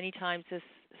many times is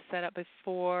set up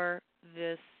before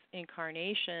this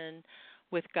incarnation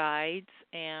with guides,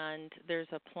 and there's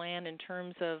a plan in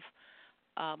terms of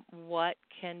what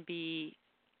can be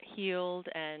healed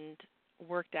and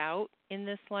worked out in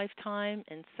this lifetime.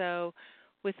 And so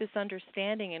with this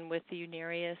understanding and with the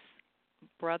Unarius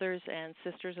brothers and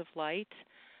sisters of light,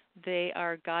 they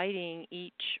are guiding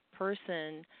each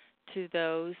person to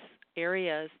those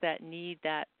areas that need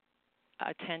that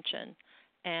attention.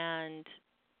 And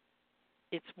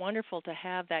it's wonderful to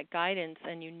have that guidance,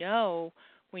 and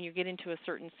when you get into a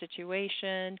certain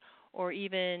situation or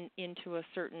even into a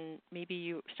certain, maybe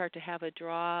you start to have a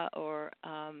draw or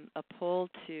a pull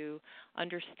to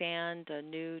understand a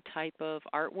new type of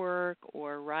artwork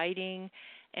or writing,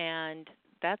 and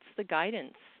that's the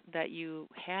guidance that you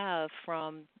have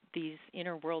from these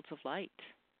inner worlds of light.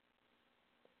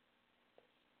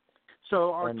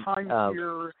 So our time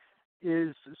here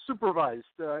is supervised.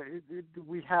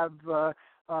 We have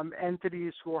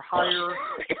entities who are higher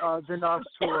than us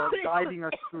who are guiding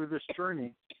us through this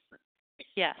journey.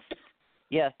 Yes.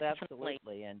 Yes,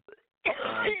 absolutely. And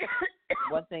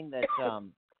one thing that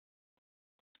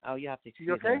you have to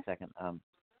excuse me a second.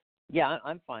 Yeah,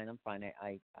 I'm fine.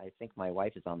 I think my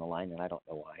wife is on the line, and I don't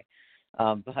know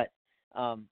why. But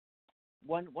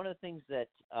one of the things that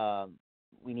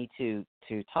we need to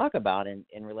talk about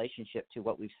in relationship to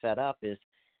what we've set up is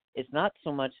it's not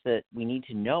so much that we need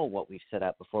to know what we've set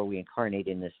up before we incarnate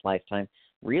in this lifetime.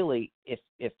 Really,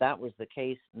 if that was the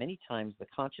case, many times the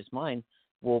conscious mind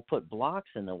will put blocks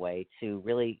in the way to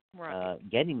really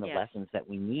getting the lessons that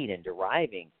we need and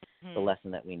deriving the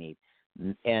lesson that we need.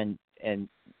 And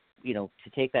to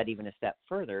take that even a step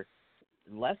further,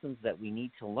 lessons that we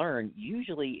need to learn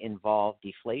usually involve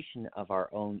deflation of our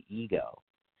own ego.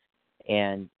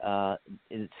 And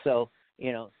so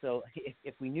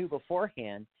if we knew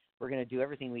beforehand, we're going to do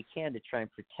everything we can to try and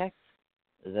protect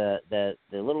the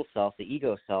little self, the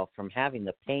ego self, from having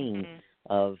the pain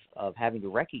of having to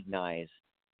recognize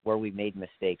where we made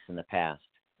mistakes in the past.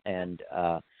 And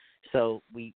so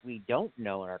we don't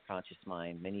know in our conscious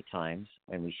mind many times,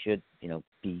 and we should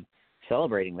be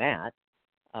celebrating that,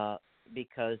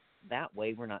 because that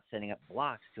way we're not setting up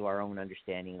blocks to our own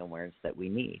understanding and awareness that we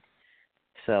need.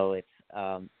 So it's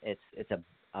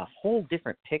a whole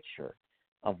different picture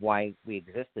of why we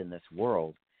exist in this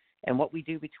world and what we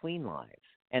do between lives,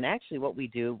 and actually what we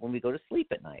do when we go to sleep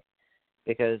at night.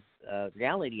 Because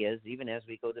reality is, even as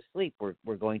we go to sleep,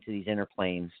 we're going to these inner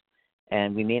planes,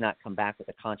 and we may not come back with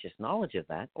a conscious knowledge of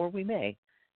that, or we may,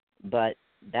 but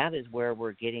that is where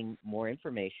we're getting more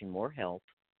information, more help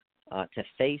to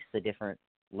face the different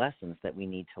lessons that we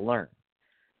need to learn.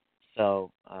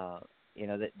 So,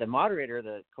 the moderator,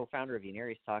 the co-founder of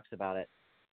Unarius, talks about it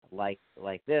like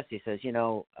this. He says,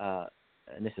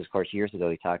 and this is, of course, years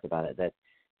ago he talked about it, that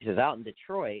he says out in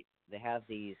Detroit they have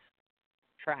these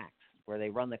tracks where they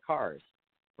run the cars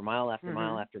for mile after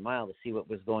mile after mile to see what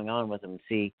was going on with them and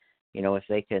see, if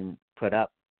they can put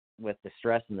up with the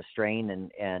stress and the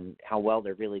strain and how well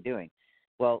they're really doing.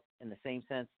 Well, in the same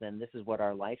sense, then this is what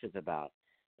our life is about,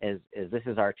 is this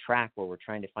is our track where we're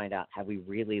trying to find out, have we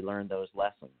really learned those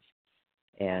lessons?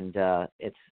 And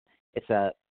it's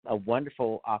a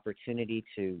wonderful opportunity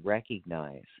to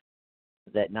recognize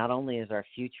that not only is our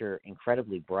future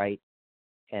incredibly bright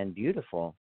and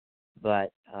beautiful,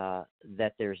 but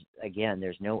that there's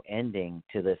no ending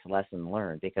to this lesson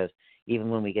learned. Because even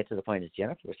when we get to the point, as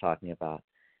Jennifer was talking about,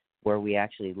 where we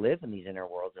actually live in these inner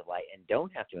worlds of light and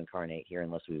don't have to incarnate here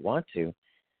unless we want to,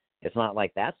 it's not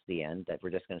like that's the end, that we're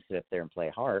just going to sit up there and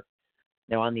play harp.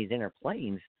 Now, on these inner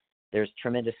planes, there's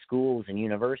tremendous schools and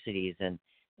universities,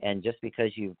 and just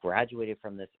because you've graduated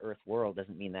from this earth world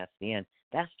doesn't mean that's the end.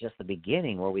 That's just the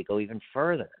beginning, where we go even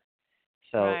further.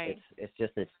 So it's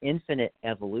just this infinite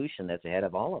evolution that's ahead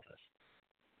of all of us.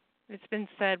 It's been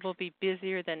said we'll be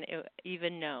busier than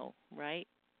even know, right?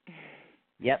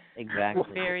 Yep, exactly.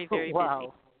 Very, very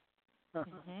wow. busy.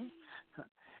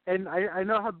 And I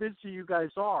know how busy you guys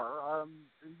are.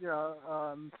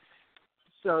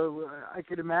 So I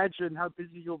could imagine how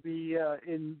busy you'll be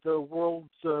in the worlds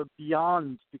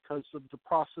beyond, because of the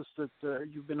process that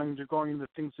you've been undergoing, the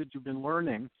things that you've been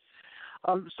learning.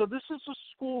 So this is a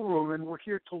schoolroom, and we're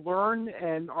here to learn,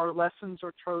 and our lessons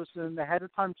are chosen ahead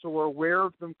of time, so we're aware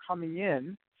of them coming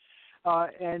in,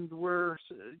 and we're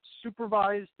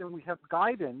supervised, and we have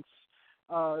guidance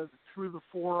through the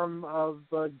forum of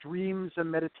dreams and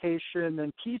meditation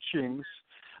and teachings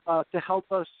to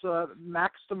help us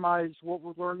maximize what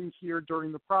we're learning here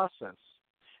during the process.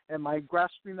 Am I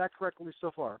grasping that correctly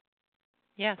so far?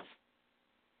 Yes.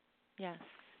 Yes.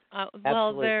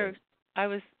 Absolutely. I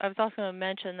was also going to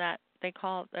mention that they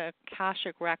call it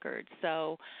Akashic record.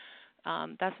 So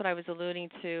that's what I was alluding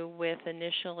to with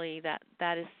initially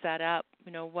that is set up.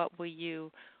 What will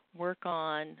you work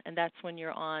on? And that's when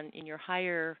you're on in your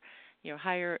higher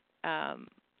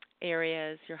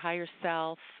areas, your higher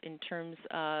self, in terms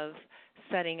of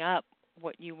setting up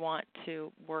what you want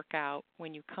to work out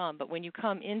when you come. But when you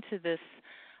come into this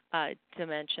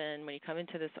dimension, when you come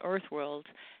into this earth world,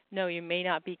 no, you may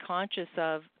not be conscious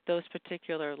of those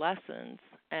particular lessons,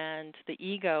 and the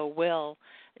ego will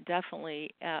definitely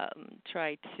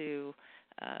try to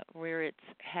rear its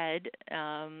head,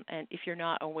 and if you're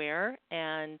not aware.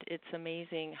 And it's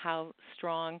amazing how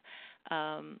strong,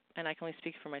 and I can only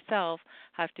speak for myself,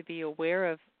 have to be aware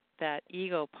of that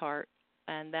ego part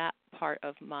and that part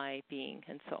of my being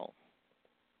and soul.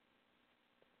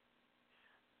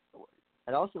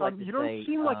 I'd also like to you say... don't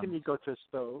seem like an egotist,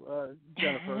 though,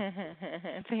 Jennifer.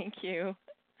 Thank you.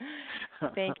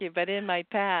 Thank you. But in my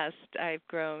past, I've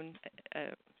grown.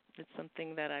 It's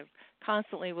something that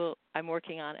I'm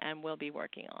working on and will be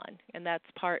working on, and that's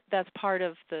part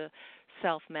of the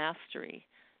self-mastery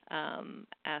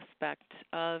aspect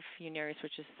of Unarius,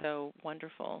 which is so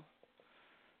wonderful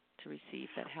to receive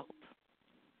that help.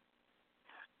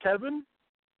 Kevin?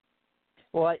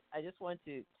 Well, I just want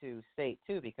to state,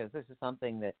 too, because this is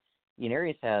something that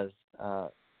Unarius has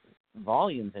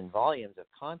volumes and volumes of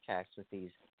contacts with these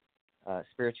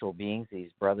spiritual beings, these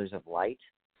brothers of light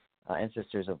and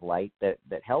sisters of light that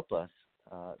help us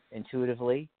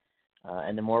intuitively.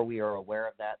 And the more we are aware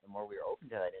of that, the more we are open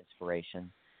to that inspiration.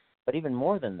 But even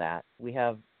more than that, we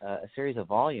have a series of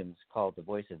volumes called The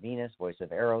Voice of Venus, Voice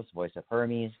of Eros, Voice of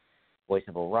Hermes, Voice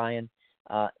of Orion,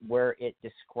 where it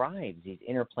describes these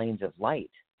inner planes of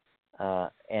light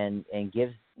and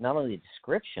gives not only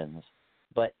descriptions,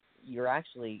 but you're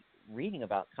actually reading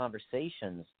about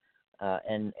conversations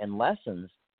and lessons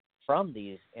from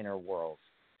these inner worlds.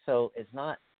 So it's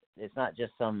not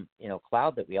just some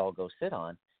cloud that we all go sit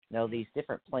on. No, these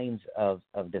different planes of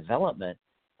development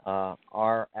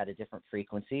are at a different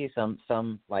frequency.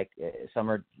 Some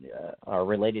are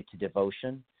related to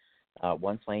devotion.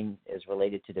 One plane is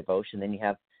related to devotion. Then you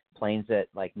have planes that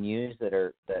like Muse that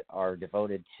are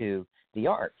devoted to the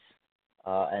arts,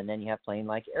 and then you have plane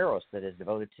like Eros that is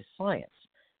devoted to science.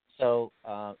 So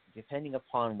depending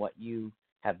upon what you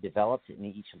have developed in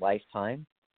each lifetime,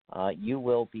 you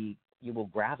will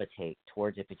gravitate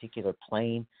towards a particular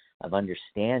plane of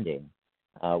understanding,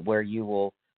 where you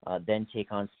will then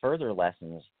take on further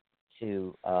lessons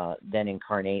to then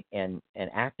incarnate and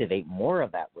activate more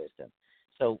of that wisdom.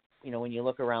 So, when you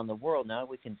look around the world now,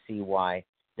 we can see why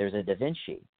there's a Da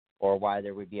Vinci, or why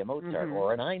there would be a Mozart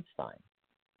or an Einstein,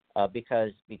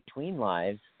 because between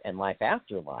lives and life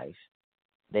after life,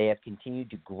 they have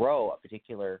continued to grow a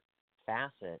particular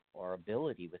facet or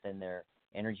ability within their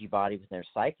energy body, within their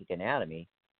psychic anatomy.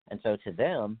 And so to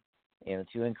them,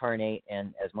 to incarnate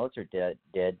and, as Mozart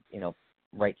did,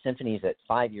 write symphonies at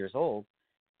 5 years old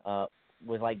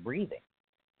was like breathing,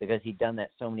 because he'd done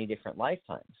that so many different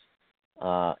lifetimes.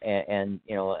 As in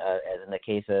the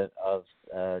case of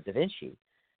Da Vinci,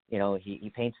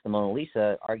 he paints the Mona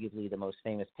Lisa, arguably the most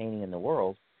famous painting in the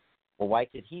world. Well, why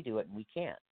could he do it and we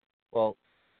can't? Well,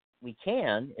 we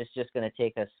can. It's just going to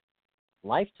take us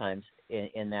lifetimes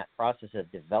in that process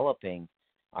of developing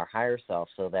our higher self,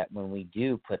 so that when we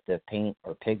do put the paint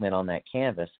or pigment on that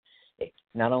canvas, it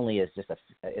not only is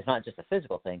it's not just a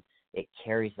physical thing, it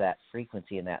carries that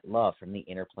frequency and that love from the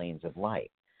inner planes of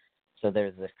light. So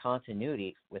there's this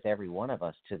continuity with every one of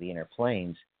us to the inner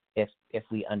planes if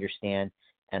we understand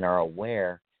and are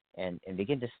aware and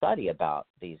begin to study about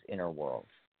these inner worlds.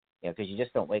 Because you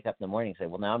just don't wake up in the morning and say,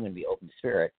 well, now I'm going to be open to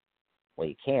spirit. Well,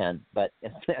 you can, but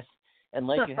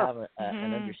unless you have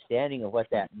an understanding of what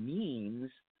that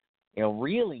means,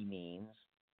 really means,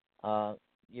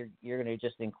 you're going to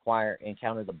just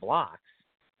encounter the blocks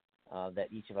that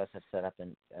each of us have set up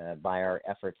by our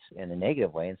efforts in a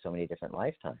negative way in so many different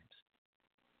lifetimes.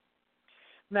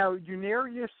 Now,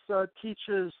 Unarius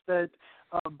teaches that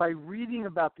by reading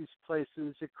about these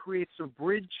places, it creates a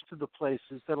bridge to the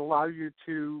places that allow you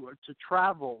to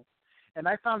travel. And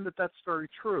I found that that's very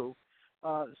true.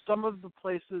 Some of the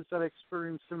places that I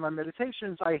experienced in my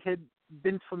meditations, I had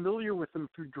been familiar with them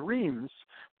through dreams,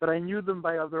 but I knew them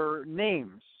by other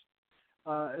names,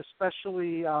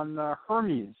 especially on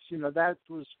Hermes. That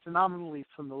was phenomenally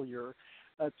familiar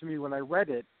to me when I read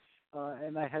it.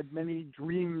 and I had many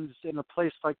dreams in a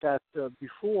place like that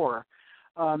before.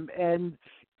 And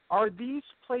are these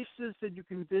places that you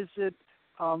can visit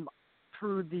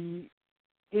through the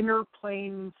inner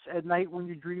planes at night when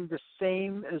you dream the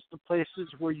same as the places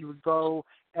where you would go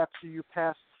after you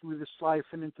pass through this life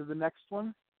and into the next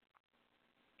one?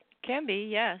 Can be,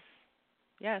 yes.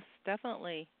 Yes,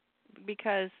 definitely.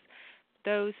 Because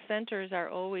those centers are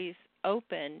always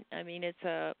open. I mean, it's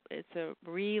a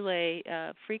relay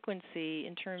frequency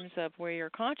in terms of where your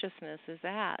consciousness is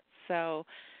at. So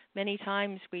many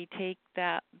times we take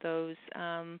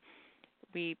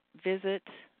we visit.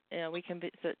 We can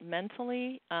visit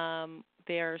mentally.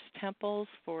 There's temples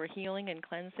for healing and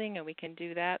cleansing, and we can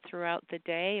do that throughout the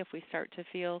day. If we start to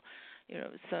feel,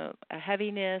 a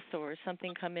heaviness or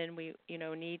something come in, we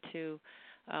need to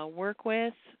work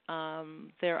with.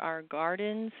 There are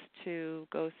gardens to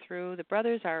go through. The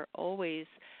brothers are always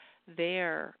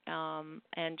there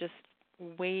and just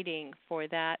waiting for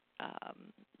that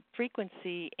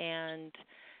frequency and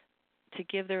to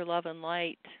give their love and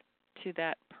light to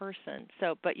that person.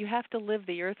 So, but you have to live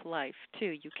the earth life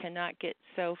too. You cannot get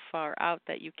so far out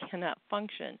that you cannot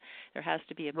function. There has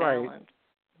to be a balance. Right.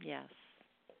 Yes.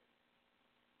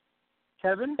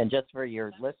 Kevin? And just for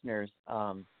your listeners,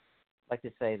 I'd like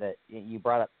to say that you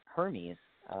brought up Hermes,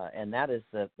 and that is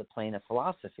the plane of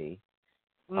philosophy.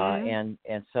 Mm-hmm.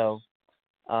 And so,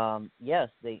 yes,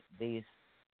 these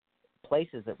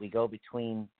places that we go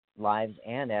between lives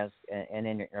and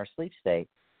in our sleep state,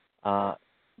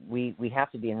 we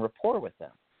have to be in rapport with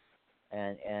them.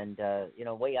 And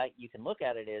way you can look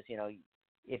at it is,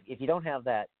 if you don't have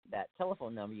that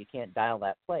telephone number, you can't dial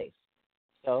that place.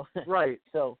 So right.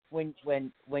 So when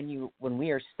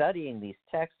we are studying these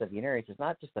texts of the Unarians, it's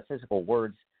not just the physical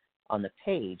words on the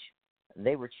page.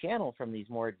 They were channeled from these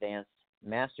more advanced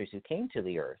masters who came to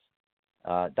the earth,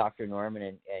 Dr. Norman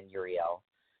and Uriel,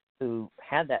 who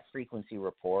had that frequency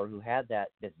rapport, who had that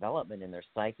development in their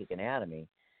psychic anatomy,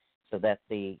 so that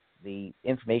the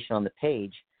information on the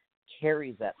page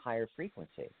carries that higher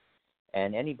frequency.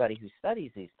 And anybody who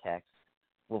studies these texts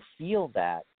will feel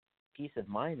that peace of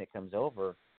mind that comes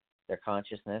over their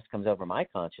consciousness, comes over my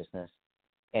consciousness,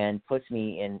 and puts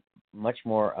me in much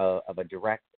more of a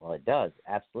direct, it does,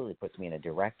 absolutely puts me in a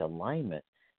direct alignment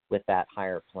with that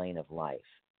higher plane of life,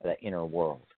 that inner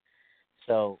world.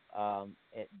 So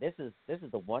this is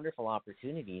the wonderful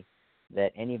opportunity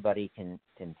that anybody can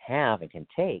have and can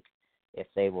take if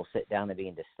they will sit down and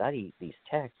begin to study these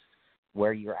texts,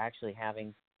 where you're actually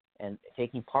having and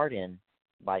taking part in,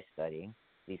 by studying,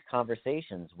 these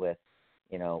conversations with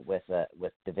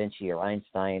Da Vinci or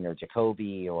Einstein or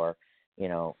Jacobi or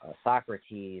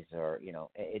Socrates, or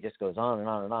it just goes on and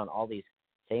on and on. All these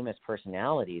famous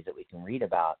personalities that we can read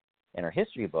about in our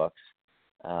history books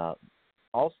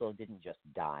also didn't just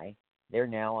die. They're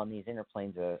now on these inner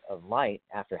planes of light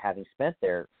after having spent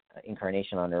their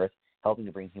incarnation on Earth helping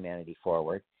to bring humanity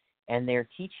forward, and they're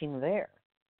teaching there.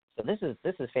 So this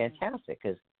is fantastic,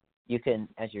 because you can,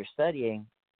 as you're studying,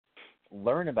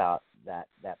 learn about that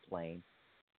plane,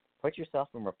 put yourself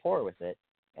in rapport with it,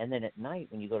 and then at night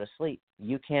when you go to sleep,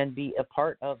 you can be a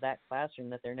part of that classroom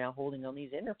that they're now holding on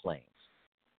these inner planes.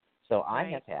 So right. I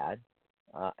have had,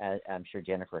 as I'm sure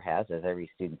Jennifer has, as every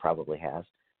student probably has,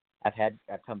 I've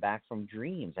come back from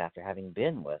dreams after having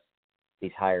been with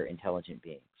these higher intelligent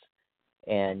beings.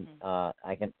 And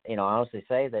I can honestly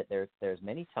say that there's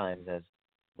many times as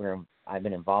where I've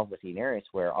been involved with the Unarians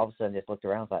where all of a sudden I just looked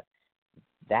around and thought,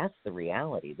 that's the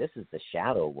reality. This is the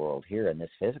shadow world here in this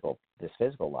physical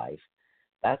life.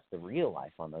 That's the real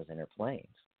life on those inner planes.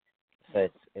 So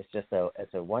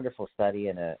it's a wonderful study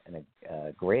and a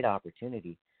great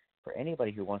opportunity for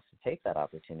anybody who wants to take that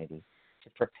opportunity to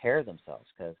prepare themselves.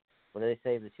 Because what do they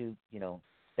say? The two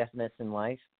definites in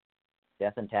life,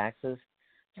 death and taxes.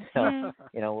 So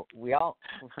we all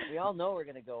know we're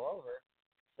going to go over.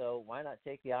 So why not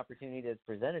take the opportunity that's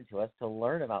presented to us to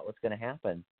learn about what's going to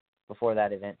happen before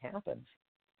that event happens?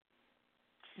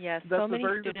 Yes, that's so many a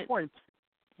very students. Good point.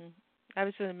 I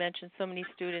was going to mention so many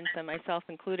students, and myself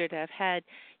included, have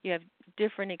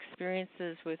different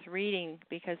experiences with reading,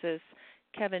 because as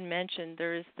Kevin mentioned,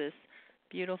 there is this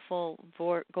beautiful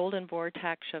golden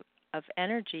vortex of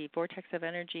energy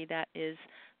that is,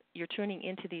 you're tuning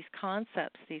into these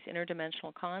concepts, these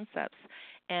interdimensional concepts,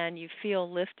 and you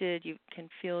feel lifted. You can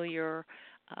feel your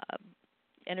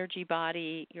energy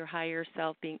body, your higher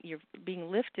self, you're being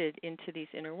lifted into these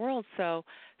inner worlds. So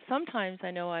sometimes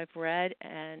I know I've read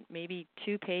and maybe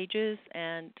 2 pages,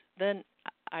 and then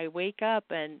I wake up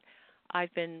and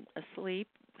I've been asleep,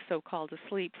 so-called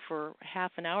asleep, for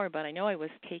half an hour, but I know I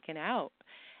was taken out.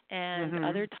 And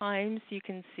other times you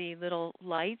can see little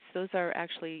lights. Those are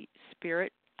actually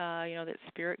spirit, that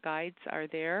spirit guides are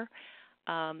there.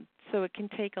 So it can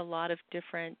take a lot of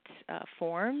different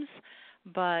forms,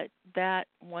 but that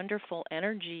wonderful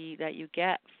energy that you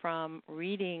get from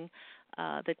reading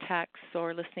the text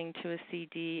or listening to a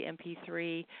CD,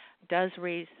 MP3, does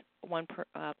raise one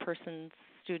person's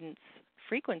student's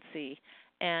frequency,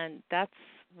 and that's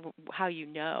how you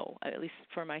know, at least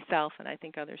for myself, and I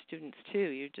think other students too.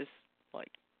 You're just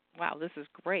like, wow, this is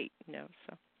great,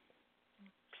 So.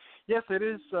 Yes, it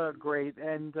is great,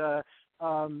 and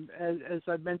as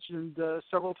I've mentioned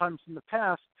several times in the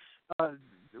past,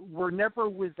 we're never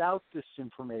without this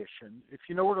information. If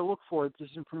you know where to look for it, this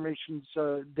information's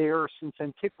there since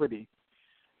antiquity.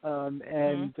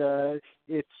 And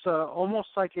it's almost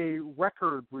like a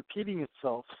record repeating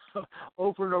itself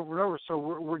over and over and over. So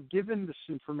we're given this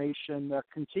information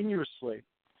continuously.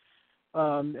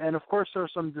 And, of course, there are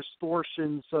some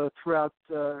distortions throughout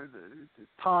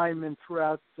time and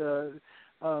throughout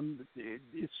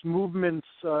its movements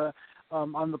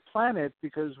on the planet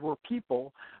because we're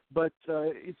people, but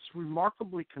it's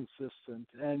remarkably consistent.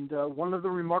 And one of the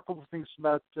remarkable things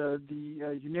about the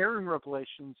Unarian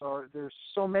revelations are there's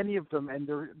so many of them, and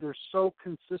they're so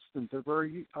consistent. They're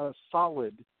very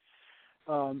solid,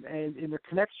 and in their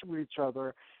connection with each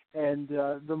other. And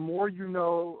the more you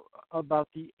know about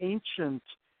the ancient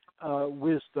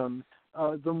wisdom,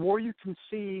 the more you can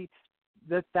see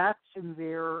that that's in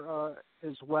there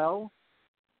as well.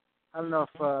 I don't know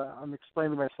if I'm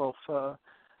explaining myself,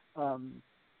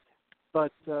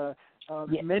 but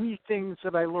many things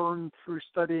that I learned through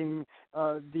studying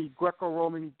the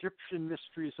Greco-Roman Egyptian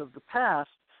mysteries of the past,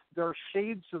 there are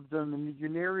shades of them in the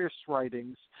Unarius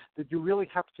writings that you really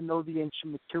have to know the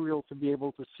ancient material to be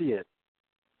able to see it.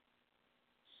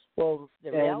 Well,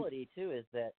 the reality, too, is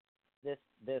that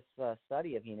this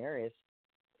study of Unarius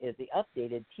is the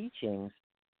updated teachings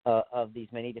of these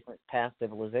many different past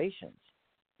civilizations.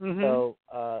 So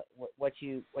what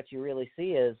you really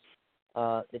see is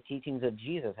the teachings of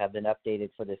Jesus have been updated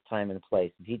for this time and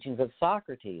place. The teachings of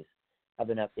Socrates have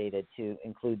been updated to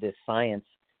include this science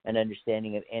and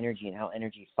understanding of energy and how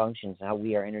energy functions, and how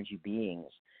we are energy beings.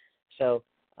 So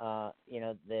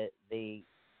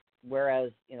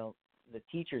whereas the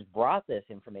teachers brought this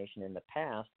information in the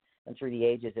past, and through the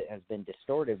ages it has been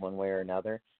distorted one way or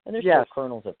another, and there's still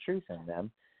kernels of truth in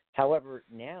them. However,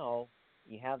 now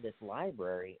you have this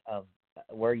library of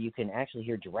where you can actually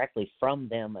hear directly from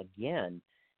them again,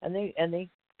 and they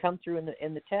come through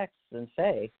in the texts and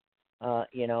say,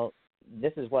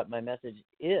 this is what my message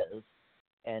is,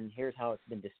 and here's how it's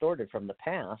been distorted from the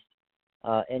past,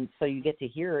 and so you get to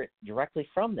hear it directly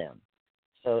from them.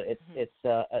 So it's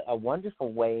a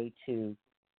wonderful way to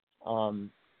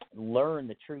learn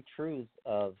the true truth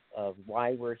of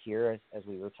why we're here, as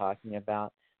we were talking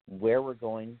about, where we're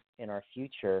going in our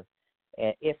future,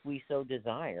 if we so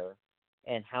desire,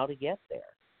 and how to get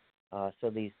there.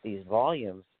 So these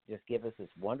volumes just give us this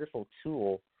wonderful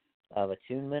tool of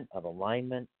attunement, of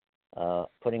alignment,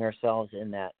 putting ourselves in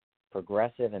that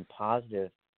progressive and positive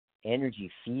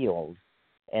energy field,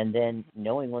 and then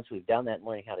knowing once we've done that and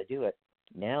learning how to do it,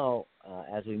 now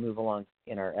as we move along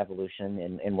in our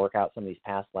evolution and work out some of these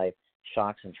past life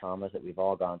shocks and traumas that we've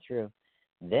all gone through,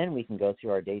 then we can go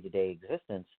through our day-to-day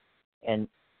existence and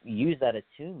use that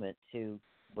attunement to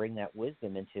bring that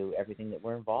wisdom into everything that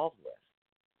we're involved with.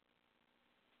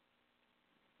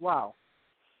 Wow.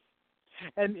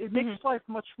 And it makes life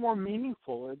much more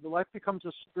meaningful. Life becomes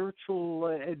a spiritual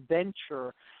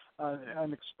adventure,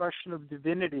 an expression of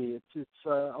divinity. It's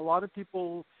a lot of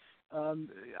people.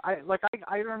 I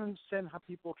don't understand how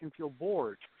people can feel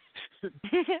bored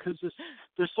because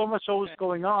there's so much always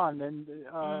going on, and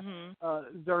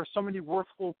there are so many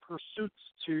worthwhile pursuits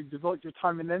to devote your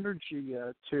time and energy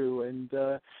to, and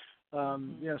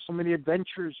so many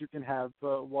adventures you can have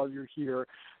while you're here.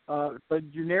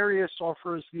 But Unarius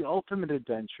offers the ultimate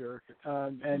adventure,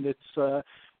 and it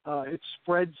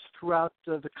spreads throughout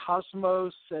the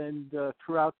cosmos and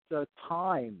throughout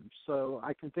time. So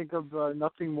I can think of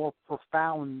nothing more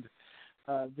profound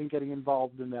than getting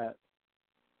involved in that.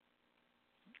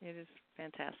 It is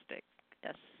fantastic.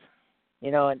 Yes.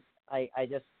 And I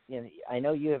just, I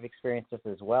know you have experienced this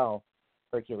as well,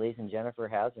 Hercules, and Jennifer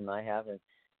has, and I have. And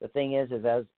the thing is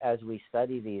as we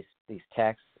study these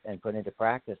texts and put into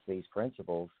practice these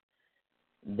principles,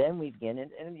 then we begin,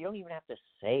 and you don't even have to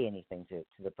say anything to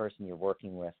the person you're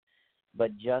working with,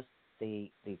 but just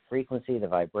the frequency, the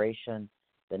vibration,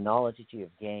 the knowledge that you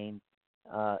have gained,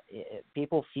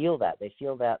 people feel that. They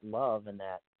feel that love and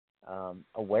that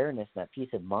awareness, that peace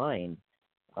of mind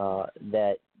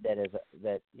that that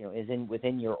is in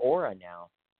within your aura now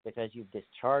because you've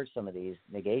discharged some of these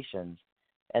negations,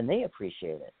 and they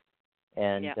appreciate it.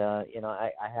 And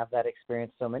I have that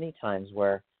experience so many times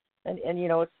where, and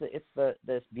it's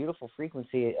this beautiful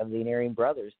frequency of the Unarian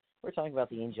brothers. We're talking about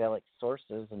the angelic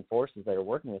sources and forces that are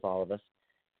working with all of us.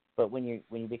 But when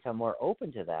you become more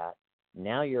open to that,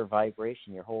 now your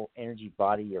vibration, your whole energy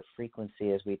body, your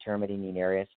frequency, as we term it in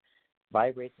Unarius,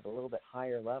 vibrates at a little bit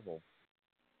higher level,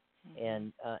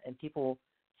 and people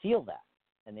feel that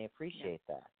and they appreciate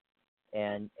that.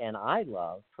 And I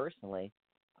love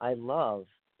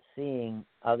seeing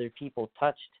other people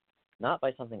touched not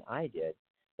by something I did,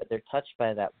 but they're touched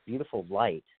by that beautiful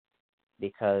light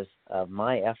because of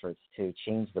my efforts to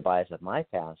change the bias of my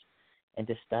past and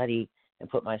to study and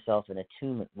put myself in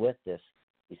attunement with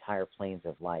these higher planes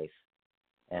of life.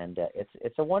 And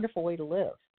it's a wonderful way to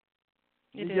live.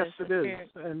 Yes, it is.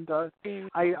 And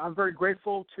I'm very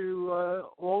grateful to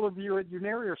all of you at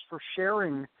Unarius for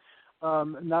sharing,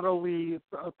 not only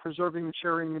preserving and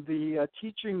sharing the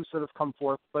teachings that have come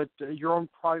forth, but your own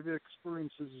private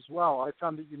experiences as well. I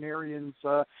found that Unarians,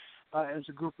 as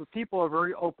a group of people, are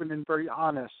very open and very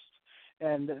honest,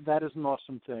 and that is an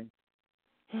awesome thing.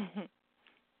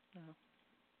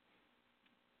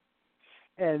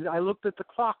 And I looked at the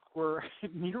clock. We're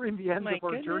nearing the end of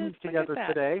our journey together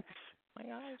today. My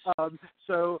gosh.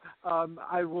 So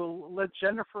I will let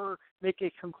Jennifer make a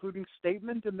concluding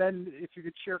statement, and then if you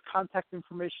could share contact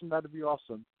information, that would be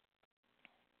awesome.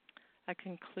 A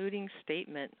concluding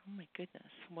statement. Oh, my goodness.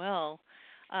 Well,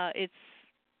 it's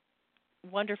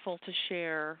wonderful to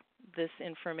share this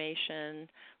information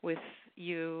with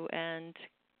you and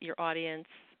your audience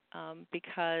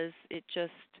because it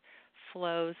just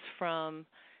flows from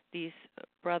these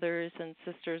brothers and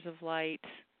sisters of light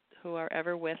who are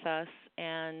ever with us,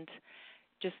 and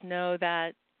just know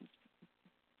that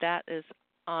that is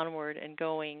onward and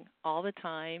going all the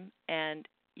time. And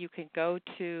you can go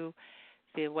to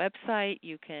the website,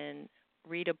 you can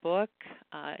read a book.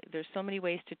 There's so many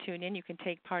ways to tune in. You can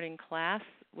take part in class,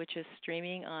 which is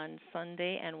streaming on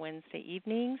Sunday and Wednesday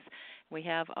evenings. We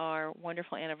have our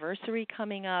wonderful anniversary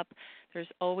coming up.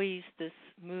 There's always this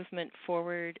movement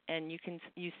forward, and you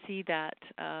see that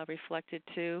reflected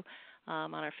too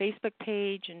on our Facebook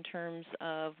page in terms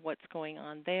of what's going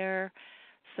on there.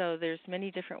 So there's many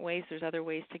different ways. There's other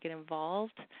ways to get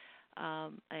involved.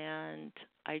 And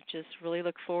I just really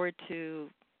look forward to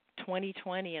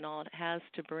 2020 and all it has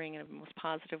to bring in a most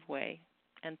positive way.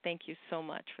 And thank you so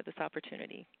much for this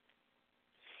opportunity.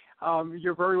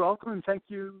 You're very welcome, and thank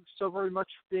you so very much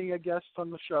for being a guest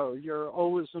on the show. You're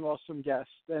always an awesome guest.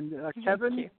 And Kevin?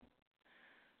 Thank you.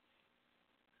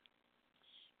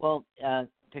 Well,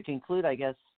 to conclude, I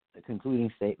guess, a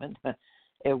concluding statement,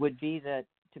 it would be that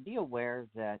to be aware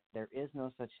that there is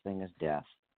no such thing as death,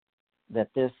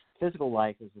 that this physical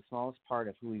life is the smallest part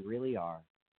of who we really are,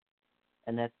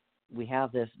 and that we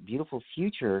have this beautiful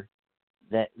future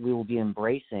that we will be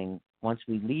embracing once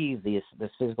we leave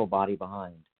this physical body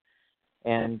behind.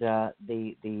 And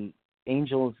the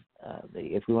angels,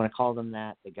 if we want to call them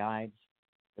that, the guides,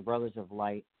 the brothers of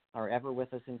light, are ever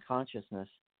with us in consciousness.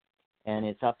 And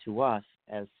it's up to us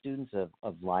as students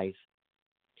of life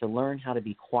to learn how to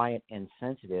be quiet and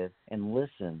sensitive and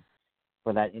listen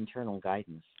for that internal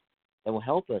guidance that will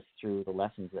help us through the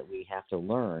lessons that we have to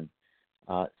learn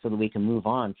so that we can move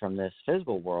on from this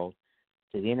physical world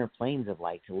to the inner planes of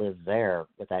light, to live there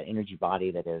with that energy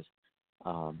body that is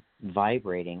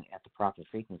vibrating at the proper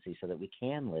frequency so that we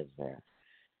can live there.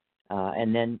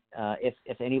 And then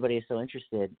if anybody is so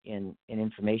interested in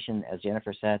information, as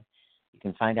Jennifer said, you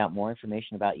can find out more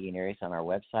information about Unarius on our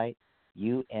website,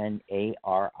 unarius.org,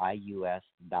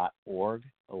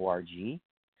 O-R-G,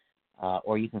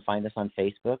 or you can find us on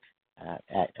Facebook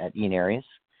at Unarius.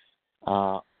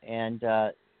 And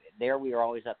there we are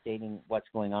always updating what's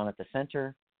going on at the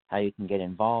center, how you can get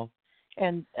involved.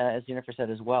 And as Jennifer said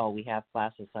as well, we have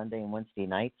classes Sunday and Wednesday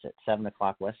nights at 7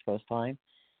 o'clock West Coast time,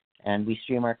 and we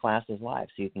stream our classes live.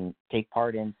 So you can take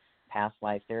part in past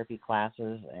life therapy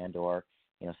classes, and or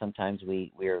sometimes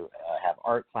we have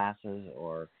art classes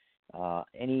or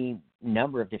any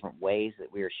number of different ways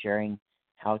that we are sharing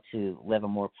how to live a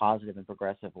more positive and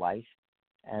progressive life,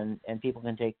 and people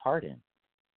can take part in.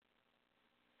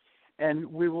 And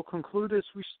we will conclude as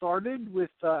we started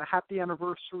with happy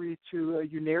anniversary to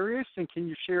Unarius. And can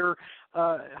you share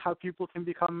how people can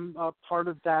become part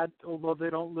of that, although they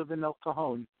don't live in El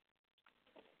Cajon?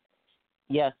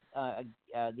 Yes,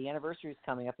 the anniversary is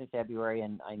coming up in February,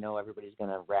 and I know everybody's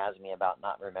going to razz me about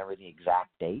not remembering the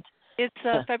exact date. It's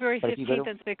February 15th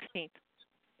and 16th.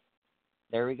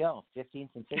 There we go, 15th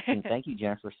and 16th. Thank you,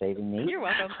 Jen, for saving me. You're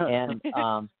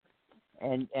welcome.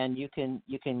 And you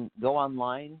can go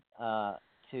online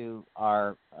to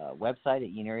our website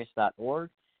at unarius.org,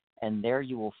 and there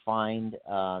you will find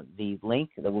the link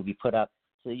that will be put up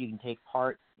so that you can take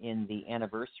part in the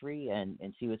anniversary and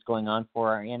see what's going on for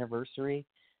our anniversary,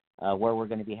 where we're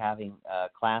going to be having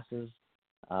classes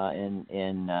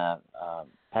in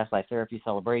past life therapy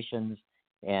celebrations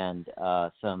and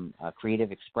some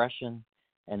creative expression,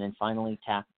 and then finally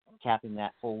capping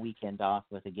that whole weekend off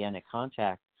with, again, a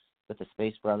contact with the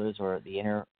Space Brothers or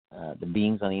the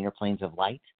beings on the inner planes of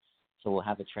light. So we'll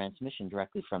have a transmission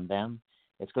directly from them.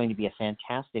 It's going to be a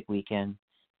fantastic weekend,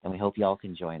 and we hope you all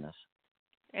can join us.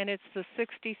 And it's the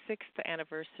 66th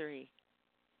anniversary.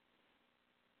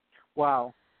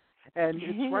 Wow. And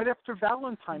it's right after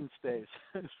Valentine's Day.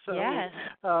 So, yes.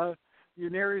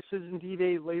 Unarius is indeed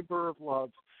a labor of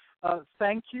love.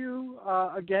 Thank you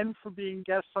again for being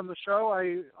guests on the show.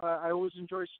 I always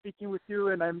enjoy speaking with you,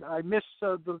 and I miss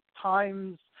the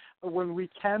times when we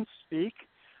can speak.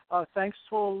 Thanks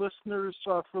to all listeners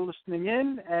for listening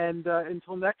in, and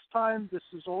until next time, this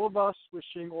is all of us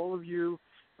wishing all of you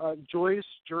joyous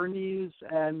journeys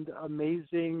and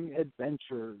amazing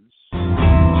adventures.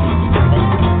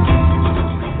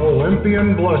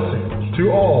 Olympian blessings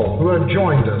to all who have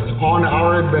joined us on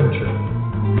our adventure.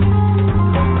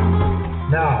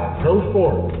 Now go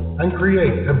forth and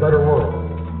create a better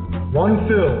world, one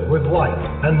filled with light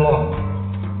and love.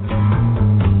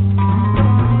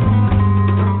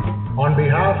 On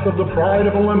behalf of the Pride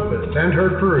of Olympus and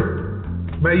her crew,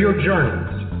 may your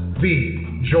journeys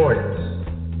be joyous.